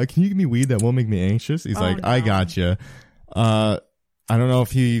comedy. Can you give me weed that won't make me anxious?" He's like, "I gotcha." I don't know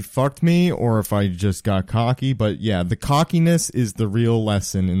if he fucked me or if I just got cocky, but yeah, the cockiness is the real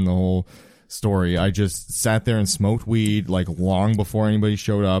lesson in the whole story. I just sat there and smoked weed like long before anybody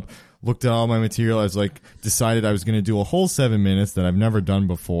showed up, looked at all my material. I was like, decided I was going to do a whole 7 minutes that I've never done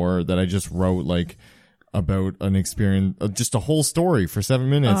before, that I just wrote like about an experience, just a whole story for 7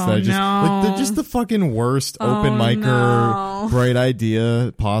 minutes. That I just like, they're just the fucking worst open micer bright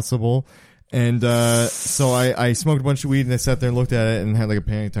idea possible. And so I smoked a bunch of weed, and I sat there and looked at it and had like a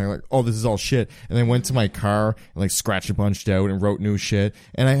panic attack, like, oh, this is all shit. And I went to my car and like scratched a bunch out and wrote new shit.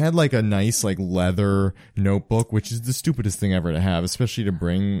 And I had like a nice like leather notebook, which is the stupidest thing ever to have, especially to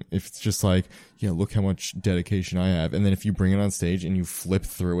bring if it's just like, yeah, look how much dedication I have. And then if you bring it on stage and you flip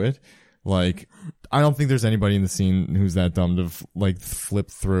through it, like, I don't think there's anybody in the scene who's that dumb to like flip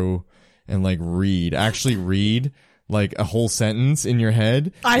through and like actually read like a whole sentence in your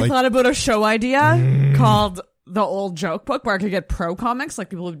head. I thought about a show idea called The Old Joke Book, where I could get pro comics, like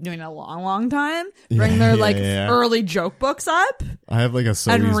people who've been doing it a long, long time, bring their early joke books up. I have like a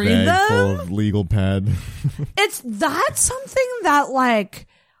Sobeys bag full of legal pad. That's something that like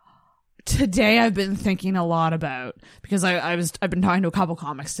today I've been thinking a lot about, because I've been talking to a couple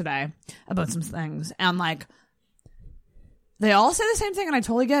comics today about some things, and like they all say the same thing, and I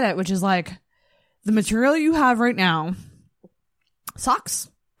totally get it, which is like, the material you have right now sucks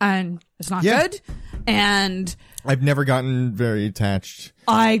and it's not good. And I've never gotten very attached.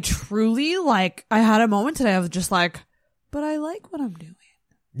 I truly I had a moment today of just like, but I like what I'm doing.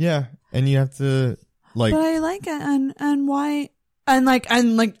 Yeah. And you have to like, but I like it. And why? And like,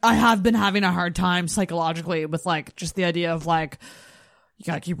 I have been having a hard time psychologically with like, just the idea of like, you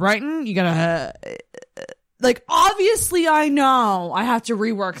gotta keep writing. You gotta, like, obviously I know I have to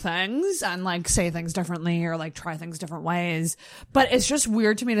rework things and like say things differently or like try things different ways, but it's just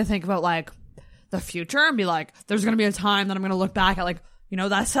weird to me to think about like the future and be like, there's going to be a time that I'm going to look back at like, you know,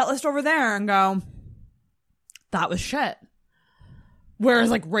 that set list over there and go, that was shit.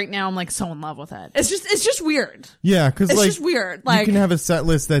 Whereas like right now I'm like so in love with it. It's just weird. Yeah. Cause it's like, just weird. Like, you can have a set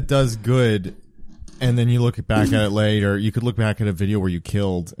list that does good, and then you look back at it later. You could look back at a video where you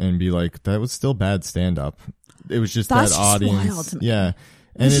killed and be like, that was still bad stand-up. It was just that audience. Yeah.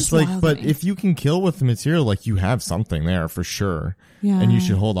 And it's like, but if you can kill with the material, like you have something there for sure. Yeah. And you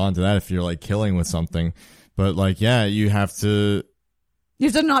should hold on to that if you're like killing with something. But like, yeah, you have to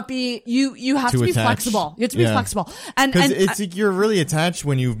not be, you have to be flexible. You have to be flexible. And it's you're really attached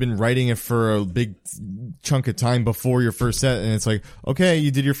when you've been writing it for a big chunk of time before your first set. And it's like, okay, you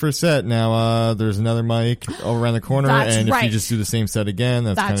did your first set. Now, there's another mic over around the corner. If you just do the same set again,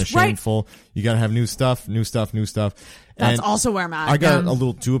 that's kind of shameful. You gotta have new stuff. That's also where I'm at. I got a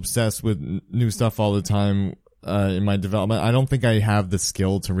little too obsessed with new stuff all the time, in my development. I don't think I have the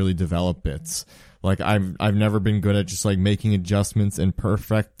skill to really develop bits. Like I've never been good at just like making adjustments and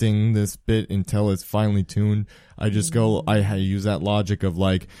perfecting this bit until it's finally tuned. I just go, I use that logic of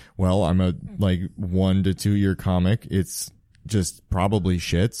like, well, I'm a like 1 to 2 year comic. It's just probably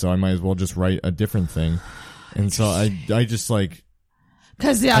shit. So I might as well just write a different thing. And so I just like,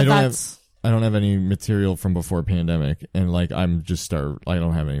 because I don't have any material from before pandemic, and like I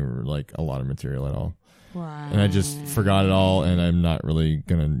don't have any like a lot of material at all. Right. And I just forgot it all, and I'm not really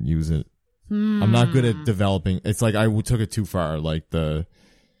gonna use it. I'm not good at developing. It's like I took it too far.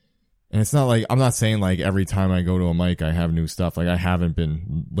 And it's not like, I'm not saying like every time I go to a mic I have new stuff. Like I haven't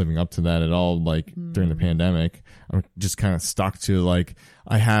been living up to that at all. Like during the pandemic, I'm just kind of stuck to like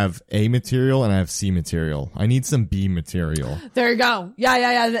I have A material and I have C material. I need some B material. There you go.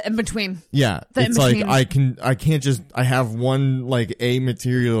 Yeah. The in between. Yeah, it's like I can't just, I have one like A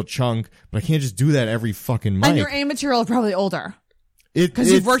material chunk, but I can't just do that every fucking mic. And your A material is probably older.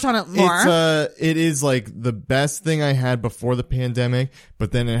 Because you've worked on it more. It is like the best thing I had before the pandemic,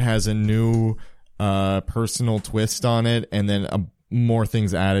 but then it has a new personal twist on it, and then more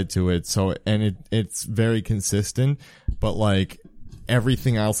things added to it. So, and it's very consistent, but like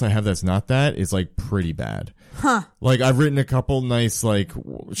everything else I have that's not that is like pretty bad. Huh. Like I've written a couple nice like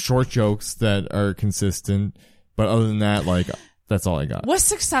short jokes that are consistent, but other than that, like that's all I got. What's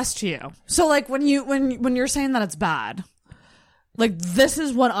success to you? So like when you're saying that it's bad, like this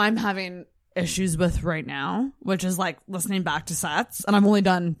is what I'm having issues with right now, which is like listening back to sets, and I've only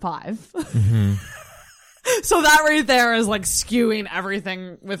done 5. Mm-hmm. So that right there is like skewing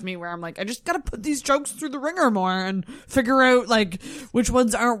everything with me, where I'm like, I just gotta put these jokes through the ringer more and figure out like which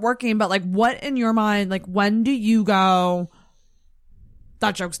ones aren't working. But like, what in your mind, like when do you go,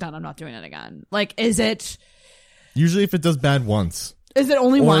 that joke's done, I'm not doing it again? Like, is it usually if it does bad once? Is it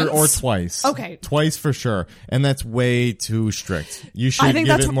only once? Or twice. Okay. Twice for sure. And that's way too strict. You should I think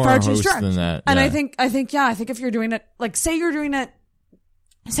give that's it more far too host strict. than that. And yeah. I think if you're doing it, like say you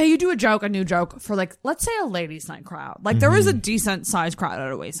do a new joke for like, let's say a ladies' night crowd. Like there is a decent sized crowd at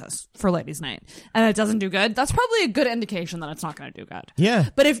Oasis for ladies' night, and it doesn't do good. That's probably a good indication that it's not going to do good. Yeah.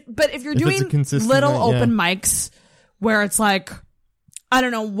 But if you're doing little open mics where it's like, I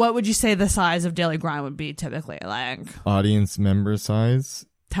don't know, what would you say the size of Daily Grind would be typically? Like audience member size?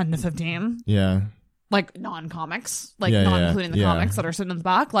 10 to 15? Yeah. Like non-comics? Like not including the comics that are sitting in the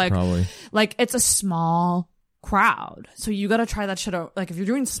back? Like, probably. Like it's a small crowd. So you got to try that shit out. Like if you're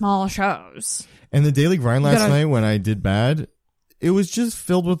doing small shows. And the Daily Grind last night when I did bad, it was just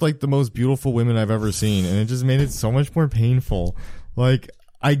filled with like the most beautiful women I've ever seen. And it just made it so much more painful. Like,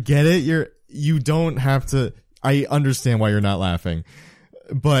 I get it. You don't have to, I understand why you're not laughing.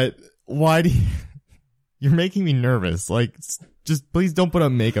 But why you're making me nervous. Like, just please don't put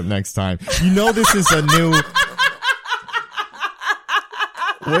on makeup next time. You know this is a new...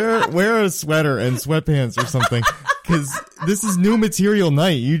 Wear a sweater and sweatpants or something, because this is new material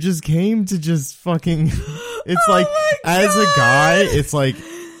night. You just came to just fucking... It's like, as a guy, it's like,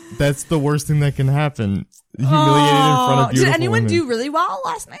 that's the worst thing that can happen. Humiliated in front of beautiful Did anyone women. do really well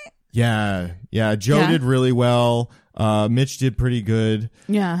last night? Yeah. Joe did really well. Mitch did pretty good.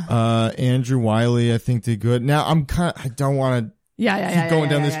 Yeah. Andrew Wiley, I think, did good. Now I don't want to keep going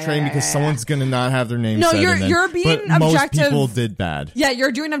down this train because someone's going to not have their name No, said. you're being but most objective. people did bad. Yeah,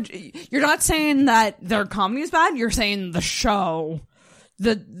 you're not saying that their comedy is bad. You're saying the show,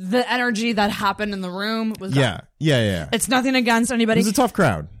 the energy that happened in the room was bad. Yeah. It's nothing against anybody. It was a tough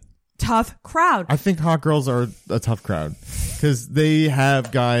crowd. I think hot girls are a tough crowd because they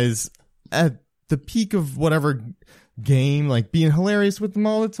have guys at the peak of whatever game, like being hilarious with them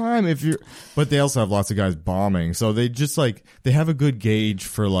all the time. But they also have lots of guys bombing, so they just like they have a good gauge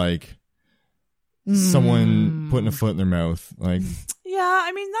for like someone putting a foot in their mouth. Like, yeah,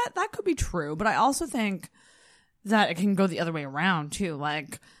 I mean that could be true, but I also think that it can go the other way around too.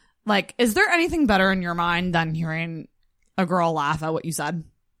 Like, is there anything better in your mind than hearing a girl laugh at what you said?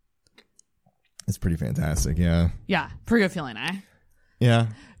 It's pretty fantastic. Yeah, pretty good feeling, eh? Yeah.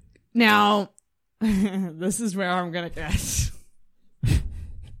 Now, this is where I'm gonna get.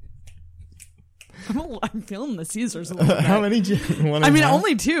 I'm feeling the Caesars a little bit. How many? I mean,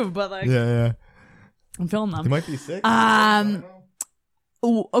 only 2, but like, yeah. I'm feeling them. They might be 6.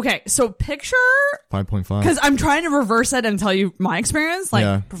 Ooh, okay, so picture 5.5 because I'm trying to reverse it and tell you my experience,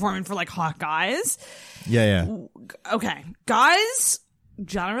 like performing for like hot guys. Yeah. Okay, guys.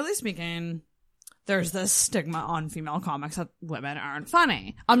 Generally speaking, there's this stigma on female comics that women aren't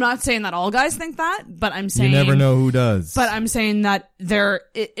funny. I'm not saying that all guys think that, but I'm saying you never know who does. But I'm saying that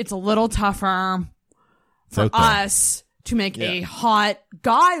it's a little tougher for us to make a hot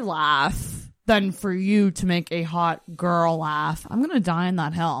guy laugh than for you to make a hot girl laugh. I'm gonna die in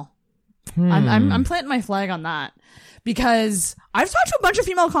that hill. I'm planting my flag on that. Because I've talked to a bunch of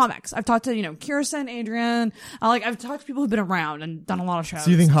female comics. I've talked to, Kirsten, Adrian. I've talked to people who've been around and done a lot of shows.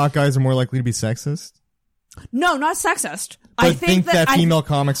 So you think hot guys are more likely to be sexist? No, not sexist. But I think that female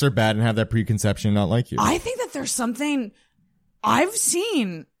comics are bad and have that preconception and not like you. I think like there's something I've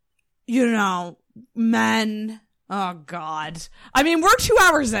seen, men. Oh God. I mean, we're 2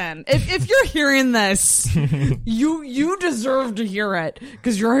 hours in. If you're hearing this, you deserve to hear it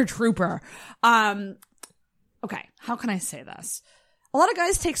because you're a trooper. Okay. How can I say this? A lot of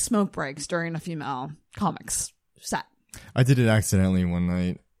guys take smoke breaks during a female comics set. I did it accidentally one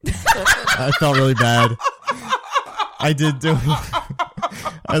night. I felt really bad. I did do it.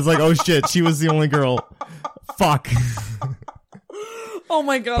 I was like, oh shit, she was the only girl. Fuck. Oh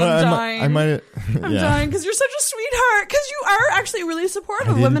my God, I'm dying. I'm dying because you're such a sweetheart. Because you are actually really supportive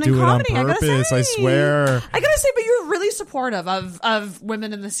of women in comedy. I gotta say, I swear. I gotta say, but you're really supportive of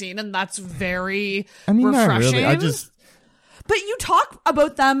women in the scene, and that's very refreshing. Not really. But you talk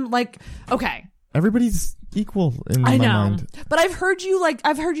about them like, okay, everybody's equal in my mind. But I've heard you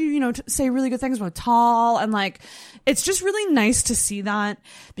say really good things about Tall, and like, it's just really nice to see that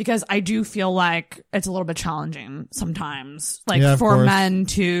because I do feel like it's a little bit challenging sometimes, like for men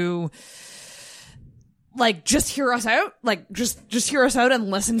to like just hear us out, like just hear us out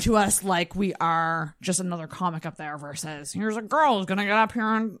and listen to us like we are just another comic up there versus here's a girl who's gonna get up here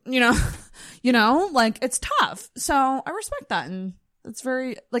and like it's tough. So I respect that, and it's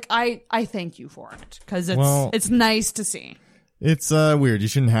very like I thank you for it because it's nice to see. It's weird. You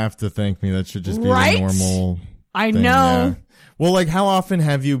shouldn't have to thank me. That should just be the normal. I thing. know. Yeah. Well, like how often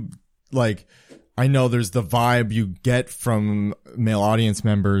have you like? I know there's the vibe you get from male audience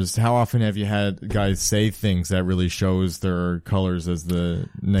members. How often have you had guys say things that really shows their colors as the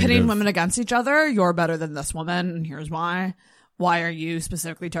negative? Pitting women against each other. You're better than this woman, and here's why. Why are you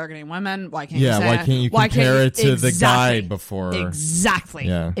specifically targeting women? Why can't you say why can't you compare it to the guy before? Exactly.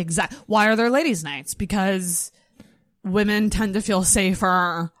 Yeah. Exactly. Why are there ladies' nights? Because women tend to feel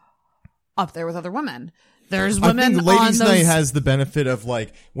safer up there with other women. There's women I think ladies' on those... night has the benefit of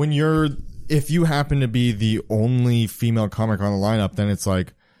like if you happen to be the only female comic on the lineup, then it's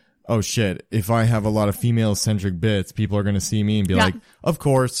like, oh shit, if I have a lot of female-centric bits, people are going to see me and be like, of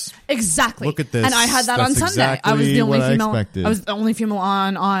course. Exactly. Look at this. And I had that on Sunday. Exactly I was the only female. I was the only female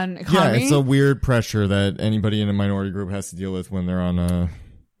on comedy. Yeah, it's a weird pressure that anybody in a minority group has to deal with when they're on a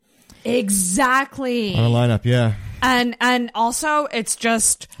Exactly. on a lineup, yeah. And also it's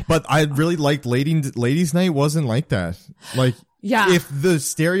just But I really liked Ladies' Night wasn't like that. Like yeah. If the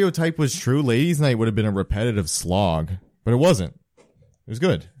stereotype was true, Ladies' Night would have been a repetitive slog, but it wasn't. It was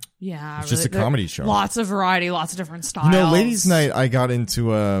good. Yeah. It's just a comedy show. Lots of variety, lots of different styles. Ladies' Night I got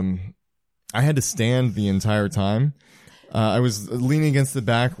into I had to stand the entire time. I was leaning against the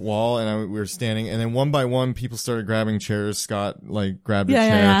back wall and we were standing, and then one by one people started grabbing chairs. Scott grabbed a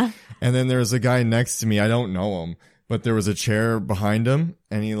chair. Yeah. And then there was a guy next to me. I don't know him, but there was a chair behind him,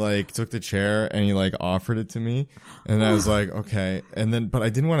 and he took the chair and he offered it to me, and I was like, okay. And then, but I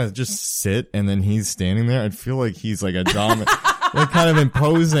didn't want to just sit, and then he's standing there. I'd feel like he's a dominant, kind of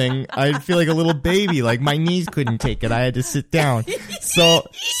imposing. I'd feel like a little baby, my knees couldn't take it. I had to sit down. So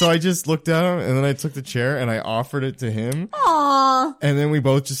I just looked at him, and then I took the chair and I offered it to him. Aww. And then we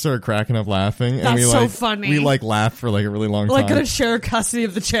both just started cracking up laughing. That's and we so funny. We laughed for a really long time. Gonna share custody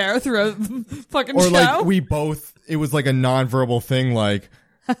of the chair through a fucking or show. we both, it was a non-verbal thing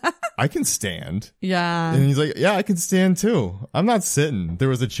I can stand. Yeah. And he's like, yeah, I can stand too. I'm not sitting. There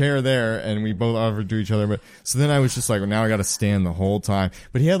was a chair there and we both offered to each other. But so then I was just now I got to stand the whole time.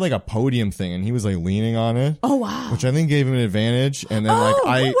 But he had a podium thing and he was leaning on it. Oh, wow. Which I think gave him an advantage. And then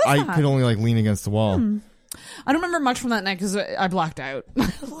I could only lean against the wall. I don't remember much from that night because I blacked out.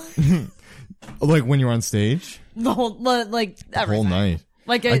 When you're on stage? The whole, everything. The whole night.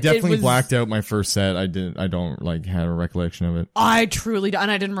 I definitely blacked out my first set. I don't have a recollection of it. I truly don't,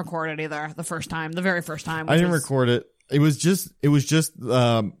 and I didn't record it either. The very first time. I didn't record it. It was just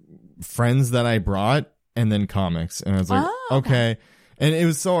friends that I brought and then comics, and I was like, okay. And it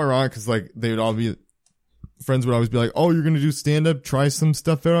was so ironic because they would all be friends would always be like, oh, you're gonna do stand up, try some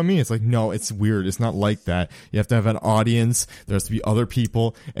stuff out on me. It's no, it's weird. It's not like that. You have to have an audience. There has to be other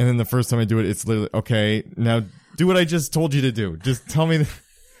people. And then the first time I do it, it's literally okay. Now do what I just told you to do. Just tell me.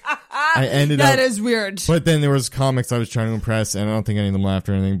 I ended up. That is weird. But then there was comics I was trying to impress, and I don't think any of them laughed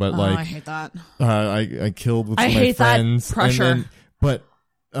or anything. But I hate that. I killed with I my hate friends. That pressure.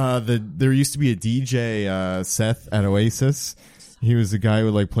 There used to be a DJ, Seth at Oasis. He was the guy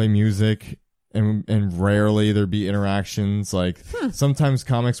who would play music, and rarely there'd be interactions. Sometimes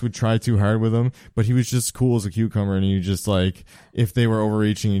comics would try too hard with him, but he was just cool as a cucumber, and he just if they were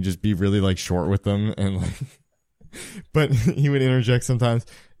overreaching, he'd just be really short with them, and but he would interject sometimes.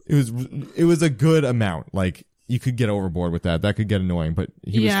 It was a good amount. you could get overboard with that. That could get annoying, but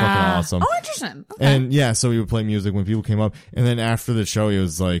he was fucking awesome. Oh, interesting. Okay. And yeah, so he would play music when people came up, and then after the show, he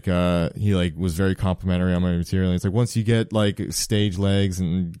was like, he like was very complimentary on my material. It's like once you get like stage legs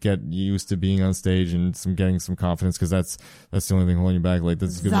and get used to being on stage and getting some confidence, because that's the only thing holding you back. Like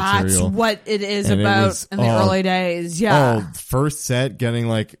that's good material. That's what it is and about in the early days. Yeah. Oh, first set getting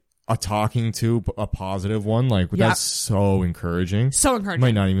like a talking to, a positive one, like that's so encouraging. So encouraging.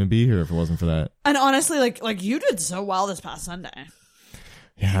 Might not even be here if it wasn't for that. And honestly, like you did so well this past Sunday.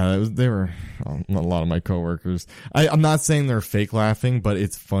 Yeah, they were a lot of my coworkers. I'm not saying they're fake laughing, but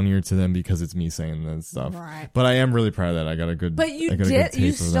it's funnier to them because it's me saying that stuff. Right. But I am really proud of that. I got a good. But you did.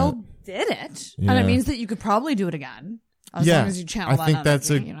 You still did it, and it means that you could probably do it again. As long as you channel that. I think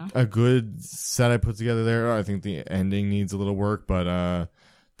that's energy, a good set I put together there. I think the ending needs a little work, but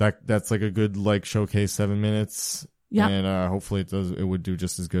that's like a good like showcase 7 minutes. Yeah. And hopefully it would do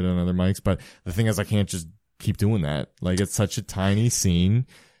just as good on other mics. But the thing is, I can't just keep doing that. Like it's such a tiny scene.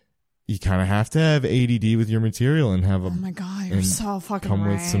 You kind of have to have ADD with your material and have oh my god, you're so fucking come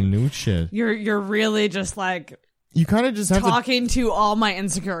right. with some new shit. You're really just like you kind of just have talking to all my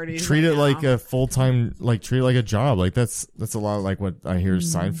insecurities. Treat right it now. like a full-time, like treat it like a job. Like that's a lot like what I hear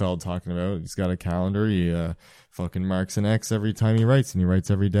Seinfeld talking about. He's got a calendar. He fucking marks an X every time he writes, and he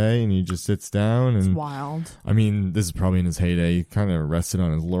writes every day, and he just sits down. And it's wild. I mean, this is probably in his heyday. He kind of rested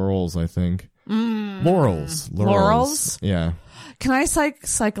on his laurels, I think. Laurels. Yeah. Can I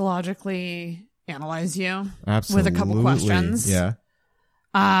psychologically analyze you? Absolutely. With a couple questions? Yeah.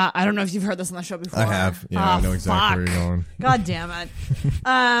 I don't know if you've heard this on the show before. I have. Yeah, I know exactly where you're going. God damn it.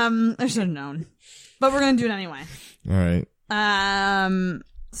 I should have known. But we're going to do it anyway. All right.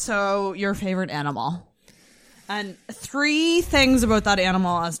 So, your favorite animal. And 3 things about that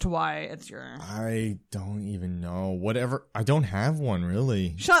animal as to why it's your... I don't even know. Whatever. I don't have one,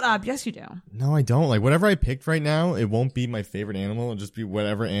 really. Shut up. Yes, you do. No, I don't. Like, whatever I picked right now, it won't be my favorite animal. It'll just be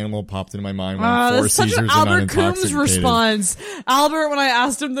whatever animal popped into my mind when I'm 4 seizures and Albert unintoxicated. Coombs response. Albert, when I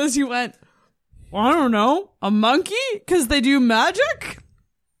asked him this, he went, well, I don't know. A monkey? Because they do magic?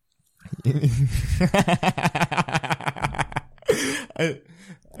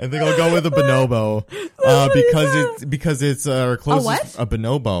 I think I'll go with a bonobo because it's our closest a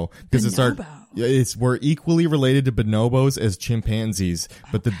bonobo because we're equally related to bonobos as chimpanzees,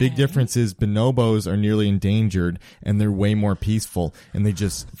 but the big difference is bonobos are nearly endangered and they're way more peaceful, and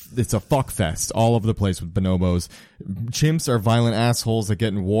it's a fuck fest all over the place with bonobos. Chimps are violent assholes that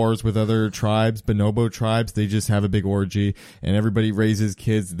get in wars with other tribes. Bonobo tribes, they just have a big orgy and everybody raises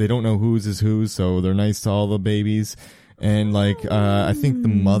kids. They don't know whose is whose, so they're nice to all the babies. And like, I think the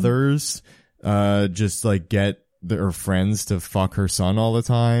mothers, just like get their friends to fuck her son all the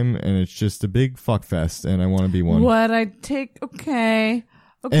time. And it's just a big fuck fest. And I want to be one. What I take? Okay.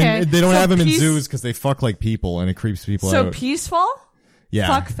 And they don't have them in zoos because they fuck like people and it creeps people out. So peaceful? Yeah.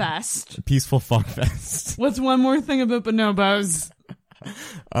 Fuck fest. Peaceful fuck fest. What's one more thing about bonobos?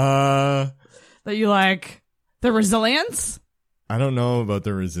 That you like? The resilience? I don't know about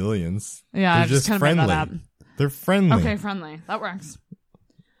the resilience. Yeah, they're I just kind of made that up. They're friendly. Okay, friendly. That works.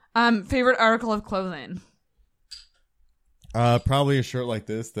 Favorite article of clothing? Probably a shirt like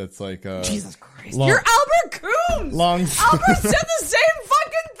this that's like Jesus Christ. You're Albert Coombs! Long Albert said the same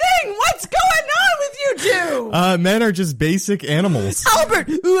fucking thing! What's going on with you two? Men are just basic animals. Albert!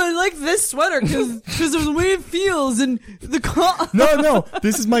 Ooh, I like this sweater because of the way it feels and the No,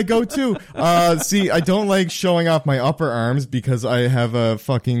 this is my go-to. See, I don't like showing off my upper arms because I have a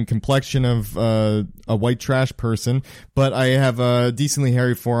fucking complexion of a white trash person, but I have a decently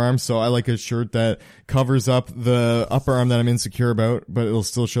hairy forearm, so I like a shirt that covers up the upper arm that I'm insecure about, but it'll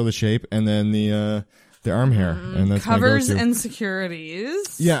still show the shape, and then the arm hair, and that's covers my go-to.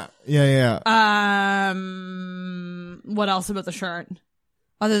 insecurities. Yeah. What else about the shirt?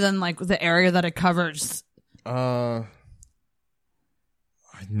 Other than like the area that it covers. I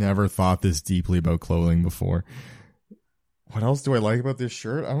never thought this deeply about clothing before. What else do I like about this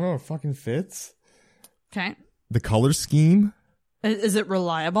shirt? I don't know. It fucking fits. Okay. The color scheme. Is it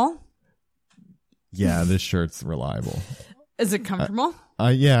reliable? Yeah, this shirt's reliable. Is it comfortable?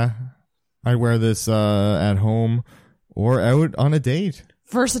 Yeah. I wear this at home or out on a date.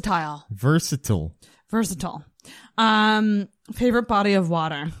 Versatile. Favorite body of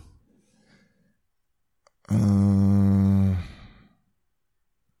water?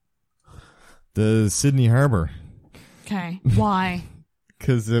 The Sydney Harbor. Okay. Why?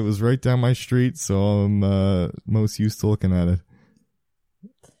 Because it was right down my street, so I'm most used to looking at it.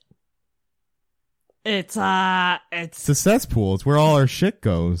 It's a cesspool. It's where all our shit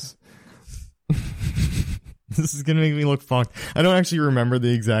goes. This is gonna make me look fucked. I don't actually remember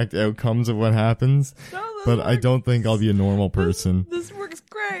the exact outcomes of what happens. No, but I don't think I'll be a normal person. This works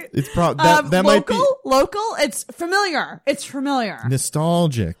great. It's probably that might be local. It's familiar. It's familiar.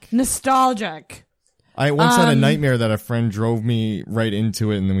 nostalgic. I once had a nightmare that a friend drove me right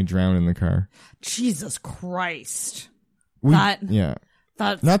into it, and then we drowned in the car. Jesus Christ. Not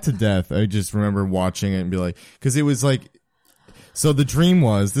to death. I just remember watching it and be like, because it was like, so the dream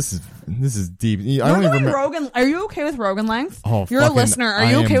was, this is deep. I don't even remember. Rogan. Are you okay with Rogan length? Oh, you're a listener. Are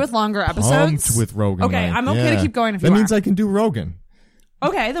you okay with longer episodes? Pumped with Rogan. Okay, length. I'm okay to keep going if you That are. means I can do Rogan.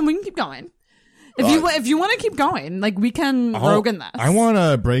 Okay, then we can keep going. If you want to keep going, like we can Rogan this. I want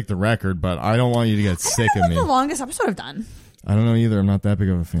to break the record, but I don't want you to get sick of me. What's the longest episode I've done? I don't know either. I'm not that big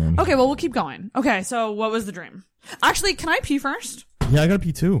of a fan. Okay, well we'll keep going. Okay, so what was the dream? Actually, can I pee first? Yeah, I gotta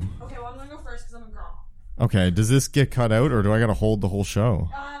pee too. Okay, well I'm gonna go first because I'm a girl. Okay, does this get cut out or do I gotta hold the whole show?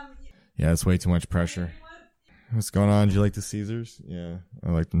 Yeah, it's way too much pressure. What's going on? Do you like the Caesars? Yeah,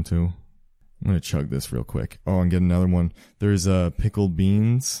 I like them too. I'm gonna chug this real quick. Oh, and get another one. There's pickled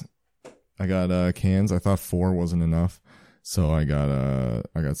beans. I got cans. I thought 4 wasn't enough, so I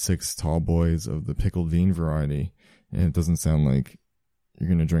got 6 tall boys of the pickled bean variety. And it doesn't sound like you're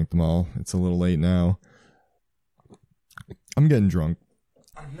gonna drink them all. It's a little late now. I'm getting drunk.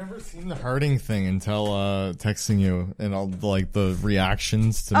 I've never seen the Harding thing until texting you and all like the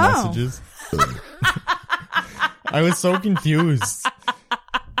reactions to messages. I was so confused.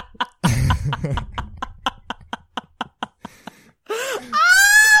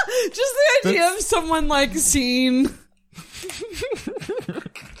 Just the idea of someone like seeing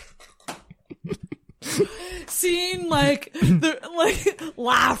like the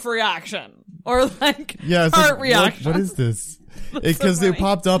laugh reaction or like heart reaction. What is this? Because it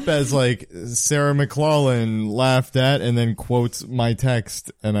popped up as like Sarah McLachlan laughed at and then quotes my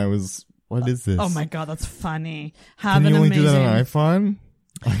text, and I was, what is this? Oh my god, that's funny. Can you only do that on iPhone?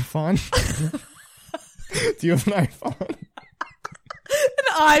 Do you have an iPhone?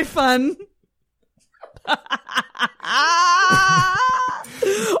 An iPhone.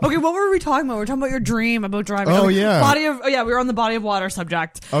 Okay, what were we talking about? We were talking about your dream about driving. Oh, yeah. We were on the body of water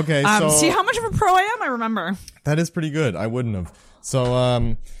subject. Okay, so see how much of a pro I am? I remember. That is pretty good. I wouldn't have.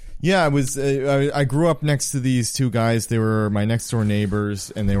 So, yeah, I grew up next to these 2 guys. They were my next door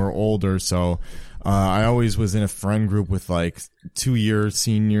neighbors and they were older. So, I always was in a friend group with like 2-year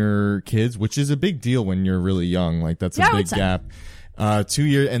senior kids, which is a big deal when you're really young. Like that's a big gap. 2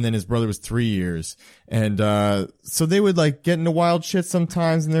 years, and then his brother was 3 years. And, so they would like get into wild shit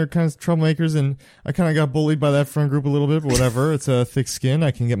sometimes and they're kind of troublemakers. And I kind of got bullied by that friend group a little bit, but whatever. It's a thick skin. I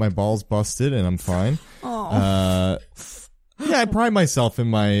can get my balls busted and I'm fine. Yeah, I pride myself in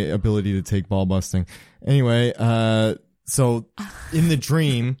my ability to take ball busting. Anyway, so in the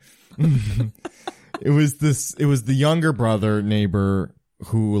dream, it was the younger brother neighbor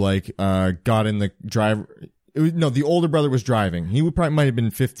who like, got in the driver. The older brother was driving. He might have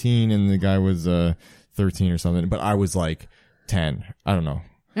been 15 and the guy was 13 or something, but I was like 10. I don't know.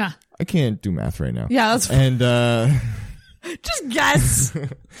 Yeah. I can't do math right now. Yeah, that's and just guess.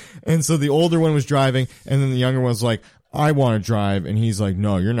 And so the older one was driving and then the younger one was like, I want to drive, and he's like,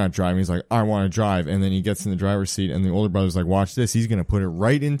 no, you're not driving. He's like, I want to drive, and then he gets in the driver's seat and the older brother's like, watch this, he's going to put it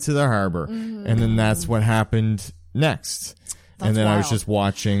right into the harbor. And then that's what happened next. And then wild. I was just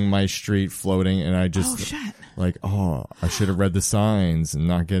watching my street floating, and I just I should have read the signs and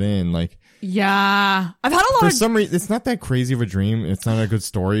not get in. Like, yeah, I've had a lot. For some reason, it's not that crazy of a dream. It's not a good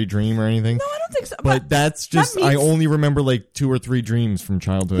story dream or anything. No, I don't think so. But that's just I only remember like 2 or 3 dreams from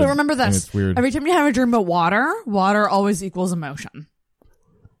childhood. But remember this: it's weird. Every time you have a dream about water always equals emotion.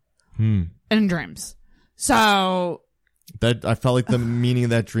 In dreams, so that I felt like the meaning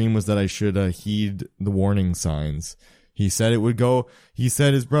of that dream was that I should heed the warning signs. He said it would go. He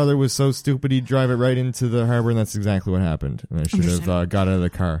said his brother was so stupid he'd drive it right into the harbor, and that's exactly what happened. And I should have got out of the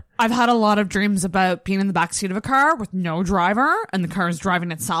car. I've had a lot of dreams about being in the backseat of a car with no driver, and the car is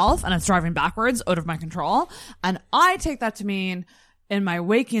driving itself, and it's driving backwards, out of my control. And I take that to mean, in my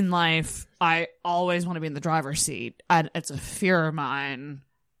waking life, I always want to be in the driver's seat, and it's a fear of mine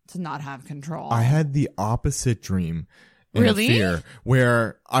to not have control. I had the opposite dream. Really? Fear,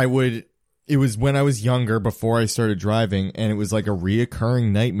 where I would. It was when I was younger, before I started driving, and it was like a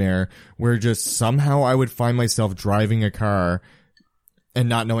reoccurring nightmare where just somehow I would find myself driving a car and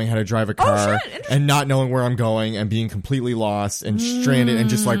not knowing how to drive a car and not knowing where I'm going and being completely lost and stranded and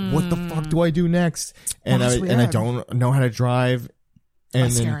just like, what the fuck do I do next? And I don't know how to drive. And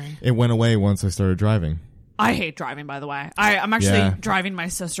That's then scary. It went away once I started driving. I hate driving, by the way. I'm actually driving my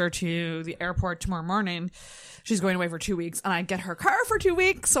sister to the airport tomorrow morning. She's going away for 2 weeks, and I get her car for 2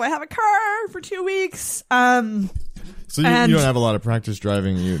 weeks, so I have a car for 2 weeks. So you don't have a lot of practice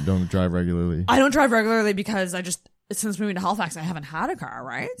driving. You don't drive regularly. I don't drive regularly because since moving to Halifax, I haven't had a car,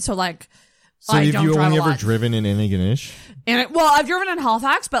 right? So like, so I have don't you drive only a ever lot. driven in Antigonish? I've driven in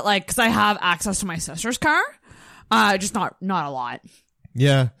Halifax, but like, cause I have access to my sister's car. Just not a lot.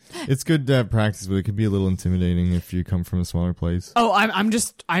 Yeah, it's good to have practice, but it could be a little intimidating if you come from a smaller place. Oh,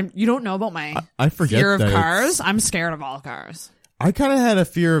 you don't know about my I forget fear of that cars. I'm scared of all cars. I kind of had a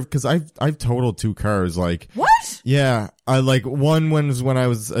fear of, cause I've totaled 2 cars. Like, what? Yeah. One was when I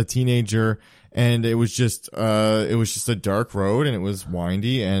was a teenager and it was just a dark road and it was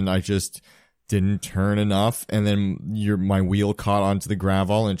windy and I just didn't turn enough. And then my wheel caught onto the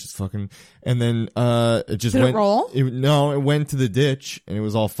gravel and just fucking, and then, it just Did went. it roll? No, it went to the ditch and it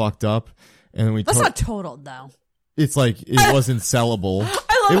was all fucked up. And then That's not totaled though. It's like, it wasn't sellable.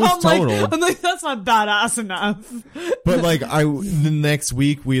 I It love was how totaled. I'm like, that's not badass enough. But like the next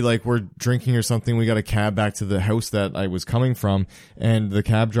week we were drinking or something. We got a cab back to the house that I was coming from, and the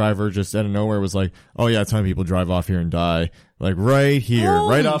cab driver just out of nowhere was like, "Oh yeah, a ton of people drive off here and die, like right here,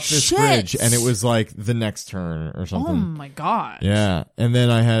 Holy right off this shit. bridge." And it was like the next turn or something. Oh my god. Yeah, and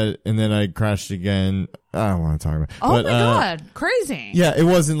then I crashed again. I don't want to talk about. Oh but, my god, crazy. Yeah, it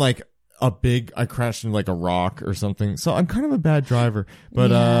wasn't like I crashed into like a rock or something. So I'm kind of a bad driver, but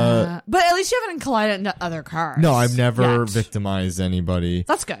but at least you haven't collided into other cars. no, I've never yet. victimized anybody.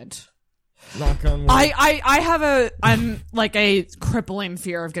 That's good. Knock on wood. I'm like a crippling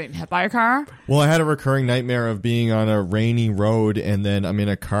fear of getting hit by a car. Well, I had a recurring nightmare of being on a rainy road and then I'm in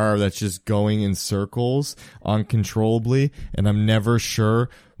a car that's just going in circles uncontrollably and I'm never sure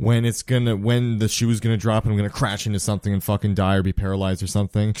when the shoe is gonna drop and I'm gonna crash into something and fucking die or be paralyzed or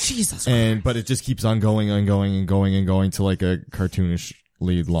something. Jesus Christ. But it just keeps on going to like a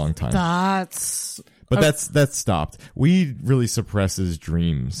cartoonishly long time. But that's stopped. Weed really suppresses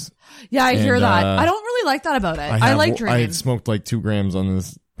dreams. Yeah, I hear that. I don't really like that about it. I like dreaming. I smoked like 2 grams on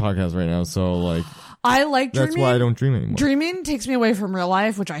this podcast right now, so like I like dreaming. That's why I don't dream anymore. Dreaming takes me away from real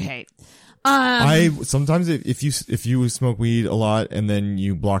life, which I hate. I sometimes if you smoke weed a lot and then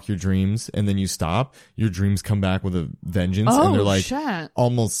you block your dreams and then you stop, your dreams come back with a vengeance and they're like shit.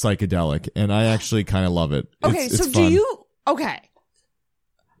 almost psychedelic, and I actually kind of love it. Okay, it's so fun. do you? Okay,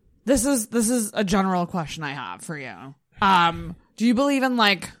 this is a general question I have for you. Do you believe in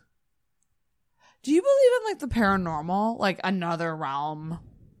like? Do you believe in like the paranormal, like another realm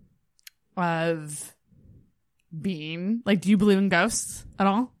of being? Like, do you believe in ghosts at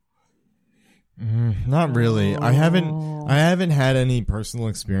all? Not really. I haven't had any personal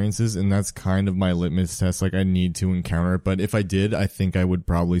experiences, and that's kind of my litmus test. Like, I need to encounter it, but if I did, I think I would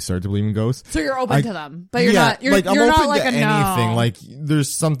probably start to believe in ghosts. So you're open to them, but you're not. You're I'm not open like to a anything. no. Like,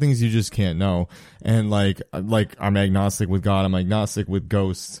 there's some things you just can't know, and like I'm agnostic with God. I'm agnostic with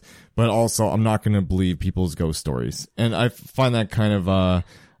ghosts, but also I'm not going to believe people's ghost stories, and I find that kind of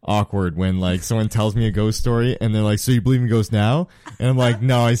awkward when like someone tells me a ghost story and they're like, "So you believe in ghosts now?" And I'm like,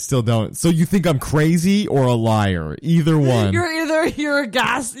 "No, I still don't." So you think I'm crazy or a liar? Either one. You're a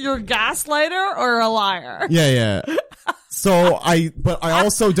gaslighter or a liar. Yeah. So I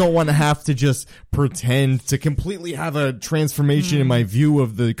also don't want to have to just pretend to completely have a transformation in my view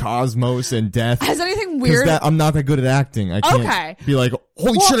of the cosmos and death. Has anything weird? I'm not that good at acting. I can't be like,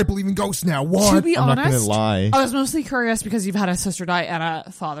 "Holy shit, I believe in ghosts now." What? To be I'm honest, not gonna lie. I was mostly curious because you've had a sister die and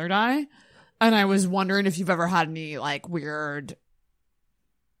a father die, and I was wondering if you've ever had any like weird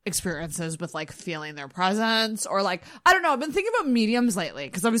experiences with like feeling their presence, or like, I don't know. I've been thinking about mediums lately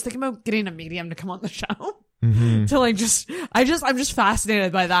because I was thinking about getting a medium to come on the show. To like I'm just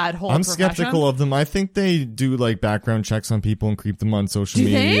fascinated by that whole I'm profession. skeptical of them. I think they do like background checks on people and creep them on social Do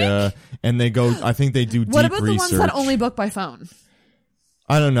you media, and they go. I think they do What deep about research. the ones that only book by phone?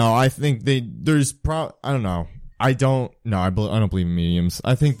 I don't know. I think I don't know. I don't believe in mediums.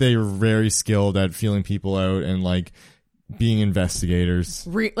 I think they are very skilled at feeling people out and like being investigators.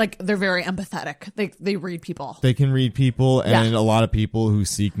 Like they're very empathetic. They read people. They can read people, and a lot of people who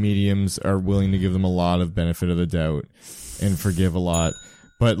seek mediums are willing to give them a lot of benefit of the doubt and forgive a lot.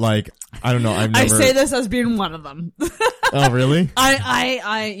 But like, I don't know. I say this as being one of them. Oh, really?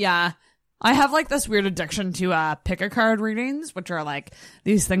 I have like this weird addiction to pick a card readings, which are like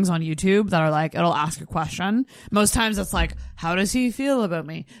these things on YouTube that are like, it'll ask a question. Most times it's like, how does he feel about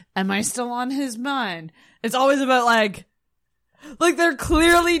me? Am I still on his mind? It's always about like they're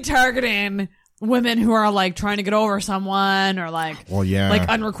clearly targeting women who are like trying to get over someone, or like, like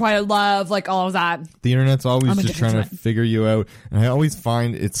unrequited love, like all of that. The internet's always just trying to it. figure you out. And I always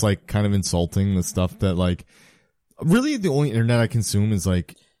find it's like kind of insulting, the stuff that like, really the only internet I consume is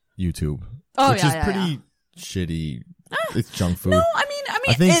like YouTube. Oh, which is pretty shitty It's junk food. No, I mean,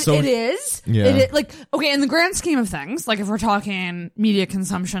 I think it is. Yeah. It is. Like, okay, in the grand scheme of things, like if we're talking media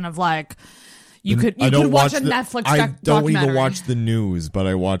consumption of like, you could watch a Netflix I don't documentary. even watch the news, but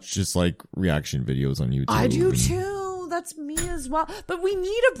I watch just like reaction videos on YouTube. I do too. That's me as well. But we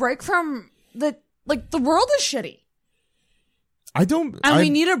need a break from the world is shitty. We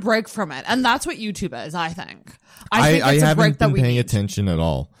need a break from it, and that's what YouTube is. I think. I think it's a break that we haven't been paying need. attention at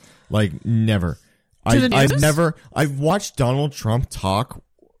all. Like never. I've watched Donald Trump talk.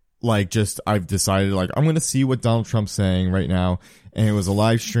 Like I've decided like I'm gonna see what Donald Trump's saying right now, and it was a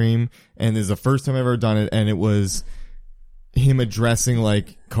live stream, and this is the first time I've ever done it, and it was him addressing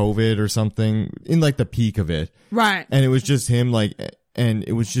like COVID or something in like the peak of it, right? And it was just him like. And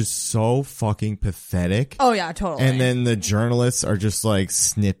it was just so fucking pathetic. Oh yeah, totally. And then the journalists are just like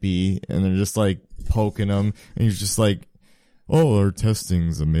snippy and they're just like poking him. And he's just like, oh, our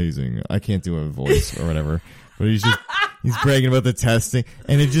testing's amazing. I can't do a voice or whatever. But he's bragging about the testing.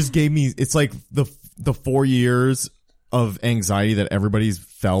 And it just gave me, it's like the 4 years of anxiety that everybody's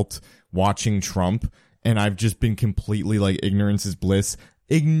felt watching Trump. And I've just been completely like ignorance is bliss,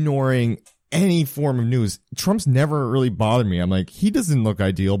 ignoring any form of news. Trump's never really bothered me. I'm like, he doesn't look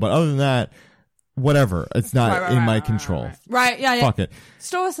ideal, but other than that, whatever. It's not in my control. Right. Yeah. Fuck it.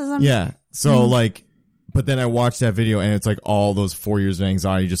 Stoicism. Yeah. So like, but then I watched that video and it's like all those 4 years of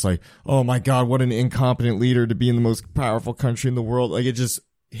anxiety, just like, oh my God, what an incompetent leader to be in the most powerful country in the world. Like it just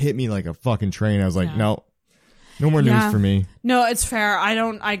hit me like a fucking train. I was like, no more news for me. No, it's fair.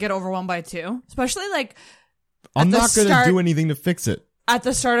 I get overwhelmed by it too. Especially like, I'm not going to do anything to fix it. At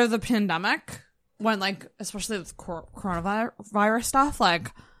the start of the pandemic, when like, especially with coronavirus stuff,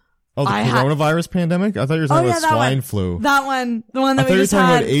 like, oh, the coronavirus pandemic? I thought you were talking about swine flu. That one, the one that we just had.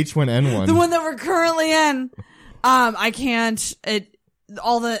 I thought you were talking about H1N1. The one that we're currently in. I can't.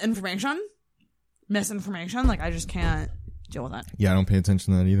 All the information, misinformation. Like, I just can't deal with it. Yeah, I don't pay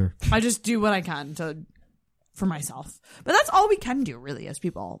attention to that either. I just do what I can for myself. But that's all we can do, really, as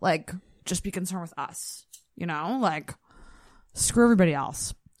people. Like, just be concerned with us. You know, like. Screw everybody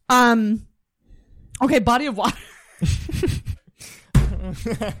else. Okay, body of water.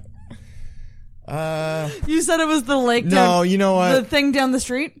 You said it was the lake. No, you know what? The thing down the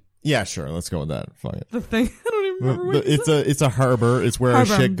street. Yeah, sure. Let's go with that. Fuck it. The thing. I don't even remember what it's a harbor. It's where our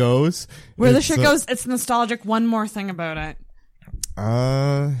shit goes. Where the shit goes. It's nostalgic. One more thing about it.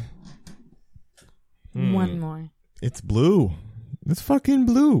 One more. It's blue. It's fucking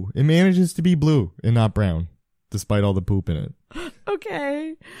blue. It manages to be blue and not brown, despite all the poop in it.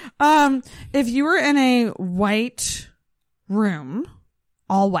 Okay. If you were in a white room,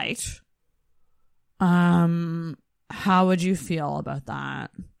 all white, how would you feel about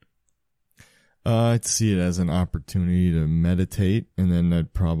that? I'd see it as an opportunity to meditate, and then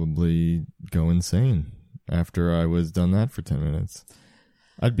I'd probably go insane after I was done that for 10 minutes.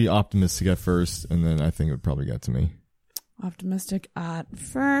 I'd be optimistic at first, and then I think it would probably get to me. Optimistic at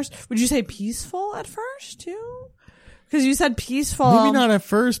first. Would you say peaceful at first, too? Because you said peaceful. Maybe not at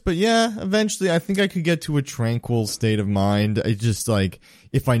first, but yeah, eventually I think I could get to a tranquil state of mind. I just like,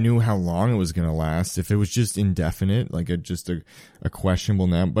 if I knew how long it was going to last, if it was just indefinite, like just a questionable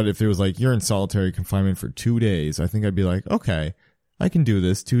name. But if it was like, you're in solitary confinement for 2 days, I think I'd be like, okay, I can do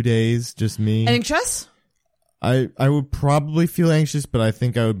this. 2 days, just me. Anxious? I would probably feel anxious, but I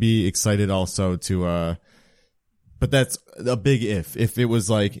think I would be excited also to, but that's a big if. If it was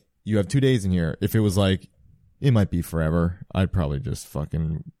like, you have 2 days in here. If it was like, it might be forever, I'd probably just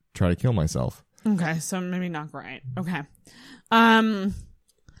fucking try to kill myself. Okay, so maybe not great. Okay.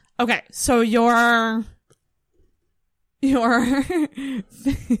 Okay, so your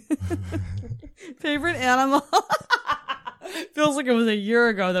favorite animal feels like it was a year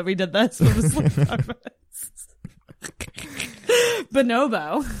ago that we did this. It was like 5 minutes.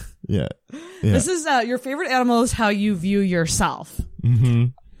 Bonobo. Yeah. This is your favorite animal is how you view yourself. Mm-hmm.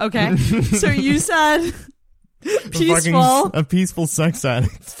 Okay. So you said peaceful. A peaceful sex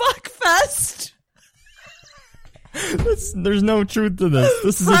addict. Fuck fest. There's no truth to this.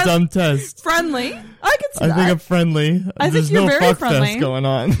 This is a dumb test. Friendly. I can see that. I think I'm friendly. There's no fuck friendly. Fest going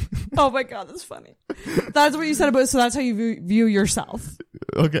on. Oh my God, that's funny. That's what you said about, so that's how you view yourself.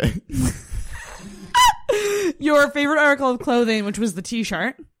 Okay. Your favorite article of clothing, which was the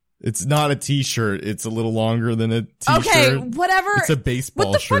t-shirt. It's not a t-shirt. It's a little longer than a t-shirt. Okay, whatever. It's a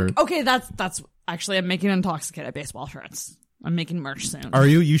baseball shirt. Okay, that's actually, I'm making Intoxicated baseball shirts. I'm making merch soon. Are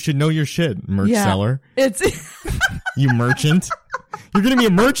you? You should know your shit, merch seller. It's you merchant. You're gonna be a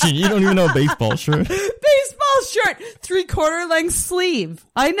merchant. You don't even know a baseball shirt. Baseball shirt, 3/4 length sleeve.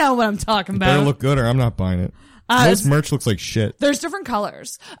 I know what I'm talking about. Better look good, or I'm not buying it. Most merch looks like shit. There's different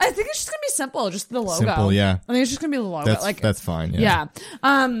colors. I think it's just gonna be simple, just the logo. Simple, yeah. I think it's just gonna be the logo. That's fine. Yeah.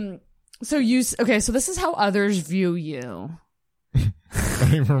 So so this is how others view you. I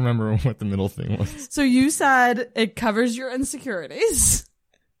don't even remember what the middle thing was. So you said it covers your insecurities.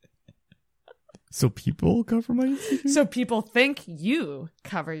 So people cover my insecurities? So people think you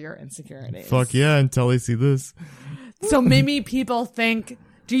cover your insecurities. Fuck yeah, until they see this. So maybe people think,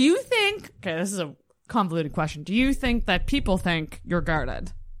 do you think, okay, this is a convoluted question. Do you think that people think you're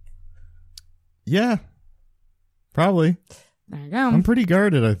guarded? Yeah. Probably. There you go. I'm pretty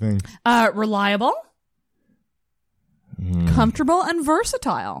guarded, I think. Reliable, comfortable, and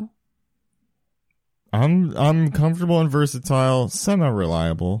versatile. I'm comfortable and versatile,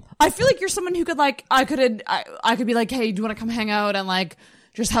 semi-reliable. I feel like you're someone who could I could be like, hey, do you want to come hang out and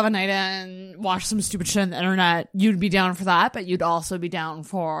just have a night and watch some stupid shit on the internet? You'd be down for that, but you'd also be down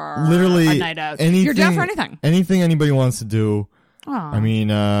for literally a night out. You're down for anything. Anything anybody wants to do. Aww. I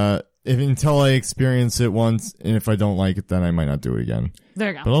mean, until I experience it once, and if I don't like it, then I might not do it again.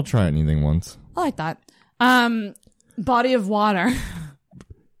 There you go. But I'll try anything once. I like that. Body of water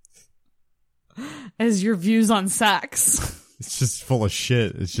is your views on sex. It's just full of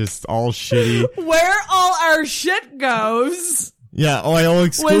shit. It's just all shitty. Where all our shit goes. Yeah, I'll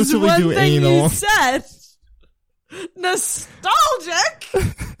exclusively was one do thing anal. You said nostalgic.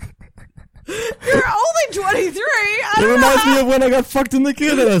 You're only 23. It reminds me of when I got fucked in the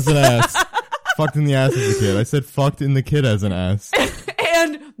kid as an ass. Fucked in the ass as a kid. I said fucked in the kid as an ass.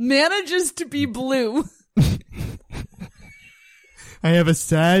 And manages to be blue. I have a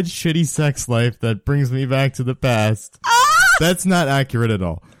sad, shitty sex life that brings me back to the past. That's not accurate at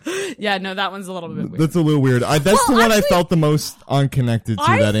all. Yeah, no, that one's a little bit weird. That's a little weird. That's the one I felt the most unconnected to.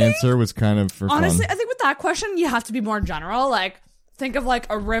 That answer was kind of for honestly, fun. I think with that question, you have to be more general. Think of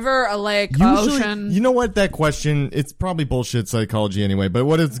a river, a lake, an ocean. You know what? That question, it's probably bullshit psychology anyway, but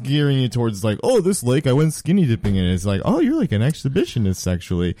what it's gearing you towards this lake, I went skinny dipping in it. It's like, oh, you're like an exhibitionist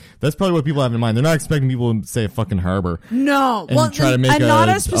sexually. That's probably what people have in mind. They're not expecting people to say a fucking harbor. No. And try to make not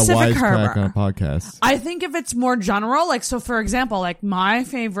a specific wisecrack harbor on a podcast. I think if it's more general, so for example, my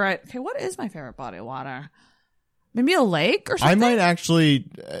favorite, okay, what is my favorite body of water? Maybe a lake or something? I might actually,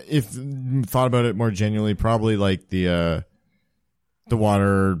 if thought about it more genuinely, probably the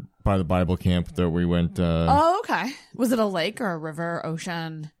water by the Bible camp that we went. Okay. Was it a lake or a river,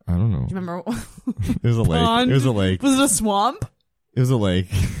 ocean? I don't know. Do you remember? It was a lake. Pond? It was a lake. Was it a swamp? It was a lake.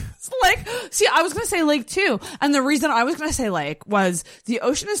 It's a lake. See, I was going to say lake too. And the reason I was going to say lake was the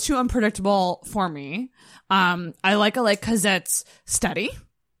ocean is too unpredictable for me. I like a lake because it's steady.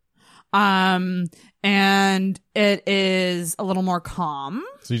 And it is a little more calm.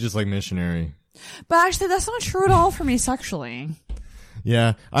 So you just like missionary. But actually, that's not true at all for me sexually.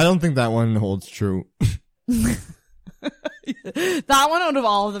 Yeah, I don't think that one holds true. That one out of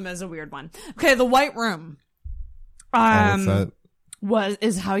all of them is a weird one. Okay, the White Room. What's that?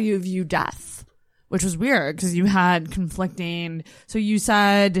 Is how you view death, which was weird because you had conflicting. So you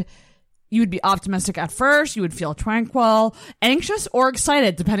said you would be optimistic at first, you would feel tranquil, anxious, or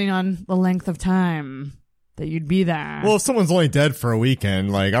excited, depending on the length of time that you'd be there. Well, if someone's only dead for a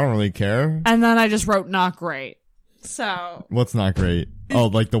weekend, I don't really care. And then I just wrote not great. So what's not great? Oh,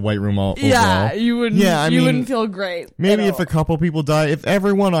 the White Room overall. Yeah, you wouldn't. Yeah, you wouldn't feel great. Maybe if a couple people die, if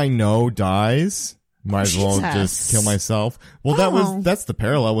everyone I know dies, might as well just kill myself. Well, that's the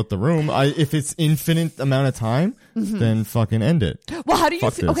parallel with The Room. If it's infinite amount of time, then fucking end it. Well, how do you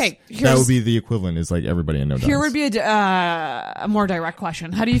feel? Okay, that would be the equivalent. Is everybody I know dies. Here would be a more direct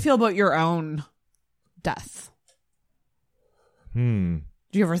question. How do you feel about your own death? Do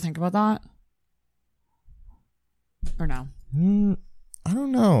you ever think about that? Or no? I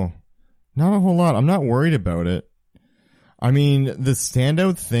don't know. Not a whole lot. I'm not worried about it. I mean, the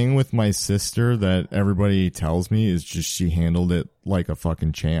standout thing with my sister that everybody tells me is just she handled it like a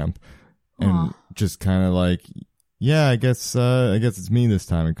fucking champ. And just kind of yeah, I guess it's me this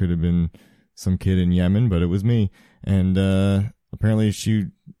time. It could have been some kid in Yemen, but it was me. And apparently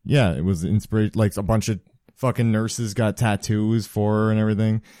it was inspiration. A bunch of fucking nurses got tattoos for her and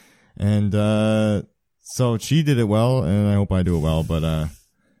everything. And so she did it well, and I hope I do it well, but I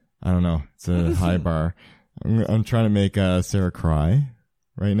don't know. It's a high bar. I'm trying to make Sarah cry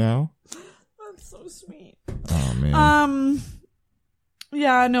right now. That's so sweet. Oh, man.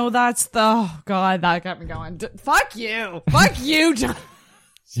 Yeah, no, oh, God, that got me going. Fuck you. Fuck you, John.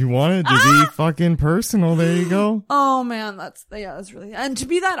 You wanted to be fucking personal. There you go. Oh, man, that's really, and to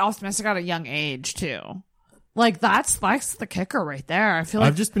be that optimistic at a young age, too. That's the kicker right there. I feel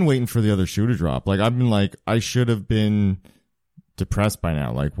I've just been waiting for the other shoe to drop. I've been I should have been depressed by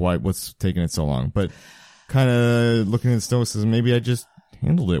now. Why? What's taking it so long? But kind of looking at stoicism, maybe I just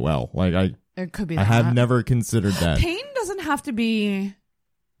handled it well. Like it could be. I have never considered that. Pain doesn't have to be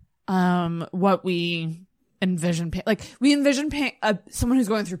what we envision. Pain. Like we envision pain, someone who's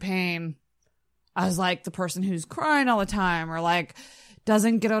going through pain as like the person who's crying all the time, or like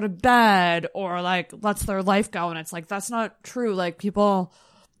doesn't get out of bed, or like lets their life go. And it's like, that's not true. Like people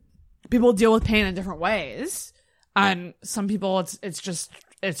deal with pain in different ways. And some people it's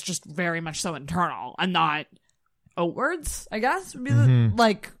just very much so internal and not outwards, I guess. Would be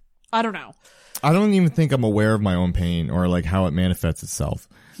like, I don't know. I don't even think I'm aware of my own pain or like how it manifests itself.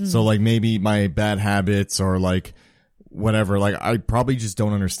 So like maybe my bad habits or like whatever, like I probably just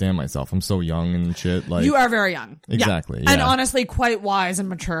don't understand myself. I'm so young and shit. Like you are very young. Exactly. Yeah. And honestly quite wise and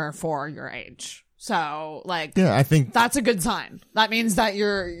mature for your age. So like, yeah, I think that's a good sign. That means that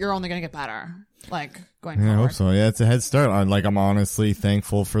you're only going to get better. Like going forward. I hope so. Yeah, it's a head start. I'm honestly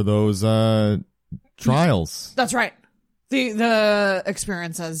thankful for those trials. That's right. The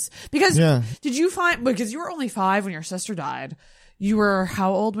experiences. Because did you find, because you were only 5 when your sister died. You were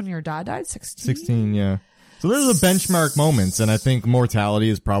how old when your dad died? 16? 16, yeah. So there's the benchmark moments, and I think mortality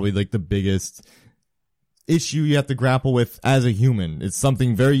is probably like the biggest issue you have to grapple with as a human. It's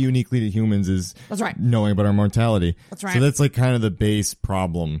something very uniquely to humans is that's right. knowing about our mortality. That's right. So that's like kind of the base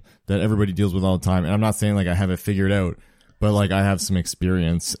problem that everybody deals with all the time. And I'm not saying like I have it figured out, but like I have some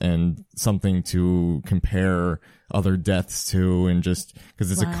experience and something to compare other deaths to, and just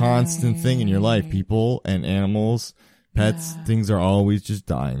because it's a constant thing in your life. People and animals, pets, things are always just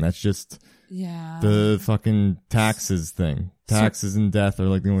dying. That's just the fucking taxes thing. Taxes and death are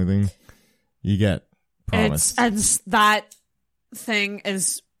like the only thing you get. Promise. And that thing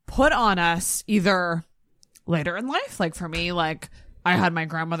is put on us either later in life. Like for me, like I had my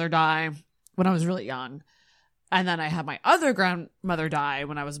grandmother die when I was really young. And then I had my other grandmother die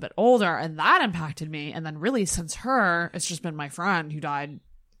when I was a bit older, and that impacted me. And then really since her, it's just been my friend who died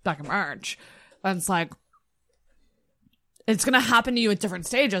back in March. And it's like, it's going to happen to you at different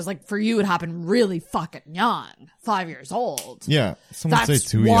stages. Like for you, it happened really fucking young, 5 years old. Yeah. Someone say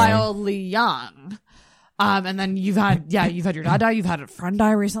too wildly young. And then you've had your dad die. You've had a friend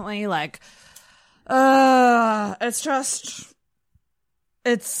die recently. Like, it's just,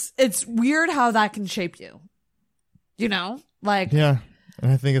 it's weird how that can shape you. You know, like, yeah,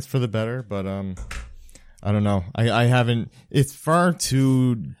 and I think it's for the better, but I don't know. I haven't. It's far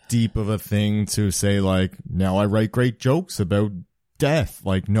too deep of a thing to say like, now I write great jokes about death.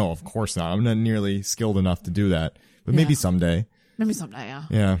 Like, no, of course not. I'm not nearly skilled enough to do that, but maybe someday. Maybe someday, yeah.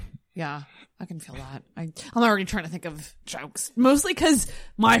 Yeah. Yeah, I can feel that. I'm already trying to think of jokes, mostly because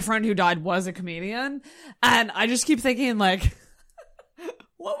my friend who died was a comedian, and I just keep thinking like,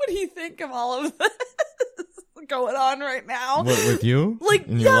 what would he think of all of this going on right now? What, with you? Like,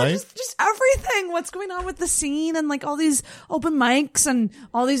 in your life? just everything. What's going on with the scene and like all these open mics and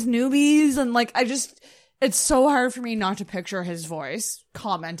all these newbies and like it's so hard for me not to picture his voice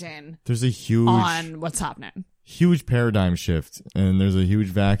commenting. There's a huge on what's happening. Huge paradigm shift, and there's a huge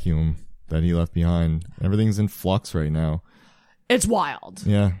vacuum that he left behind. Everything's in flux right now. It's wild.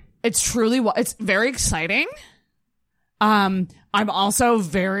 Yeah. It's truly it's very exciting. I'm also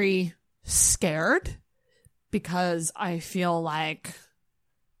very scared because I feel like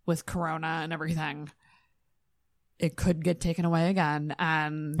with Corona and everything, it could get taken away again.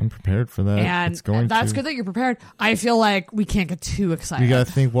 And I'm prepared for that. And that's good that you're prepared. I feel like we can't get too excited. You got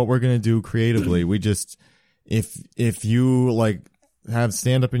to think what we're going to do creatively. We just, if you like have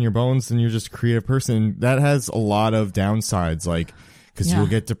stand up in your bones and you're just a creative person, that has a lot of downsides. Like, because you'll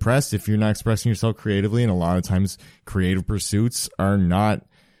get depressed if you're not expressing yourself creatively. And a lot of times creative pursuits are not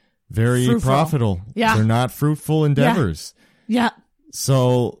very profitable. Yeah. They're not fruitful endeavors. Yeah.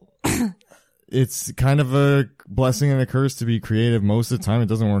 So it's kind of a blessing and a curse to be creative. Most of the time it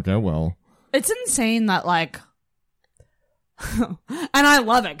doesn't work out well. It's insane that like, and I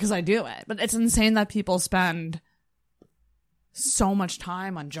love it because I do it, but it's insane that people spend so much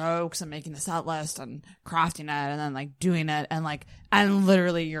time on jokes and making the set list and crafting it and then like doing it and like, and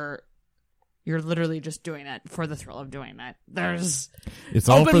literally you're literally just doing it for the thrill of doing it. It's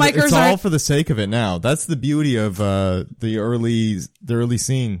all for the sake of it now. That's the beauty of the early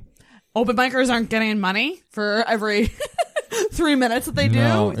scene. Open micers aren't getting money for every 3 minutes that they do.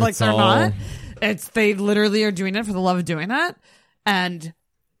 No, like they're not. They literally are doing it for the love of doing it. And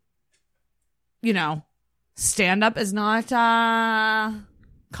you know, stand up is not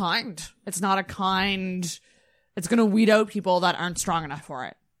kind. It's not a kind. It's going to weed out people that aren't strong enough for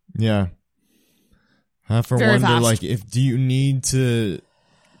it. Yeah. I have to wonder, like, do you need to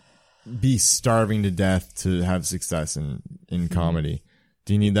be starving to death to have success in comedy?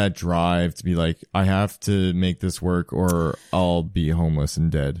 Do you need that drive to be like, I have to make this work or I'll be homeless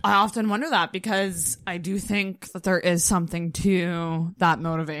and dead? I often wonder that because I do think that there is something to that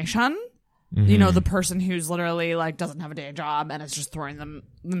motivation. You know, the person who's literally like doesn't have a day job and is just throwing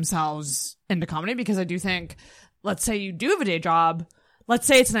themselves into comedy. Because I do think, let's say you do have a day job, let's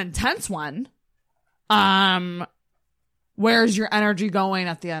say it's an intense one. Where's your energy going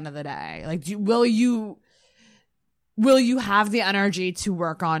at the end of the day? Like, will you have the energy to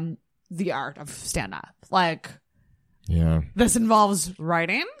work on the art of stand up? Like, yeah, this involves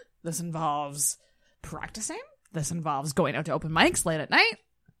writing. This involves practicing. This involves going out to open mics late at night.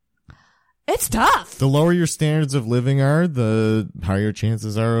 It's tough. The lower your standards of living are, the higher your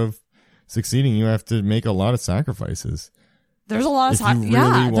chances are of succeeding. You have to make a lot of sacrifices. There's a lot of if you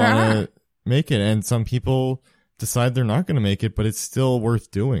really want to make it. And some people decide they're not going to make it, but it's still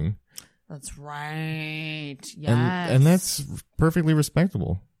worth doing. That's right. Yes. And that's perfectly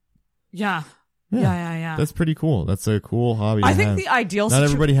respectable. Yeah. Yeah. That's pretty cool. That's a cool hobby. I think the ideal Not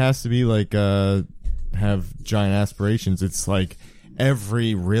everybody has to be like, have giant aspirations. It's like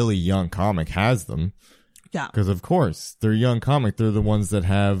every really young comic has them. Yeah. Because of course, they're a young comic. They're the ones that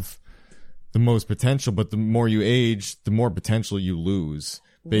have the most potential, but the more you age, the more potential you lose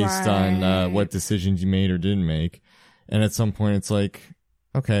based on what decisions you made or didn't make. And at some point it's like,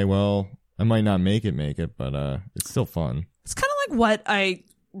 okay, well, I might not make it, but it's still fun. It's kind of like what I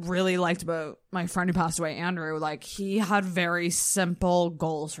really liked about my friend who passed away, Andrew. Like, he had very simple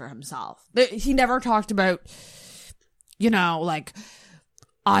goals for himself. He never talked about, you know, like,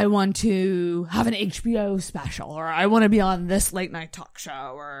 I want to have an HBO special, or I want to be on this late night talk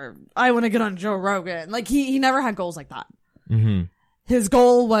show, or I want to get on Joe Rogan. Like, he never had goals like that. Mm-hmm. His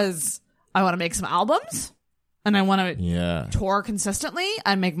goal was, I want to make some albums, and I want to tour consistently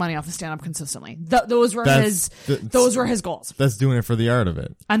and make money off of stand-up consistently. Those were his goals. That's doing it for the art of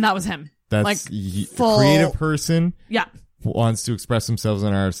it. And that was him. That's like full creative person. Yeah. Wants to express themselves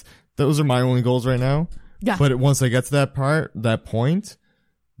in arts. Those are my only goals right now. Yeah. But once I get to that point,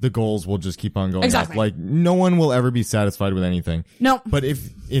 the goals will just keep on going exactly. up. Like, no one will ever be satisfied with anything. No. But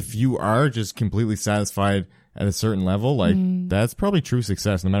if you are just completely satisfied at a certain level, like, that's probably true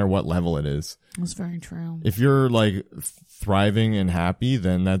success, no matter what level it is. That's very true. If you're, like, thriving and happy,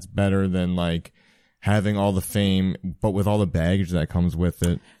 then that's better than, like, having all the fame, but with all the baggage that comes with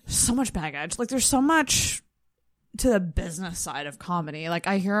it. So much baggage. Like, there's so much to the business side of comedy. Like,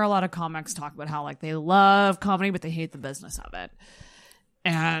 I hear a lot of comics talk about how, like, they love comedy, but they hate the business of it.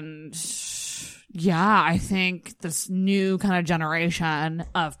 And yeah, I think this new kind of generation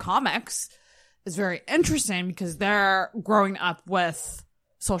of comics is very interesting because they're growing up with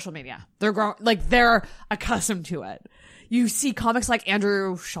social media. They're accustomed to it. You see comics like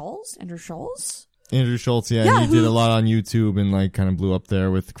Andrew Schultz, yeah, he did a lot on YouTube and like kind of blew up there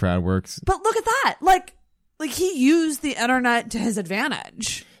with Crowdworks. But look at that. Like he used the internet to his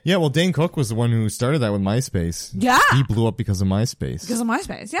advantage. Yeah, well, Dane Cook was the one who started that with MySpace. Yeah. He blew up because of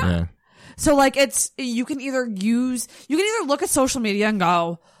MySpace. Yeah. So like you can either look at social media and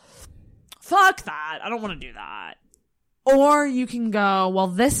go, fuck that, I don't want to do that. Or you can go, well,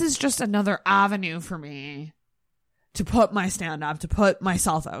 this is just another avenue for me to put my stand up, to put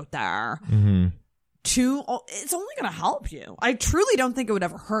myself out there. Mm-hmm. It's only going to help you. I truly don't think it would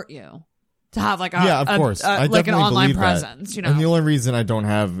ever hurt you to have like of course. I like an online presence, you know. And the only reason I don't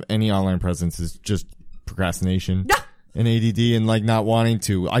have any online presence is just procrastination and ADD and like not wanting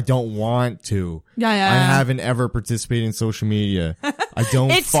to. I don't want to. Yeah. I haven't ever participated in social media. I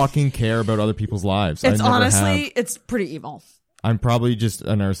don't fucking care about other people's lives. It's honestly, it's pretty evil. I'm probably just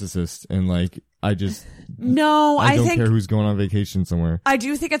a narcissist and like I don't care who's going on vacation somewhere. I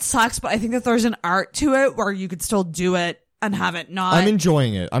do think it sucks, but I think that there's an art to it where you could still do it and have it not. I'm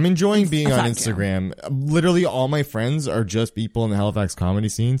enjoying it. I'm enjoying being on Instagram. Literally all my friends are just people in the Halifax comedy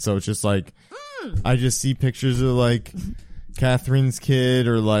scene. So it's just like, I just see pictures of like Catherine's kid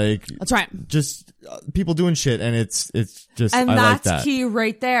or like. That's right. Just people doing shit. And it's just, and I that's like that. Key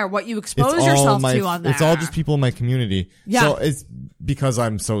right there. What you expose yourself to on there. It's all just people in my community. Yeah. So it's because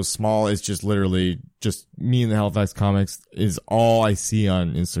I'm so small. It's just literally just me and the Halifax comics is all I see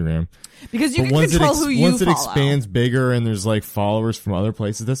on Instagram. Because you can control who you follow. Once it expands bigger and there's like followers from other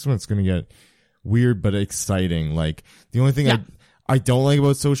places, that's when it's going to get weird but exciting. Like the only thing I don't like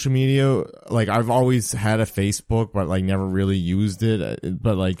about social media, like I've always had a Facebook, but like never really used it.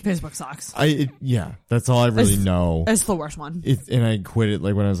 But like Facebook sucks. That's all I really know. It's the worst one. And I quit it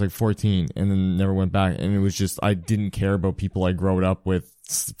like when I was like 14 and then never went back. And it was just, I didn't care about people I grew up with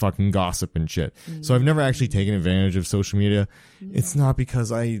fucking gossip and shit. So I've never actually taken advantage of social media. It's not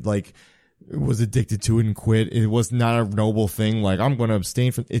because I like was addicted to it and quit. It was not a noble thing. Like, I'm going to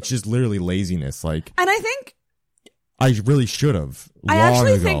abstain from. It's just literally laziness. Like, And I think I really should have. I long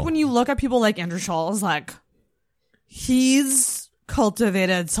actually ago. think when you look at people like Andrew Schulz, like, he's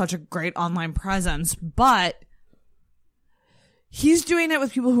cultivated such a great online presence, but he's doing it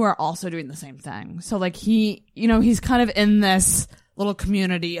with people who are also doing the same thing. So, like, he's kind of in this little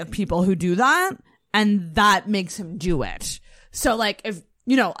community of people who do that, and that makes him do it. So, like, if,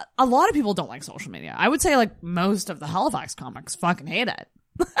 a lot of people don't like social media. I would say, like, most of the Halifax comics fucking hate it.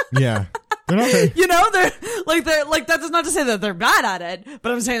 Yeah. They're not very- they're like that does not to say that they're bad at it,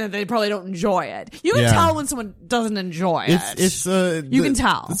 but I'm saying that they probably don't enjoy it. You can tell when someone doesn't enjoy it. You can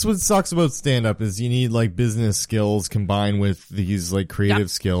tell. That's what sucks about stand up is you need like business skills combined with these like creative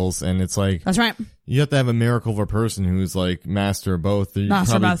skills, and it's like that's right. You have to have a miracle of a person who's like master of both. You're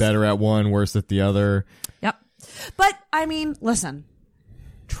Master probably both. better at one, worse at the other. Yep. But I mean, listen,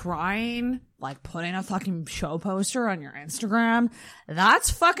 trying like putting a fucking show poster on your Instagram, that's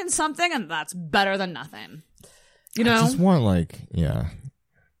fucking something, and that's better than nothing. I just want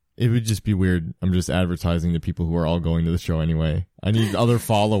it would just be weird. I'm just advertising to people who are all going to the show anyway. I need other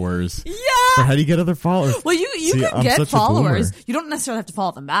followers. Yeah. But how do you get other followers? Well, you See, could I'm get such a followers. boomer. You don't necessarily have to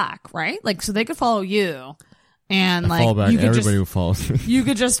follow them back, right? Like, so they could follow you, and I like follow back you could everybody just who follows me. you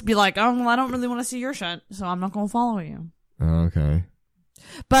could just be like, oh, well, I don't really want to see your shit, so I'm not going to follow you. Okay.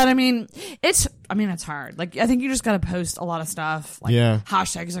 But I mean, it's hard. Like, I think you just got to post a lot of stuff. Like,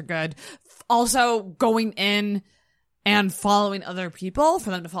 hashtags are good. Also, going in and following other people for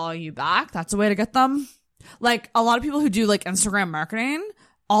them to follow you back. That's a way to get them. Like, a lot of people who do like Instagram marketing,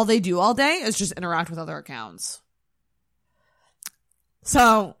 all they do all day is just interact with other accounts.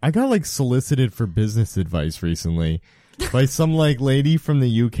 So I got like solicited for business advice recently by some like lady from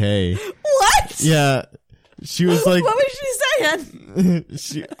the UK. What? Yeah. She was like, what was she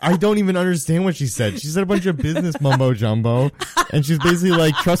saying? I don't even understand what she said. She said a bunch of business mumbo jumbo, and she's basically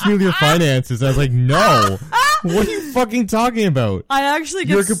like, "Trust me with your finances." I was like, "No, what are you fucking talking about?" I actually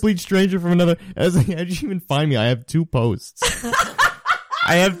You're a complete stranger from another. I was like, "How'd you even find me?" I have 2 posts.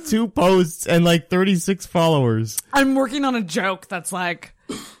 I have 2 posts and like 36 followers. I'm working on a joke that's like,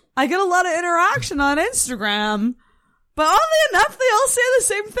 I get a lot of interaction on Instagram. But oddly enough, they all say the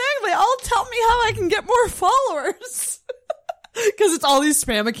same thing. They all tell me how I can get more followers. Because it's all these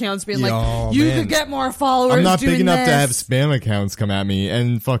spam accounts being like, you could get more followers. I'm not doing big enough to have this. spam accounts come at me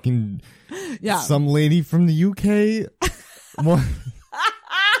and fucking some lady from the UK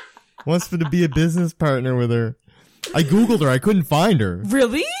wants me to be a business partner with her. I Googled her. I couldn't find her.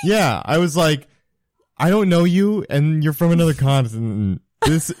 Really? Yeah. I was like, I don't know you and you're from another continent.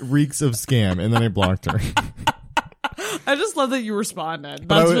 This reeks of scam. And then I blocked her. I just love that you responded.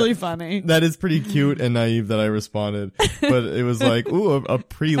 That's really funny. That is pretty cute and naive that I responded. But it was like, ooh, a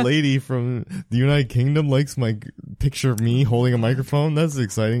pretty lady from the United Kingdom likes my picture of me holding a microphone. That's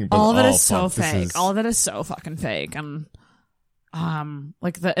exciting. But, all of it is so fake. All of it is so fucking fake. And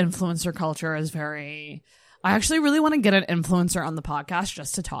like the influencer culture is very... I actually really want to get an influencer on the podcast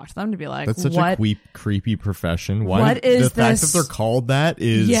just to talk to them, to be like, that's such a creepy profession. What is the fact that they're called that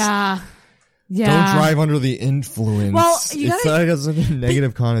is... Yeah. Don't drive under the influence. Well, it's like a such a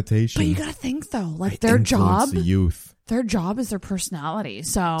negative connotation. But you gotta think though, like their job, the youth. Their job is their personality.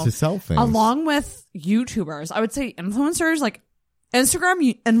 So to sell things, along with YouTubers, I would say influencers, like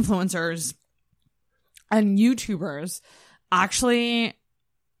Instagram influencers and YouTubers, actually,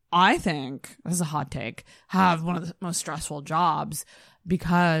 I think this is a hot take, have one of the most stressful jobs.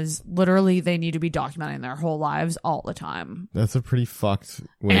 Because literally they need to be documenting their whole lives all the time. That's a pretty fucked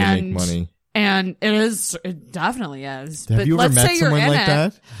way to make money. And it definitely is. Have but you ever let's met say you're someone in like it,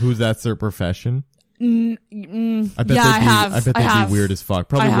 that? Who that's their profession? I bet have. they'd be weird as fuck.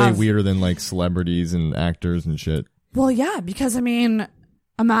 Probably way weirder than like celebrities and actors and shit. Well, yeah, because I mean,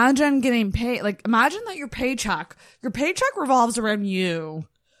 imagine getting paid. Like, imagine that your paycheck revolves around you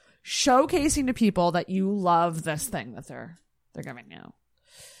showcasing to people that you love this thing that they're giving you.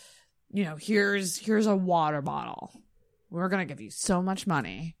 You know, here's a water bottle. We're gonna give you so much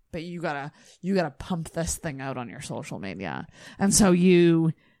money, but you gotta pump this thing out on your social media. And so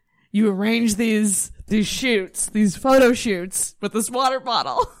you arrange these shoots, these photo shoots with this water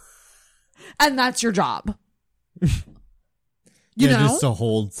bottle. And that's your job. You know? Just to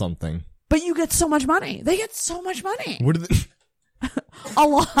hold something. But you get so much money. They get so much money. What do they a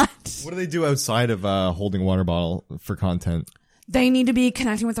lot. What do they do outside of holding a water bottle for content? They need to be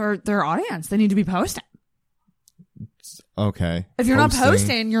connecting with their audience. They need to be posting. Okay. If you're not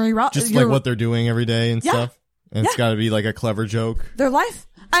posting, you're just like what they're doing every day and stuff. And it's Yeah. got to be like a clever joke. Their life.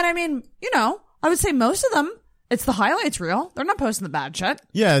 And I mean, you know, I would say most of them It's the highlights reel. They're not posting the bad shit.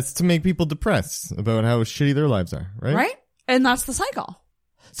 Yeah, it's to make people depressed about how shitty their lives are, right? Right? And that's the cycle.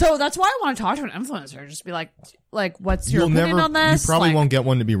 So that's why I want to talk to an influencer. Just be like, what's your opinion on this? You probably Like, won't get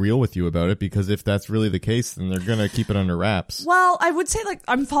one to be real with you about it, because if that's really the case, then they're gonna keep it under wraps. Well, I would say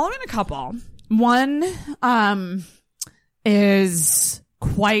I'm following a couple. One is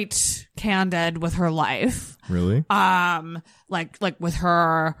quite candid with her life. Really? Like with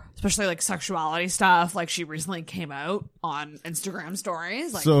her, especially like sexuality stuff. Like she recently came out on Instagram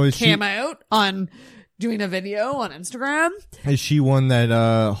stories. Like So is she- came out on doing a video on Instagram. Is she one that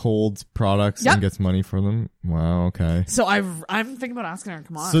holds products Yep. and gets money for them? Wow, okay. So I'm thinking about asking her to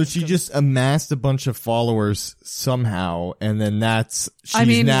come on. So she just amassed a bunch of followers somehow, and then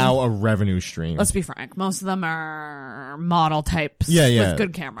she's now a revenue stream. Let's be frank. Most of them are model types yeah, with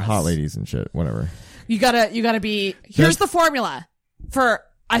good cameras. hot ladies and shit, whatever. You gotta be, here's the formula for,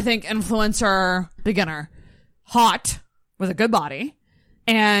 I think, influencer beginner. Hot with a good body.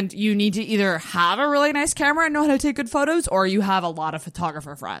 And you need to either have a really nice camera and know how to take good photos, or you have a lot of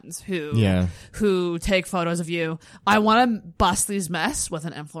photographer friends who take photos of you. I want to bust these myths with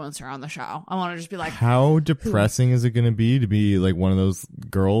an influencer on the show. I want to just be like, How depressing is it going to be like one of those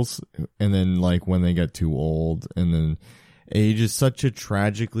girls, and then like when they get too old, and then age is such a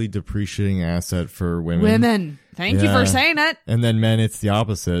tragically depreciating asset for women. Thank you for saying it. And then men, it's the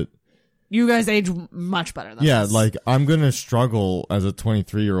opposite. You guys age much better than us. Like I'm going to struggle as a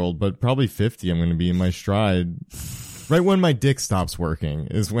 23-year-old, but probably 50, I'm going to be in my stride. Right when my dick stops working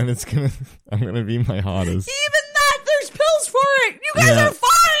is when I'm going to be my hottest. Even that, there's pills for it. You guys are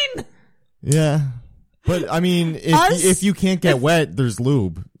fine. Yeah. But I mean, if you can't get wet, there's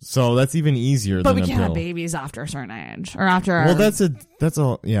lube. So that's even easier But than we a can't pill. have babies after a certain age, or after. Well, that's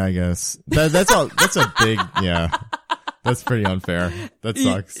all. Yeah, I guess that's a big, yeah. That's pretty unfair. That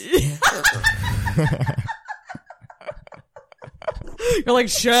sucks. You're like,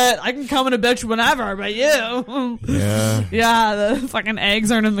 shit, I can come in a bitch whenever, but you. Yeah. Yeah, the fucking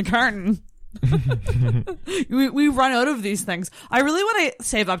eggs aren't in the carton. we run out of these things. I really want to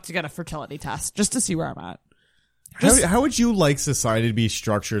save up to get a fertility test just to see where I'm at. How would you like society to be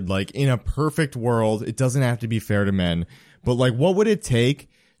structured? Like in a perfect world, it doesn't have to be fair to men, but like what would it take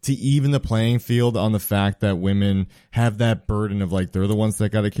to even the playing field on the fact that women have that burden of like, they're the ones that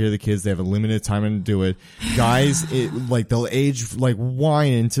got to carry the kids. They have a limited time to do it. Guys, they'll age like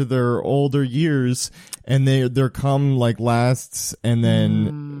wine into their older years, and their come like lasts. And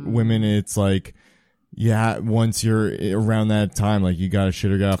then women, it's like, yeah, once you're around that time, like you got to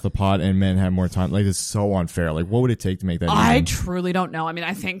shit or get off the pot, and men have more time. Like it's so unfair. Like what would it take to make that I even? truly don't know. I mean,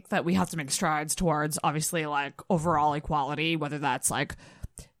 I think that we have to make strides towards obviously like overall equality, whether that's like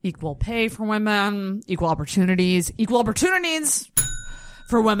equal pay for women, equal opportunities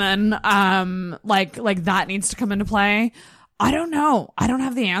for women. Like that needs to come into play. I don't know. I don't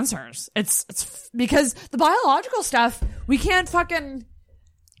have the answers. It's because the biological stuff, we can't fucking.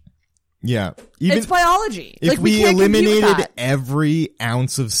 Yeah. It's biology. If like, we can't compute eliminated that. every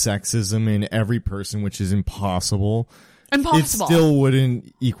ounce of sexism in every person, which is impossible. It still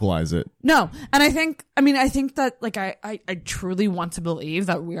wouldn't equalize it. No. And I think that like I truly want to believe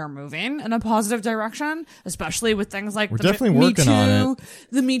that we are moving in a positive direction, especially with things like We're definitely working on it.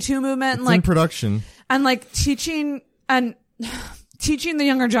 The Me Too movement, It's and in production. And like teaching the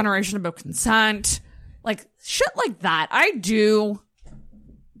younger generation about consent, like shit like that.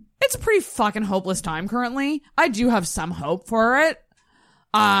 It's a pretty fucking hopeless time currently. I do have some hope for it.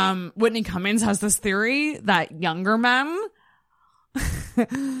 Whitney Cummings has this theory that younger men,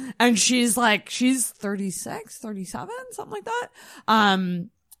 and she's 36, 37, something like that.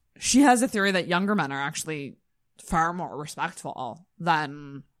 She has a theory that younger men are actually far more respectful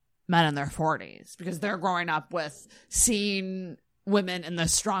than men in their 40s, because they're growing up with seeing women in the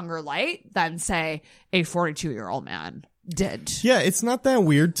stronger light than, say, a 42-year-old man did. Yeah, it's not that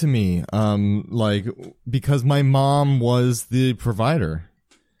weird to me. Because my mom was the provider.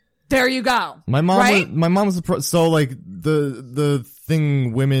 There you go. My mom, right? My mom was so like the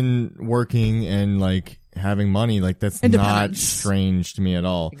thing, women working and like having money, like that's not strange to me at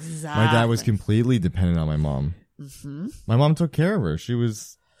all. Exactly. My dad was completely dependent on my mom. Mm-hmm. My mom took care of her. She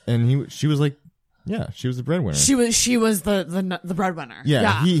was like, yeah, she was the breadwinner. She was the breadwinner.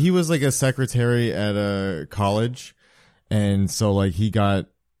 Yeah. He was like a secretary at a college, and so like he got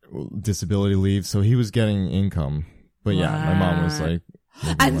disability leave, so he was getting income. But yeah, my mom was like.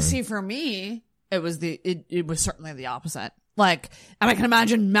 And see, for me, it was certainly the opposite. Like, and I can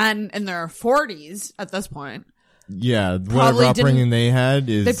imagine men in their 40s at this point whatever upbringing they had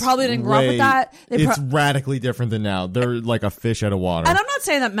is they probably didn't grow up with that. It's radically different than now. They're like a fish out of water. And I'm not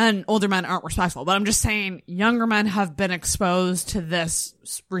saying that older men aren't respectful, but I'm just saying younger men have been exposed to this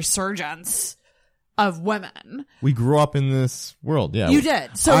resurgence of women. We grew up in this world. Yeah, you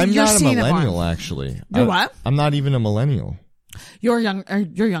did. So I'm you're not a seeing millennial. Actually, you're what? I'm not even a millennial. You're young.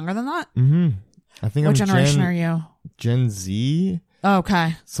 You're younger than that. Mm-hmm. I think. What generation are you? Gen Z. Oh,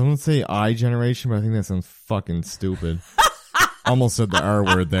 okay. Someone say I generation, but I think that sounds fucking stupid. Almost said the R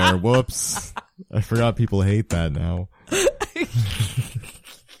word there. Whoops. I forgot people hate that now.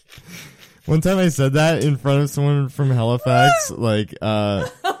 One time I said that in front of someone from Halifax, like, oh,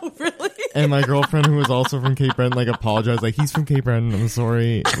 really? And my girlfriend, who was also from Cape Breton, like, apologized, like, he's from Cape Breton, I'm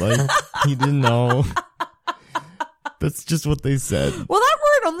sorry. Like, he didn't know. That's just what they said. Well, that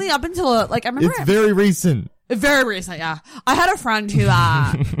word only up until, like, I remember. It's very recent. Very recent, yeah. I had a friend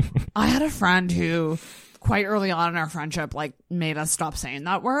who, quite early on in our friendship, like, made us stop saying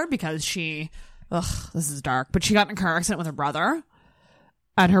that word because this is dark, but she got in a car accident with her brother,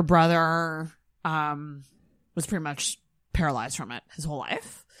 and her brother, was pretty much paralyzed from it his whole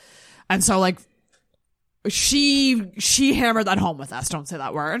life. And so, like, she hammered that home with us. Don't say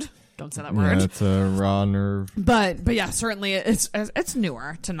that word. Don't say that word. Yeah, it's a raw nerve. But yeah, certainly it's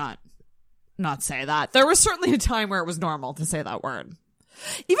newer to not say that. There was certainly a time where it was normal to say that word.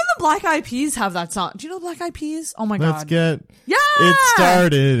 Even the Black Eyed Peas have that song. Do you know Black Eyed Peas? Oh my God. Let's get it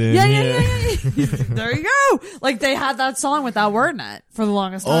started in yeah. There you go. Like, they had that song with that word in it for the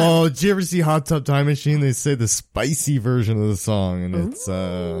longest time. Oh, did you ever see Hot Tub Time Machine? They say the spicy version of the song, and it's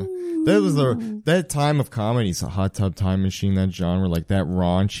that time of comedy, so Hot Tub Time Machine, that genre, like that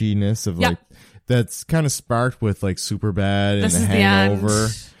raunchiness of like that's kind of sparked with like Superbad and The Hangover.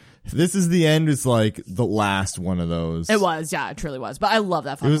 This is the end. Is like the last one of those. It was, yeah, it truly was. But I love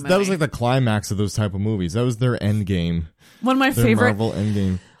that fucking movie. That was like the climax of those type of movies. That was their end game. One of my favorite Marvel end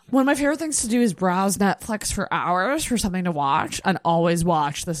game. One of my favorite things to do is browse Netflix for hours for something to watch, and always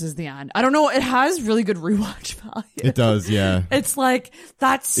watch This Is the End. I don't know, it has really good rewatch value. It does, yeah. It's like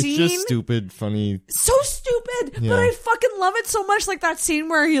that scene. It's just stupid, funny. So stupid, but I fucking love it so much. Like that scene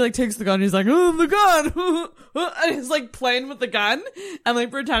where he like takes the gun, and he's like, oh, the gun, and he's like playing with the gun and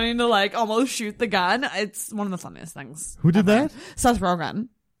like pretending to like almost shoot the gun. It's one of the funniest things. Who did that? Seth Rogen.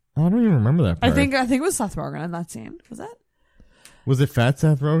 Oh, I don't even remember that part. I think it was Seth Rogen in that scene. Was it? Was it Fat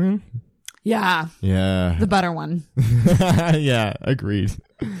Seth Rogen? Yeah. Yeah. The better one. Yeah, agreed.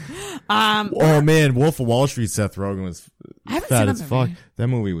 Oh man, Wolf of Wall Street Seth Rogen was fat as fuck. That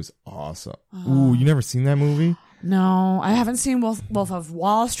movie was awesome. Ooh, you never seen that movie? No, I haven't seen Wolf of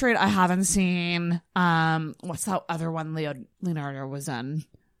Wall Street. I haven't seen what's that other one Leonardo was in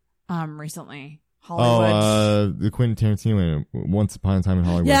recently? Hollywood. Oh, the Quentin Tarantino Once Upon a Time in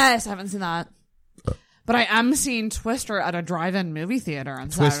Hollywood. Yes, I haven't seen that. But I am seeing Twister at a drive-in movie theater on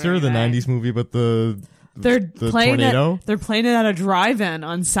Twister, Saturday night. the 90s movie about the playing tornado? They're playing it at a drive-in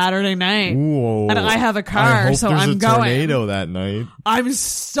on Saturday night. Ooh, and I have a car, so I'm going. Tornado that night. I'm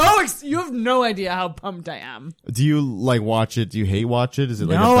so you have no idea how pumped I am. Do you like watch it? Do you hate watch it? Is it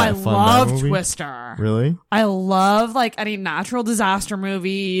like no, a fun love movie? Twister. Really? I love like any natural disaster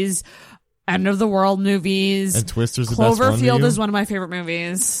movies. End of the world movies. And Twister's the best one. Cloverfield is one of my favorite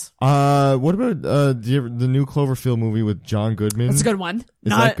movies. What about the new Cloverfield movie with John Goodman? It's a good one. Is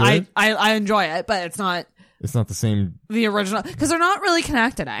that good? I enjoy it, but it's not the same. The original, because they're not really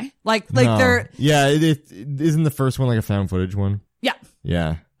connected, eh? Like no. they're. Yeah, it isn't the first one like a found footage one. Yeah.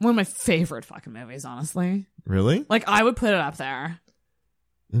 Yeah. One of my favorite fucking movies, honestly. Really? Like I would put it up there.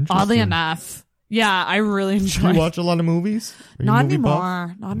 Oddly enough, yeah, I really enjoy. Do you watch a lot of movies? Not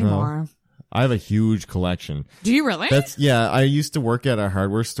anymore. Not anymore. I have a huge collection. Do you really? I used to work at a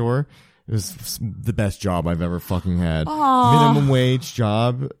hardware store. It was the best job I've ever fucking had. Aww. Minimum wage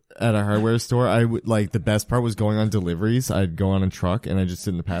job at a hardware store. I would like the best part was going on deliveries. I'd go on a truck and I'd just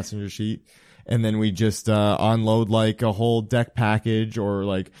sit in the passenger seat, and then we just unload like a whole deck package or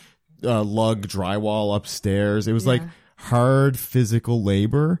like lug drywall upstairs. It was like hard physical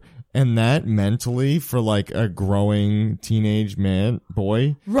labor. And that mentally for like a growing teenage man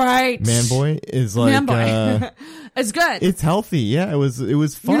boy, is like it's good. It's healthy. Yeah, it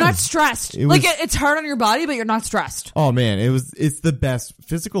was fun. You're not stressed. It's hard on your body, but you're not stressed. Oh man, it's the best.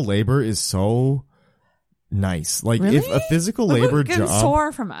 Physical labor is so nice. Like really? If a physical labor job,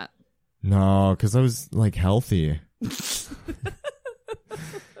 sore from it. No, because I was like healthy.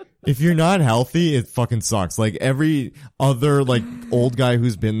 If you're not healthy, it fucking sucks. Like every other like old guy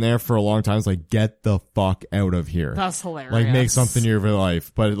who's been there for a long time is like, get the fuck out of here. That's hilarious. Like make something of your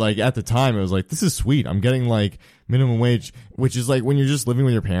life. But like at the time, it was like, this is sweet. I'm getting like minimum wage, which is like when you're just living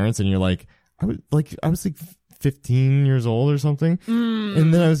with your parents and you're like, I was like 15 years old or something.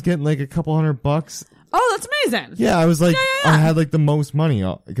 And then I was getting like a couple $100. Oh, that's amazing. Yeah, I was like, Yeah. I had like the most money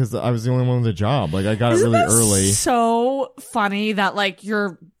because I was the only one with a job. Like I got it really early. So funny that like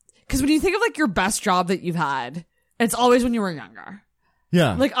because when you think of like your best job that you've had, it's always when you were younger.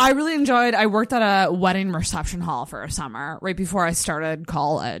 Yeah. Like I worked at a wedding reception hall for a summer right before I started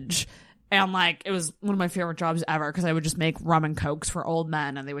college. And like it was one of my favorite jobs ever because I would just make rum and cokes for old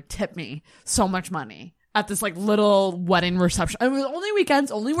men and they would tip me so much money at this like little wedding reception. It was only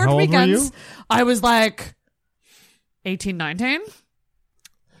weekends, only worked How old weekends. were you? I was like 18, 19.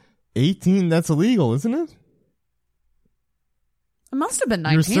 18? That's illegal, isn't it? I must have been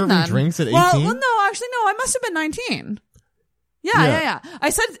 19 You were serving then. drinks at 18? Well, no, actually, no. I must have been 19. Yeah. I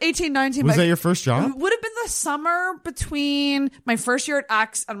said 18, 19. Was but that your first job? It would have been the summer between my first year at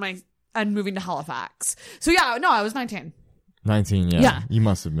X and moving to Halifax. So yeah, no, I was 19. 19, yeah. Yeah. You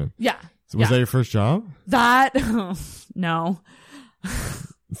must have been. Yeah. So was that your first job? That, no.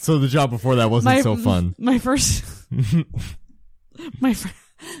 So the job before that wasn't so fun. My first, my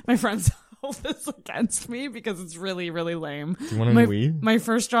friends hold this against me because it's really, really lame. Do you want any weed? My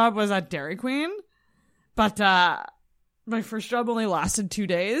first job was at Dairy Queen, but my first job only lasted 2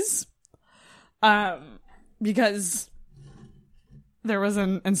 days, because there was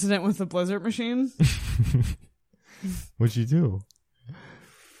an incident with the Blizzard machine. What'd you do?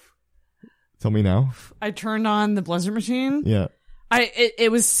 Tell me now. I turned on the Blizzard machine. Yeah.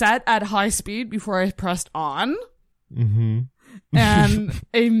 It was set at high speed before I pressed on. Mm-hmm. And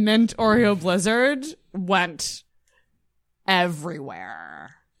a mint Oreo Blizzard went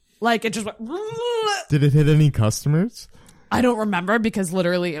everywhere. Like it just went. Did it hit any customers? I don't remember because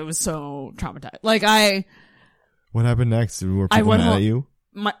literally it was so traumatized. Like What happened next? Were people mad at you?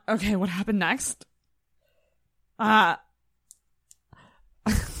 Okay, what happened next?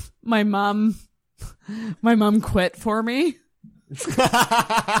 My mom quit for me.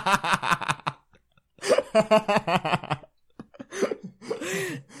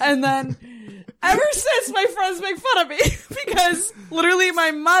 And then ever since my friends make fun of me because literally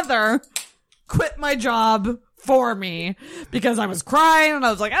my mother quit my job for me because I was crying and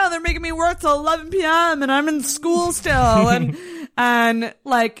I was like, oh, they're making me work till 11 p.m. and I'm in school still. And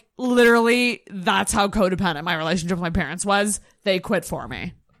like literally that's how codependent my relationship with my parents was. They quit for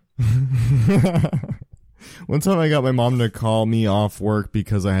me. One time I got my mom to call me off work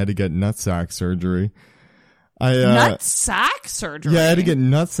because I had to get nutsack surgery. Nutsack surgery? Yeah, I had to get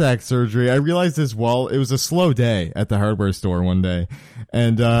nutsack surgery. I realized this while it was a slow day at the hardware store one day.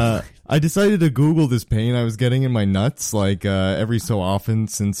 And I decided to Google this pain I was getting in my nuts like every so often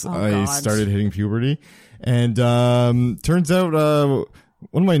since I started hitting puberty. And turns out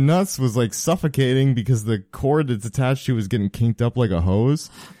one of my nuts was like suffocating because the cord it's attached to was getting kinked up like a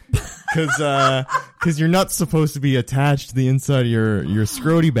hose. Cause your nut's supposed to be attached to the inside of your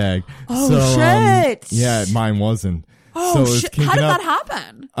scroty bag. Oh, so, shit. Yeah, mine wasn't. Oh, so shit. How did that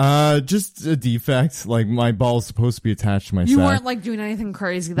happen? Just a defect. Like my ball's supposed to be attached to my You sack. weren't like doing anything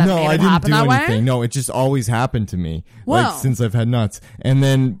crazy that No, made I it didn't happen do that anything. way? No, it just always happened to me. Whoa. Like since I've had nuts. And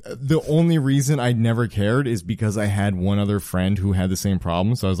then the only reason I never cared is because I had one other friend who had the same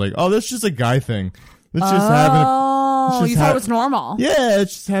problem. So I was like, oh, that's just a guy thing. Let's just you thought it was normal. Yeah,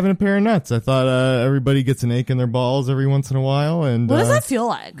 it's just having a pair of nuts. I thought everybody gets an ache in their balls every once in a while. And what does that feel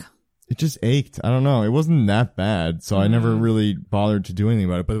like? It just ached. I don't know. It wasn't that bad, so I never really bothered to do anything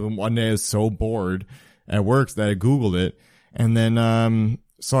about it. But one day I was so bored at work that I Googled it. And then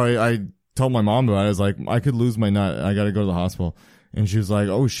so I told my mom about it. I was like, I could lose my nut. I got to go to the hospital. And she was like,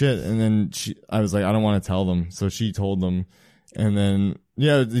 oh, shit. And then I was like, I don't want to tell them. So she told them. And then,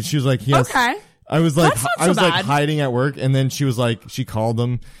 yeah, she was like, yes. Okay. I was like, bad. hiding at work, and then she was like, she called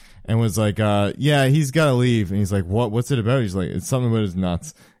him and was like, yeah, he's got to leave. And he's like, what's it about? He's like, it's something about his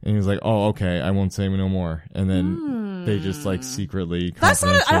nuts. And he was like, oh, okay, I won't say no more. And then they just like secretly. That's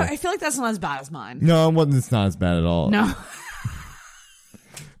not. I feel like that's not as bad as mine. No, it's not as bad at all. No.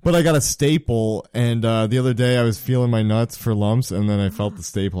 But I got a staple, and the other day I was feeling my nuts for lumps, and then I felt the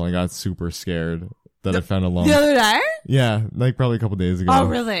staple, and I got super scared that I found a lump. The other day? Yeah, like probably a couple days ago. Oh,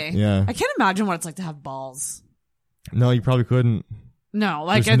 really? Yeah. I can't imagine what it's like to have balls. No, you probably couldn't. No,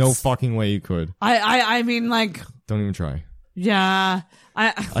 like there's no fucking way you could. I mean, like. Don't even try. Yeah.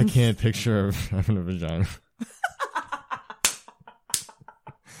 I can't picture having a vagina.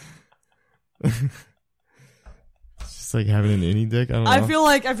 It's just like having an innie dick. I don't know. I feel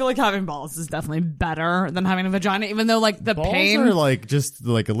like having balls is definitely better than having a vagina, even though like the balls pain are like just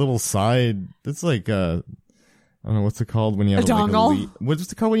like a little side. It's like I don't know what's it called when you have a like dongle.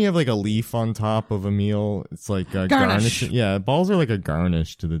 What's it called when you have like a leaf on top of a meal? It's like garnish. Yeah, balls are like a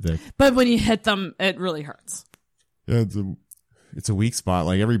garnish to the dick. But when you hit them, it really hurts. Yeah, it's a weak spot.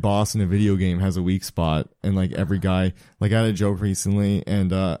 Like every boss in a video game has a weak spot, and like every guy, like I had a joke recently,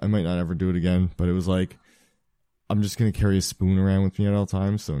 and I might not ever do it again, but it was like, I'm just gonna carry a spoon around with me at all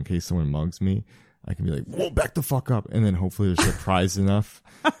times, so in case someone mugs me, I can be like, whoa, back the fuck up, and then hopefully they're surprised enough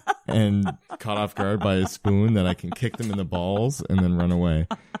and caught off guard by a spoon that I can kick them in the balls and then run away.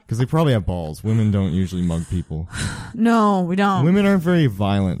 Because they probably have balls. Women don't usually mug people. No, we don't. Women aren't very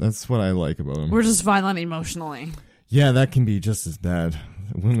violent. That's what I like about them. We're just violent emotionally. Yeah, that can be just as bad.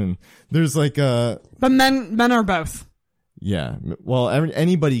 Women, there's like but men are both. Yeah, well,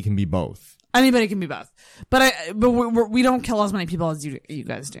 anybody can be both. Anybody can be both, but we don't kill as many people as you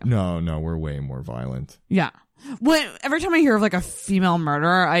guys do. No, we're way more violent. Yeah. Every time I hear of like a female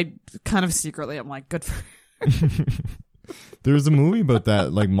murderer, I kind of secretly I'm like, good for her. There's a movie about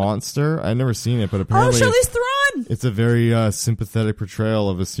that, like Monster. I've never seen it, but apparently Charlize Theron. It's a very sympathetic portrayal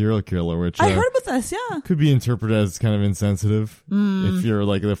of a serial killer, which I heard about this. Yeah, could be interpreted as kind of insensitive if you're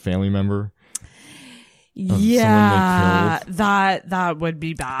like a family member. Yeah, that would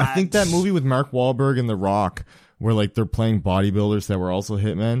be bad. I think that movie with Mark Wahlberg and The Rock, where like they're playing bodybuilders that were also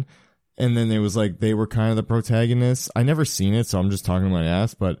hitmen, and then it was like they were kind of the protagonists. I never seen it, so I'm just talking my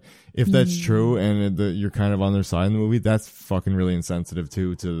ass. But if that's true and you're kind of on their side in the movie, that's fucking really insensitive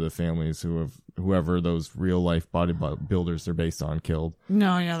too to the families whoever those real life bodybuilders they're based on killed.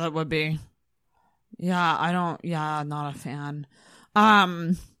 No, yeah, that would be. Yeah, not a fan.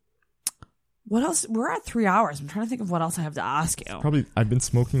 What else? We're at 3 hours. I'm trying to think of what else I have to ask you. Probably, I've been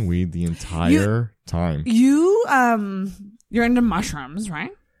smoking weed the entire time. You're into mushrooms,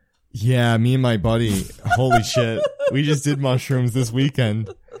 right? Yeah, me and my buddy. Holy shit. We just did mushrooms this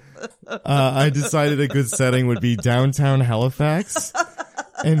weekend. I decided a good setting would be downtown Halifax.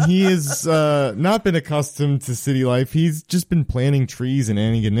 And he has not been accustomed to city life. He's just been planting trees in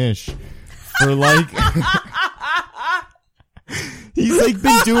Antigonish for like... He's like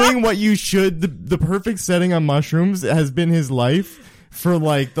been doing what you should. The perfect setting on mushrooms has been his life for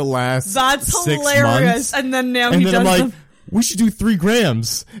like the last That's 6 hilarious. months. And then now and he then does I'm like, we should do 3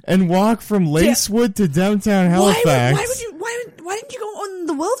 grams and walk from Lacewood to downtown Halifax. Why didn't you go on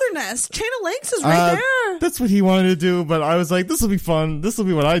the wilderness? Chain of Lakes is right there. That's what he wanted to do, but I was like, this will be fun. This will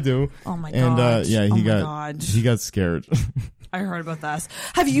be what I do. Oh my god. And he got scared. I heard about this.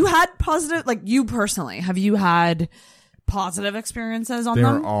 Have you had positive, like you personally, have you had positive experiences on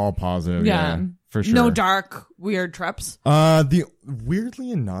them? They're all positive, yeah, for sure. No dark, weird trips?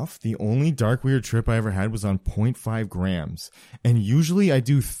 Weirdly enough, the only dark, weird trip I ever had was on 0.5 grams. And usually I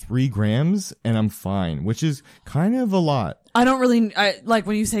do 3 grams and I'm fine, which is kind of a lot. I don't really, like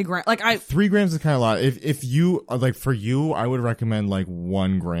when you say gram, like 3 grams is kind of a lot. If you, like for you, I would recommend like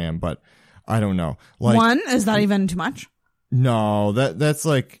 1 gram, but I don't know. Like 1? Is that even too much? No, that's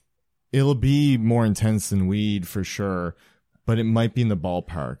like, it'll be more intense than weed for sure, but it might be in the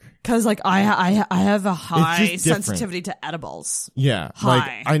ballpark. Cause like I have a high sensitivity to edibles. Yeah. High.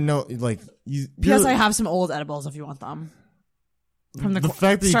 Like I know, like because I have some old edibles if you want them. From the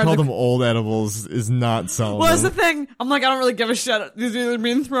fact that you call them old edibles is not selling. Well, that's the thing. I'm like, I don't really give a shit. These are either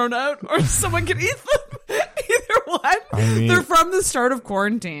being thrown out or someone can eat them. Either one. I mean, they're from the start of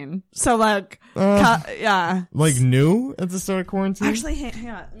quarantine. So like, yeah. Like new at the start of quarantine? Actually, hang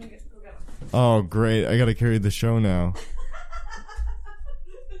on. Let me go get them. Oh, great. I gotta carry the show now.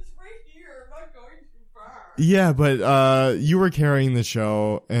 It's right here. I'm not going too far. Yeah, but you were carrying the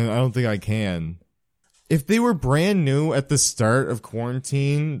show, and I don't think I can. If they were brand new at the start of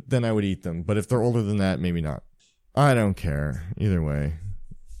quarantine, then I would eat them. But if they're older than that, maybe not. I don't care. Either way.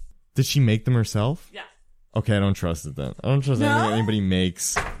 Did she make them herself? Yeah. Okay, I don't trust it then. I don't trust anything anybody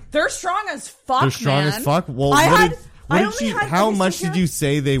makes. They're strong as fuck, They're strong man. as fuck? Well, how much did you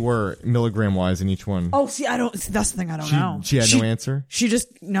say they were milligram-wise in each one? Oh, see, that's the thing I don't know. She had no answer? She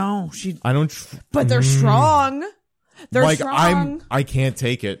just, no. But they're strong. They're strong. I can't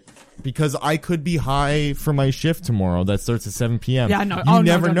take it. Because I could be high for my shift tomorrow that starts at 7 p.m. Yeah, no. You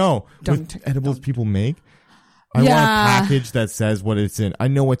never know. With edibles people make, I want a package that says what it's in. I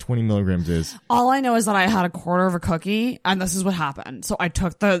know what 20 milligrams is. All I know is that I had a quarter of a cookie, and this is what happened. So I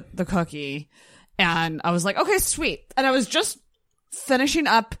took the cookie, and I was like, okay, sweet. And I was just finishing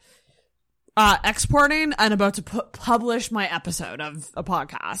up exporting and about to publish my episode of a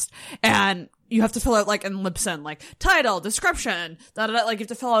podcast. And you have to fill out like in Libsyn, like title, description, like you have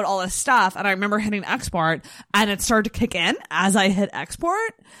to fill out all this stuff. And I remember hitting export and it started to kick in as I hit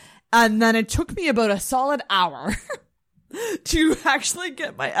export. And then it took me about a solid hour to actually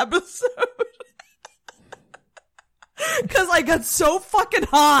get my episode. Cause I got so fucking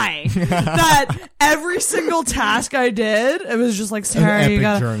high that every single task I did, it was just like, Sarah,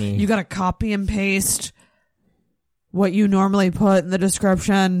 you gotta copy and paste what you normally put in the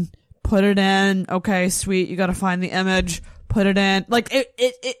description, put it in. Okay, sweet. You got to find the image, put it in. Like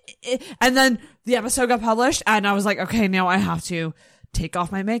it, and then the episode got published and I was like, okay, now I have to take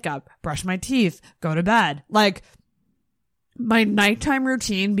off my makeup, brush my teeth, go to bed. Like my nighttime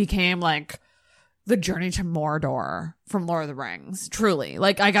routine became like the journey to Mordor from Lord of the Rings. Truly.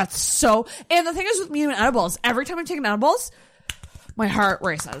 Like I got so, and the thing is with me and edibles, every time I'm taking edibles, my heart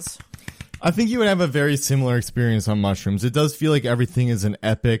races. I think you would have a very similar experience on mushrooms. It does feel like everything is an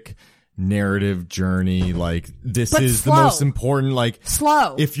epic narrative journey. Like this But is slow. the most important, like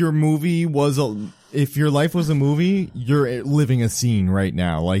Slow. if your life was a movie, you're living a scene right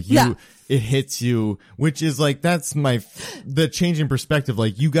now. Like it hits you, which is like, that's the change in perspective.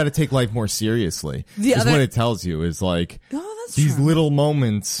 Like you got to take life more seriously. Is what it tells you is like, these little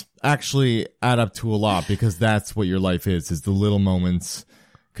moments actually add up to a lot because that's what your life is the little moments,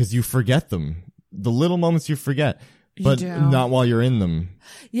 because you forget them. The little moments you forget, but not while you're in them.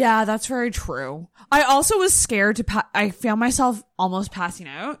 Yeah, that's very true. I also was scared to I found myself almost passing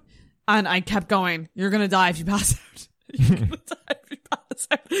out and I kept going, you're going to die if you pass out. You're going to die if you pass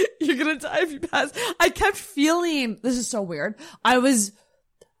out. You're going to die if you pass. I kept feeling, this is so weird. I was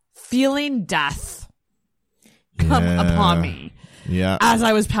feeling death come upon me. Yeah. As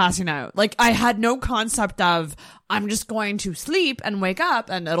I was passing out. Like I had no concept of I'm just going to sleep and wake up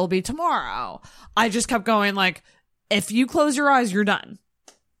and it'll be tomorrow. I just kept going like, if you close your eyes, you're done.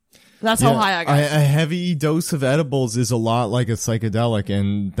 That's how high I got. A heavy dose of edibles is a lot like a psychedelic,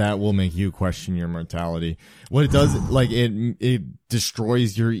 and that will make you question your mortality. What it does, like it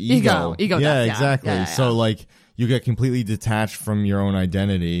destroys your ego. Ego yeah, death, exactly. Yeah. So like you get completely detached from your own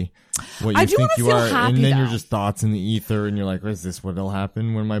identity, what I you do think wanna you feel are, happy, and then though. you're just thoughts in the ether, and you're like, "Is this what'll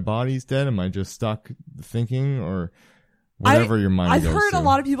happen when my body's dead? Am I just stuck thinking, or whatever your mind I've goes heard to?" a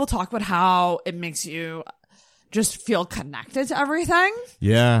lot of people talk about how it makes you just feel connected to everything.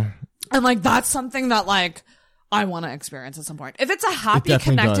 Yeah. And like that's something that like I want to experience at some point. If it's a happy,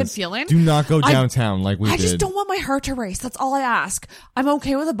 definitely connected does. feeling. Do not go downtown like we I did. just don't want my heart to race. That's all I ask. I'm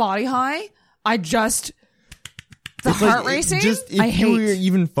okay with a body high. I just the It's heart like, racing. Just if I hate. you're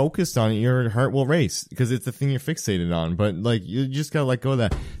even focused on it, your heart will race because it's the thing you're fixated on. But like, you just gotta let go of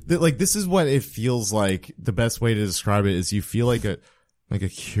that. Like, this is what it feels like. The best way to describe it is you feel like a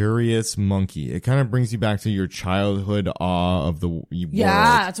curious monkey. It kind of brings you back to your childhood awe of the world.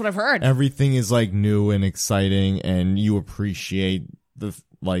 Yeah, that's what I've heard. Everything is like new and exciting, and you appreciate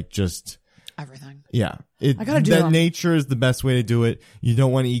just everything. Yeah. I gotta do that. them. Nature is the best way to do it. You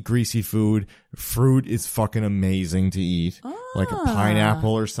don't want to eat greasy food. Fruit is fucking amazing to eat. Like a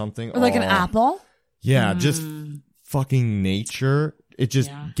pineapple or something. Or like an apple. Yeah, just fucking nature.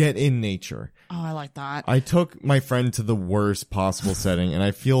 Get in nature. Oh, I like that. I took my friend to the worst possible setting, and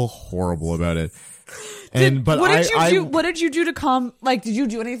I feel horrible about it. What did you do to calm? Like, did you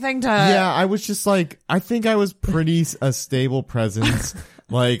do anything to? Yeah, I was just like, I think I was pretty a stable presence.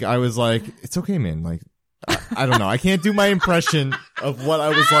 Like, I was like, it's okay, man. Like, I don't know. I can't do my impression of what I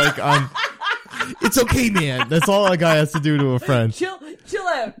was like on. It's okay, man. That's all a guy has to do to a friend. Chill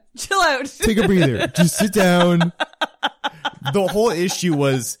out. Take a breather. Just sit down. The whole issue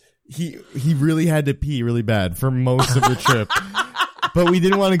was he really had to pee really bad for most of the trip. But we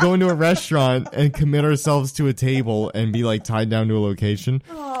didn't want to go into a restaurant and commit ourselves to a table and be like tied down to a location.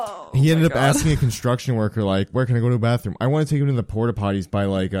 He ended up asking a construction worker, like, where can I go to a bathroom? I want to take him to the porta potties by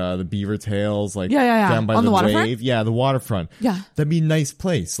like the Beaver Tails, like down by on the wave. waterfront? Yeah, the waterfront. Yeah. That'd be a nice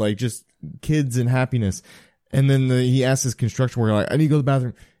place. Like just kids and happiness. And then he asked his construction worker, like, I need to go to the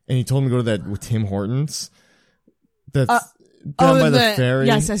bathroom. And he told him to go to that with Tim Hortons. That's down by the ferry.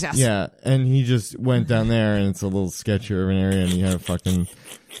 Yes. Yeah. And he just went down there, and it's a little sketchier of an area, and he had a fucking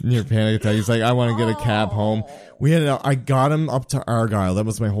near panic attack. He's like, I want to get a cab home. I got him up to Argyle. That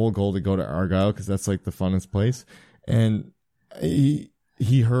was my whole goal, to go to Argyle, because that's like the funnest place. And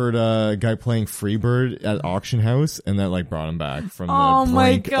he heard a guy playing Freebird at Auction House, and that like brought him back from the Oh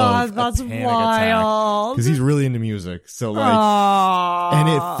my brink God, of that's a panic wild. because he's really into music. So like, and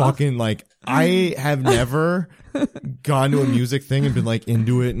it fucking like, I have never gone to a music thing and been like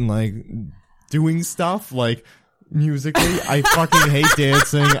into it and like doing stuff like musically. I fucking hate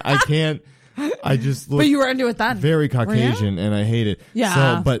dancing. I can't. I just look. But you were into it then. Very Caucasian, and I hate it. Yeah.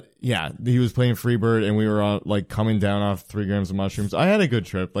 So, but yeah, he was playing Freebird, and we were like coming down off 3 grams of mushrooms. I had a good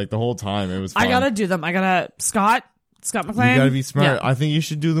trip, like the whole time. It was fun. I gotta do them. Scott McLean. You gotta be smart. Yeah. I think you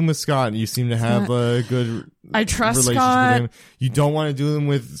should do them with Scott. You seem to have a good I trust relationship Scott. with him. You don't want to do them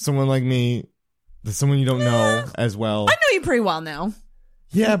with someone like me, someone you don't know as well. I know you pretty well now.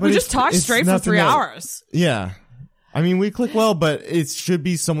 Yeah, but we just talked it's straight for nothing 3 that- hours. Yeah. I mean, we click well, but it should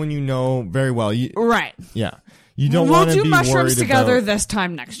be someone you know very well. Right. Yeah. You don't We'll want to do be mushrooms worried together about... this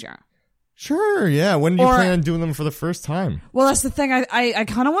time next year. Sure, yeah. When do you Or- plan on doing them for the first time? Well, that's the thing. I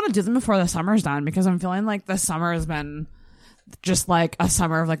kind of want to do them before the summer's done because I'm feeling like the summer has been just like a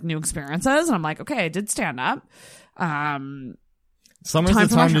summer of like new experiences. And I'm like, okay, I did stand up. Summer's time the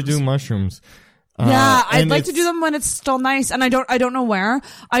for time to mushrooms. do mushrooms. Yeah, I'd and like to it's- do them when it's still nice. And I don't know where.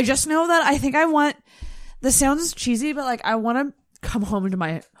 I just know that I think I want, this sounds cheesy, but like I want to come home to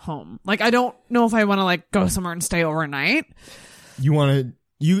my home. Like I don't know if I want to like go somewhere and stay overnight. You want to...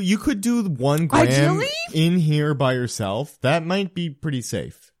 You could do 1 gram Ideally? in here by yourself. That might be pretty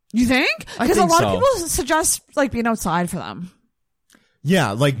safe. You think? I Because a think lot so. of people suggest like being outside for them.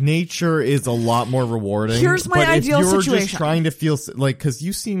 Yeah, like nature is a lot more rewarding. Here's my but ideal if you're situation. just trying to feel like, because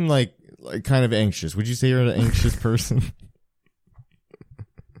you seem like kind of anxious. Would you say you're an anxious person?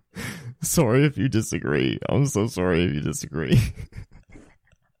 Sorry if you disagree. I'm so sorry if you disagree.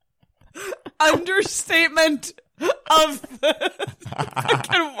 Understatement of the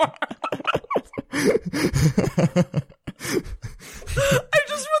fucking word. I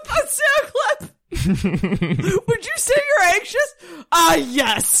just want that sound clip. Would you say you're anxious?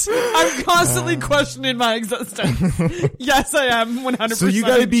 Yes. I'm constantly questioning my existence. Yes, I am 100%. So you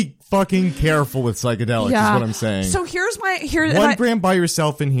gotta be fucking careful with psychedelics is what I'm saying. So here's my... 1 gram by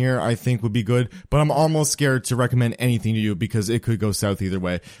yourself in here, I think would be good, but I'm almost scared to recommend anything to you because it could go south either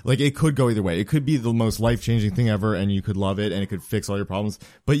way. Like it could go either way. It could be the most life-changing thing ever and you could love it and it could fix all your problems,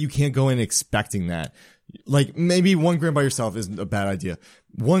 but you can't go in expecting that. Like maybe 1 gram by yourself isn't a bad idea.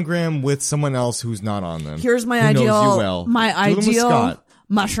 1 gram with someone else who's not on them. Here's my who ideal... knows you well. My Do them with ideal Scott.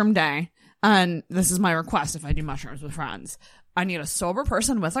 mushroom day. And this is my request if I do mushrooms with friends. I need a sober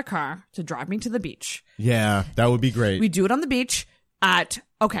person with a car to drive me to the beach. Yeah, that would be great. We do it on the beach at...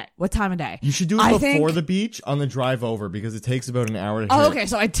 Okay, what time of day? You should do it before the beach on the drive over because it takes about an hour to hit. Oh, okay.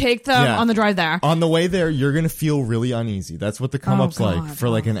 So I take them on the drive there. On the way there, you're going to feel really uneasy. That's what the come-up's God. like. For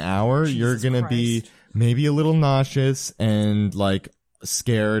like an hour, you're going to be maybe a little nauseous and like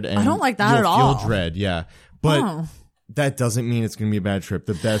scared. And I don't like that you'll at all. feel dread, yeah. But Oh. that doesn't mean it's going to be a bad trip.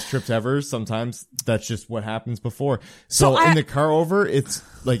 The best trips ever, sometimes that's just what happens before. So in the car over, it's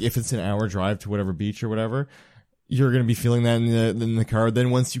like if it's an hour drive to whatever beach or whatever, you're going to be feeling that in the car. Then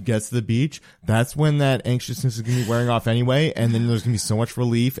once you get to the beach, that's when that anxiousness is going to be wearing off anyway. And then there's going to be so much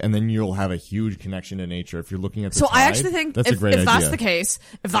relief. And then you'll have a huge connection to nature. If you're looking at the So tide, I actually think that's a great idea. that's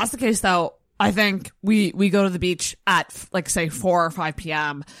the case, though, I think we go to the beach at like say 4 or 5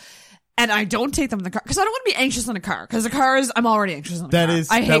 p.m. And I don't take them in the car because I don't want to be anxious in a car because the car is I'm already anxious in the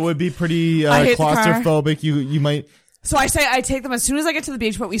car. That would be pretty I hate the car. claustrophobic. You might. So I say I take them as soon as I get to the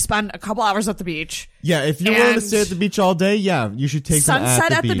beach, but we spend a couple hours at the beach. Yeah, if you're willing to And stay at the beach all day, yeah, you should take sunset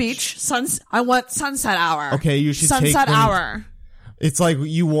them at the beach. I want sunset hour. Okay, you should take sunset them- hour. It's like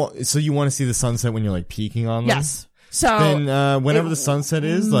you want to see the sunset when you're like peeking on them. Yes. So then whenever the sunset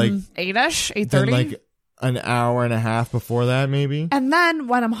is like 8ish, 8:30, then like an hour and a half before that maybe. and then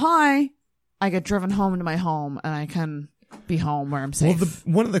when I'm high, I get driven home to my home, and I can be home where I'm safe.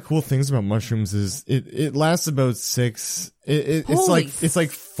 Well, one of the cool things about mushrooms is it lasts about 6. It's like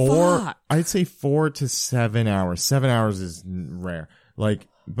 4. fuck. I'd say 4 to 7 hours. 7 hours is rare. Like,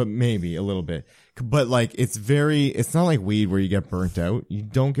 but maybe a little bit. But like, it's not like weed where you get burnt out. You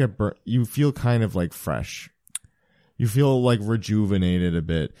don't get burnt. You feel kind of like fresh. You feel like rejuvenated a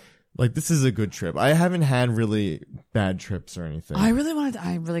bit. Like this is a good trip. I haven't had really bad trips or anything. I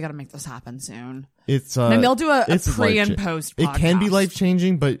really got to make this happen soon. It's Maybe I'll do a it's pre and life-cha- post It can be podcast. life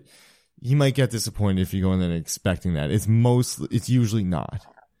changing, but you might get disappointed if you go in there expecting that. It's usually not.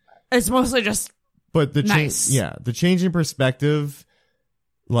 It's mostly just But the nice. the change in perspective,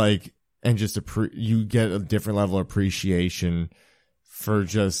 like, and just you get a different level of appreciation for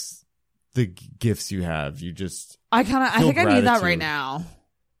just the gifts you have. You just I think I need that gratitude. right now.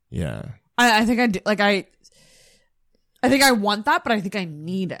 Yeah. I think I do, like I think I want that, but I think I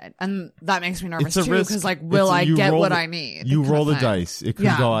need it, and that makes me nervous It's a too. risk. Because like, will I You get roll what the- I need? You kind roll of the thing. dice. It could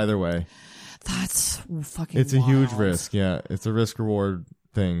Yeah. go either way. That's fucking. It's a huge wild. risk. Yeah. It's a risk reward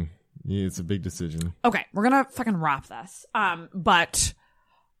thing. Yeah, it's a big decision. Okay, we're gonna fucking wrap this. But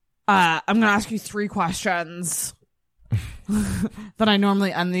I'm gonna ask you 3 questions that I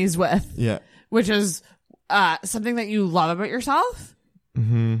normally end these with. Yeah. Which is something that you love about yourself,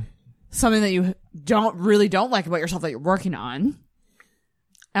 Mm-hmm. something that you don't like about yourself that you're working on,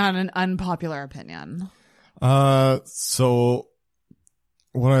 and an unpopular opinion. So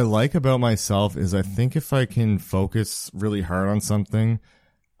what I like about myself is I think if I can focus really hard on something,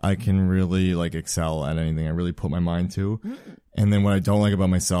 I can really like excel at anything I really put my mind to. And then what I don't like about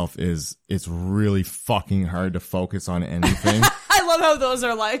myself is it's really fucking hard to focus on anything. I love how those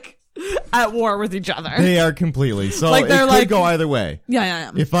are like at war with each other. They are completely. So Like, it they're could like- go either way.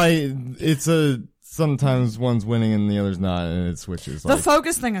 Yeah. Sometimes one's winning and the other's not, and it switches. The Like,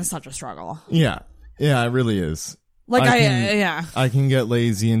 focus thing is such a struggle. yeah, it really is. Like, I can get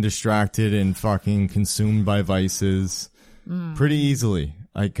lazy and distracted and fucking consumed by vices pretty easily.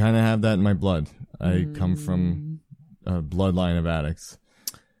 I kind of have that in my blood. I come from a bloodline of addicts.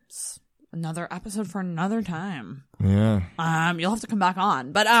 Another episode for another time. Yeah. You'll have to come back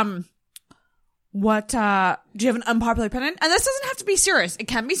on. But, what, do you have an unpopular opinion? And this doesn't have to be serious. It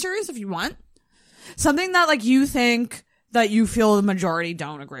can be serious if you want. Something that, like, you think that you feel the majority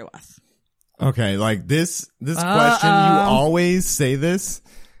don't agree with. Okay, like this question, you always say this,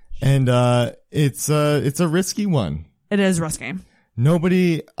 and it's a risky one. It is risky.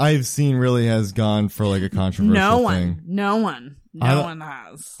 Nobody I've seen really has gone for like a controversial thing. No one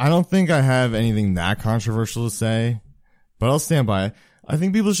has. I don't think I have anything that controversial to say, but I'll stand by it. I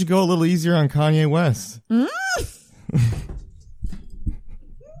think people should go a little easier on Kanye West.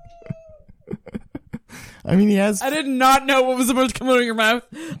 I mean, he has... I did not know what was about to come out of your mouth.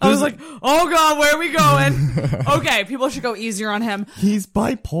 I was like, oh God, where are we going? Okay, people should go easier on him. He's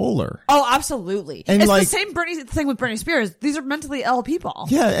bipolar. Oh, absolutely. And it's like, the same thing with Britney Spears. These are mentally ill people.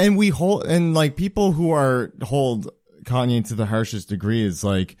 Yeah, and like people who hold Kanye to the harshest degree is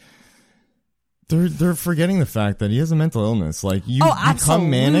like, they're forgetting the fact that he has a mental illness. Like, you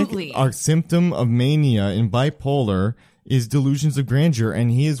become manic. A symptom of mania in bipolar is delusions of grandeur,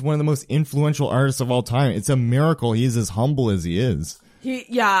 and he is one of the most influential artists of all time. It's a miracle he is as humble as he is.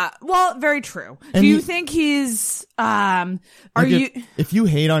 Well, very true. And do you think he's if you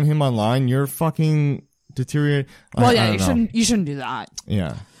hate on him online, you're fucking deteriorating. Well, yeah, you shouldn't do that.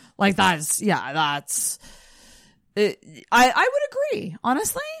 Yeah. Like that's I would agree.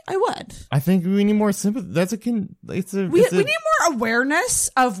 Honestly, I would. I think we need more sympathy. We need more awareness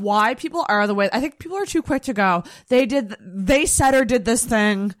of why people are the way. I think people are too quick to go. They said or did this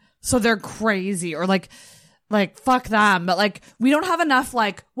thing, so they're crazy, or like fuck them. But like, we don't have enough.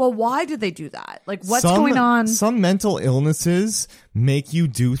 Like, well, why did they do that? Like, what's going on? Some mental illnesses make you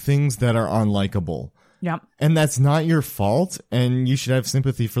do things that are unlikable. Yep. And that's not your fault, and you should have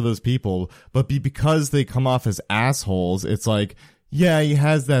sympathy for those people. But because they come off as assholes, it's like, yeah, he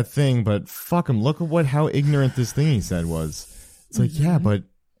has that thing, but fuck him. Look at how ignorant this thing he said was. It's like, yeah, but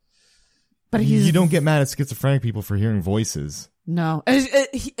you don't get mad at schizophrenic people for hearing voices. No,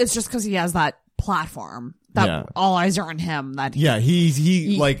 it's just because he has that platform that all eyes are on him.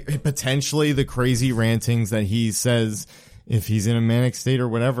 He like potentially the crazy rantings that he says if he's in a manic state or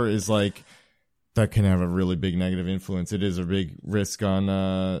whatever is like, that can have a really big negative influence. It is a big risk on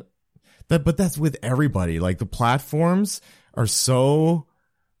that, but that's with everybody. Like, the platforms are so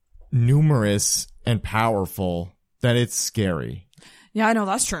numerous and powerful that it's scary. Yeah, I know,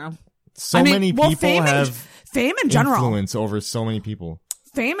 that's true. Many people have fame in general, influence over so many people.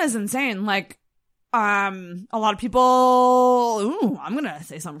 Fame is insane. Like, a lot of people. I'm gonna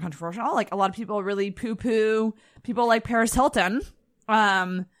say something controversial. Like, a lot of people really poo-poo people like Paris Hilton.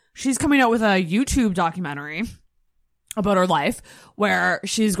 She's coming out with a YouTube documentary about her life where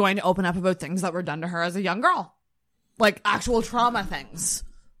she's going to open up about things that were done to her as a young girl. Like, actual trauma things.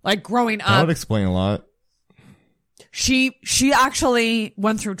 Like, growing up. That would explain a lot. She actually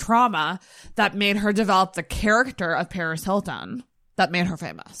went through trauma that made her develop the character of Paris Hilton that made her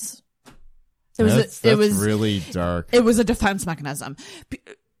famous. It was really dark. It was a defense mechanism.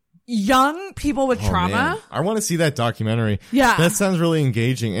 Young people with trauma. Man. I want to see that documentary. Yeah. That sounds really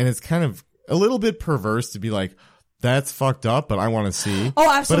engaging, and it's kind of a little bit perverse to be like, that's fucked up, but I want to see. Oh,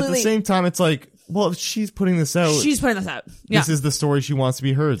 absolutely. But at the same time, it's like, well, if she's putting this out. Yeah. This is the story she wants to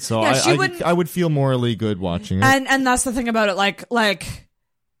be heard. So I would feel morally good watching it. And that's the thing about it. Like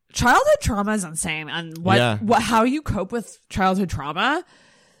childhood trauma is insane. And how you cope with childhood trauma,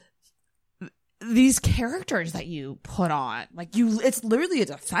 these characters that you put on, like, it's literally a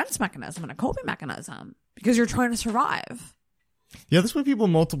defense mechanism and a coping mechanism because you're trying to survive. Yeah, that's why people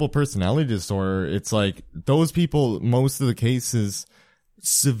with multiple personality disorder, it's like those people, most of the cases,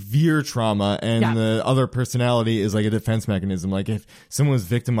 severe trauma, and the other personality is like a defense mechanism. Like, if someone was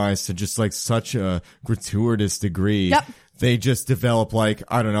victimized to just like such a gratuitous degree, they just develop like,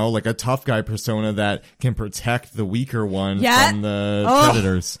 I don't know, like a tough guy persona that can protect the weaker one from the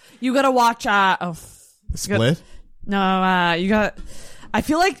predators. You gotta watch Split? You got. I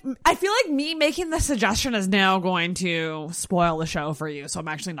feel like me making the suggestion is now going to spoil the show for you, so I'm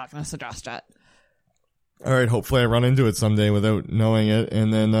actually not going to suggest it. All right, hopefully I run into it someday without knowing it,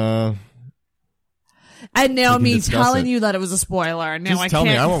 and then and now me telling you that it was a spoiler. Now just tell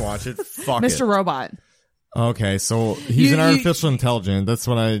me, I won't watch it. Fuck Mr. it. Robot. Okay, so he's an artificial intelligence. That's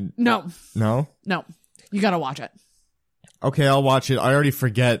what I... No. No? No. You gotta watch it. Okay, I'll watch it. I already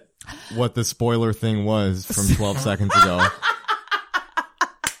forget what the spoiler thing was from 12 seconds ago.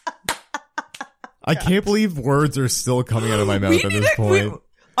 I can't believe words are still coming out of my mouth at this point.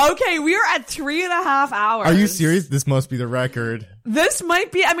 Okay, we are at 3.5 hours. Are you serious? This must be the record. This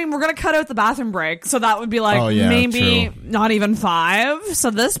might be, I mean, we're going to cut out the bathroom break, so that would be like maybe true. not even 5. So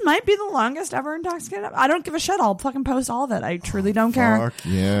this might be the longest ever intoxicated. I don't give a shit. I'll fucking post all of it. I truly don't care. Fuck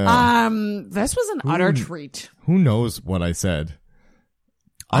yeah. This was an utter treat. Who knows what I said?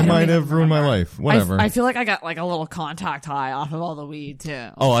 I might have ruined my life. Whatever. I feel like I got like a little contact high off of all the weed too.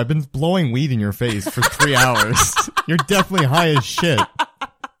 Oh, I've been blowing weed in your face for 3 hours. You're definitely high as shit.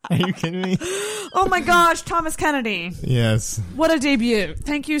 Are you kidding me? Oh my gosh, Thomas Kennedy. Yes. What a debut.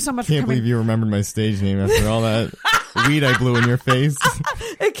 Thank you so much for coming. Can't believe you remembered my stage name after all that weed I blew in your face.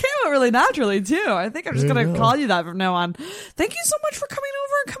 It came out really naturally too. I think I'm just going to call you that from now on. Thank you so much for coming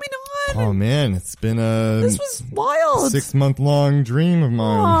over and coming on. Oh man, it's been this was wild. 6-month-long dream of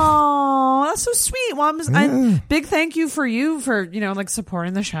mine. Oh, that's so sweet. Well, big thank you for like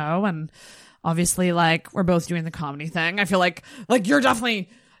supporting the show, and obviously like we're both doing the comedy thing. I feel like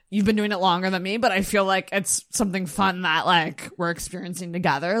you've been doing it longer than me, but I feel like it's something fun that like we're experiencing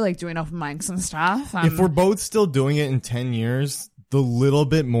together, like doing open mics and stuff. If we're both still doing it in 10 years, the little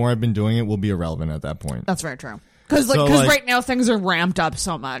bit more I've been doing it will be irrelevant at that point. That's very true. Because right now things are ramped up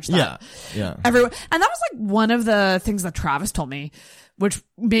so much. Yeah. Everyone, and that was like one of the things that Travis told me, which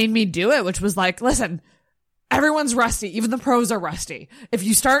made me do it, which was like, listen, everyone's rusty. Even the pros are rusty. If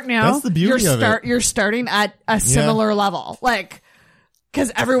you start now, that's the beauty of it. You're starting at a similar level. Like,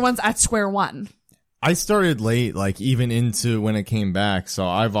 because everyone's at square one. I started late, like even into when it came back. So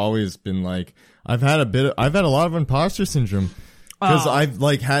I've always been like, I've had a lot of imposter syndrome because I've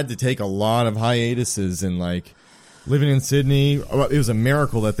like had to take a lot of hiatuses and like living in Sydney. It was a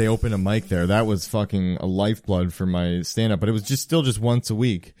miracle that they opened a mic there. That was fucking a lifeblood for my stand up, but it was still just once a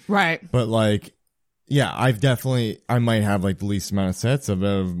week. Right. But like, yeah, I might have like the least amount of sets of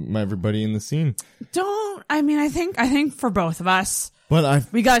everybody in the scene. I think for both of us, but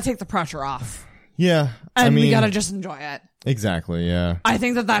we got to take the pressure off. Yeah. And we got to just enjoy it. Exactly, yeah. I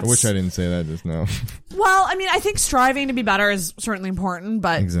think that's... I wish I didn't say that just now. Well, I mean, I think striving to be better is certainly important,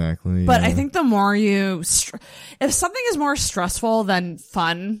 but... Exactly, But yeah. I think the more you... if something is more stressful than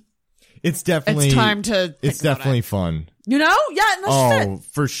fun... It's definitely... It's time to It's definitely fun. You know? Yeah, no shit.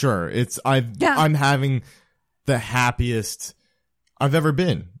 For sure. I'm having the happiest I've ever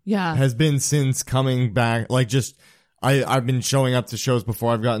been. Yeah. Has been since coming back. Like, just... I've been showing up to shows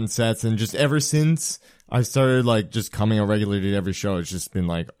before I've gotten sets, and just ever since I started like just coming regularly to every show, it's just been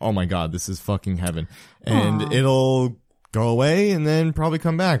like, oh my god, this is fucking heaven. And it'll go away and then probably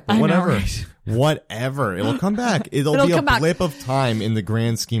come back. But whatever, it'll come back. It'll be a blip of time in the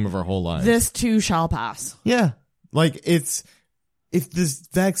grand scheme of our whole lives. This too shall pass. Yeah, like if this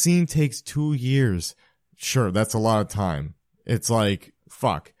vaccine takes 2 years, sure, that's a lot of time. It's like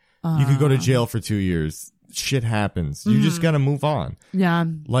fuck, you could go to jail for 2 years. Shit happens. You just gotta move on. Yeah.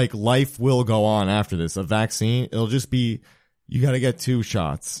 Like, life will go on after this. A vaccine, it'll just be, you gotta get 2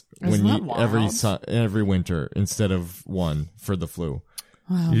 shots every winter instead of 1 for the flu.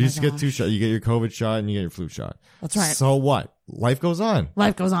 Oh, you just get 2 shots. You get your COVID shot and you get your flu shot. That's right. So what? Life goes on.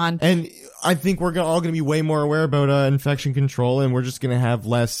 Life goes on. And I think we're all gonna be way more aware about infection control, and we're just gonna have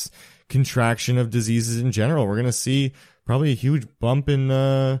less contraction of diseases in general. We're gonna see probably a huge bump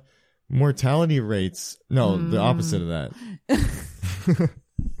in, mortality rates. No, the opposite of that.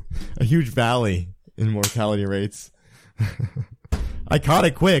 A huge valley in mortality rates. I caught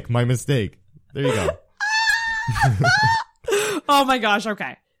it quick. My mistake. There you go. Oh my gosh.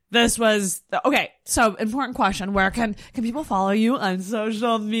 Okay. This was okay. So important question. Where can people follow you on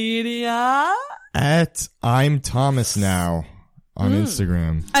social media? At I'm Thomas Now on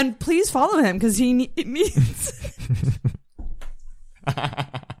Instagram. And please follow him because he needs.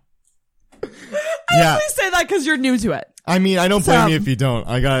 I only say that because you're new to it. I mean, I don't blame you if you don't.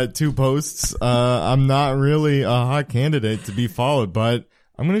 I got 2 posts. I'm not really a hot candidate to be followed, but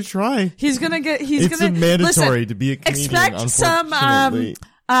I'm gonna try. It's mandatory to be a comedian. Expect some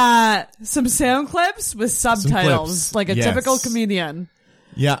sound clips with subtitles, like a typical comedian.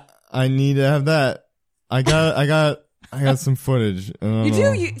 Yeah, I need to have that. I got some footage. You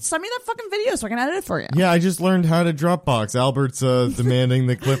send me that fucking video so I can edit it for you. Yeah, I just learned how to Dropbox. Albert's demanding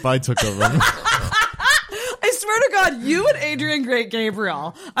the clip I took of him. I swear to God, you and Adrian Great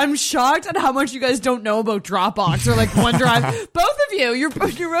Gabriel, I'm shocked at how much you guys don't know about Dropbox or like OneDrive. Both of you, you're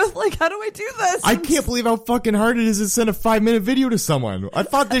both like, how do I do this? I can't believe how fucking hard it is to send a 5-minute video to someone. I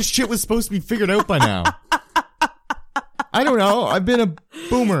thought this shit was supposed to be figured out by now. I don't know. I've been a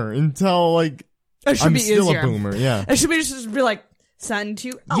boomer until like It should I'm be still easier. a boomer. Yeah. It should be just be like send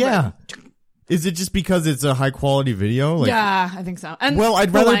to. Yeah. Is it just because it's a high quality video? Like, yeah, I think so. And well, I'd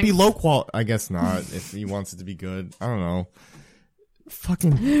the rather it be length. low quality. I guess not. If he wants it to be good, I don't know.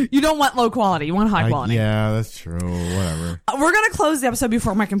 Fucking. You don't want low quality. You want high quality. Yeah, that's true. Whatever. We're going to close the episode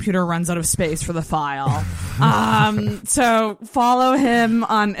before my computer runs out of space for the file. So follow him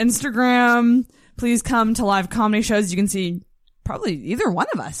on Instagram. Please come to live comedy shows. You can see probably either one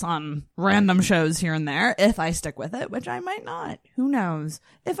of us on random shows here and there if I stick with it, which I might not. Who knows?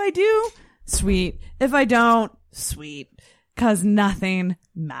 If I do, sweet. If I don't, sweet. Because nothing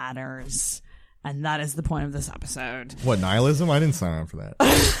matters. And that is the point of this episode. What, nihilism? I didn't sign up for that.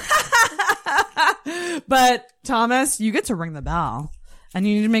 But Thomas, you get to ring the bell, and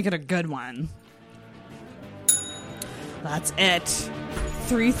you need to make it a good one. That's it.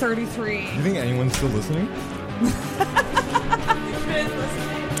 3:33. You think anyone's still listening? Been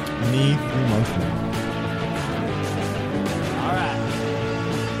listening. Me 3 months from now.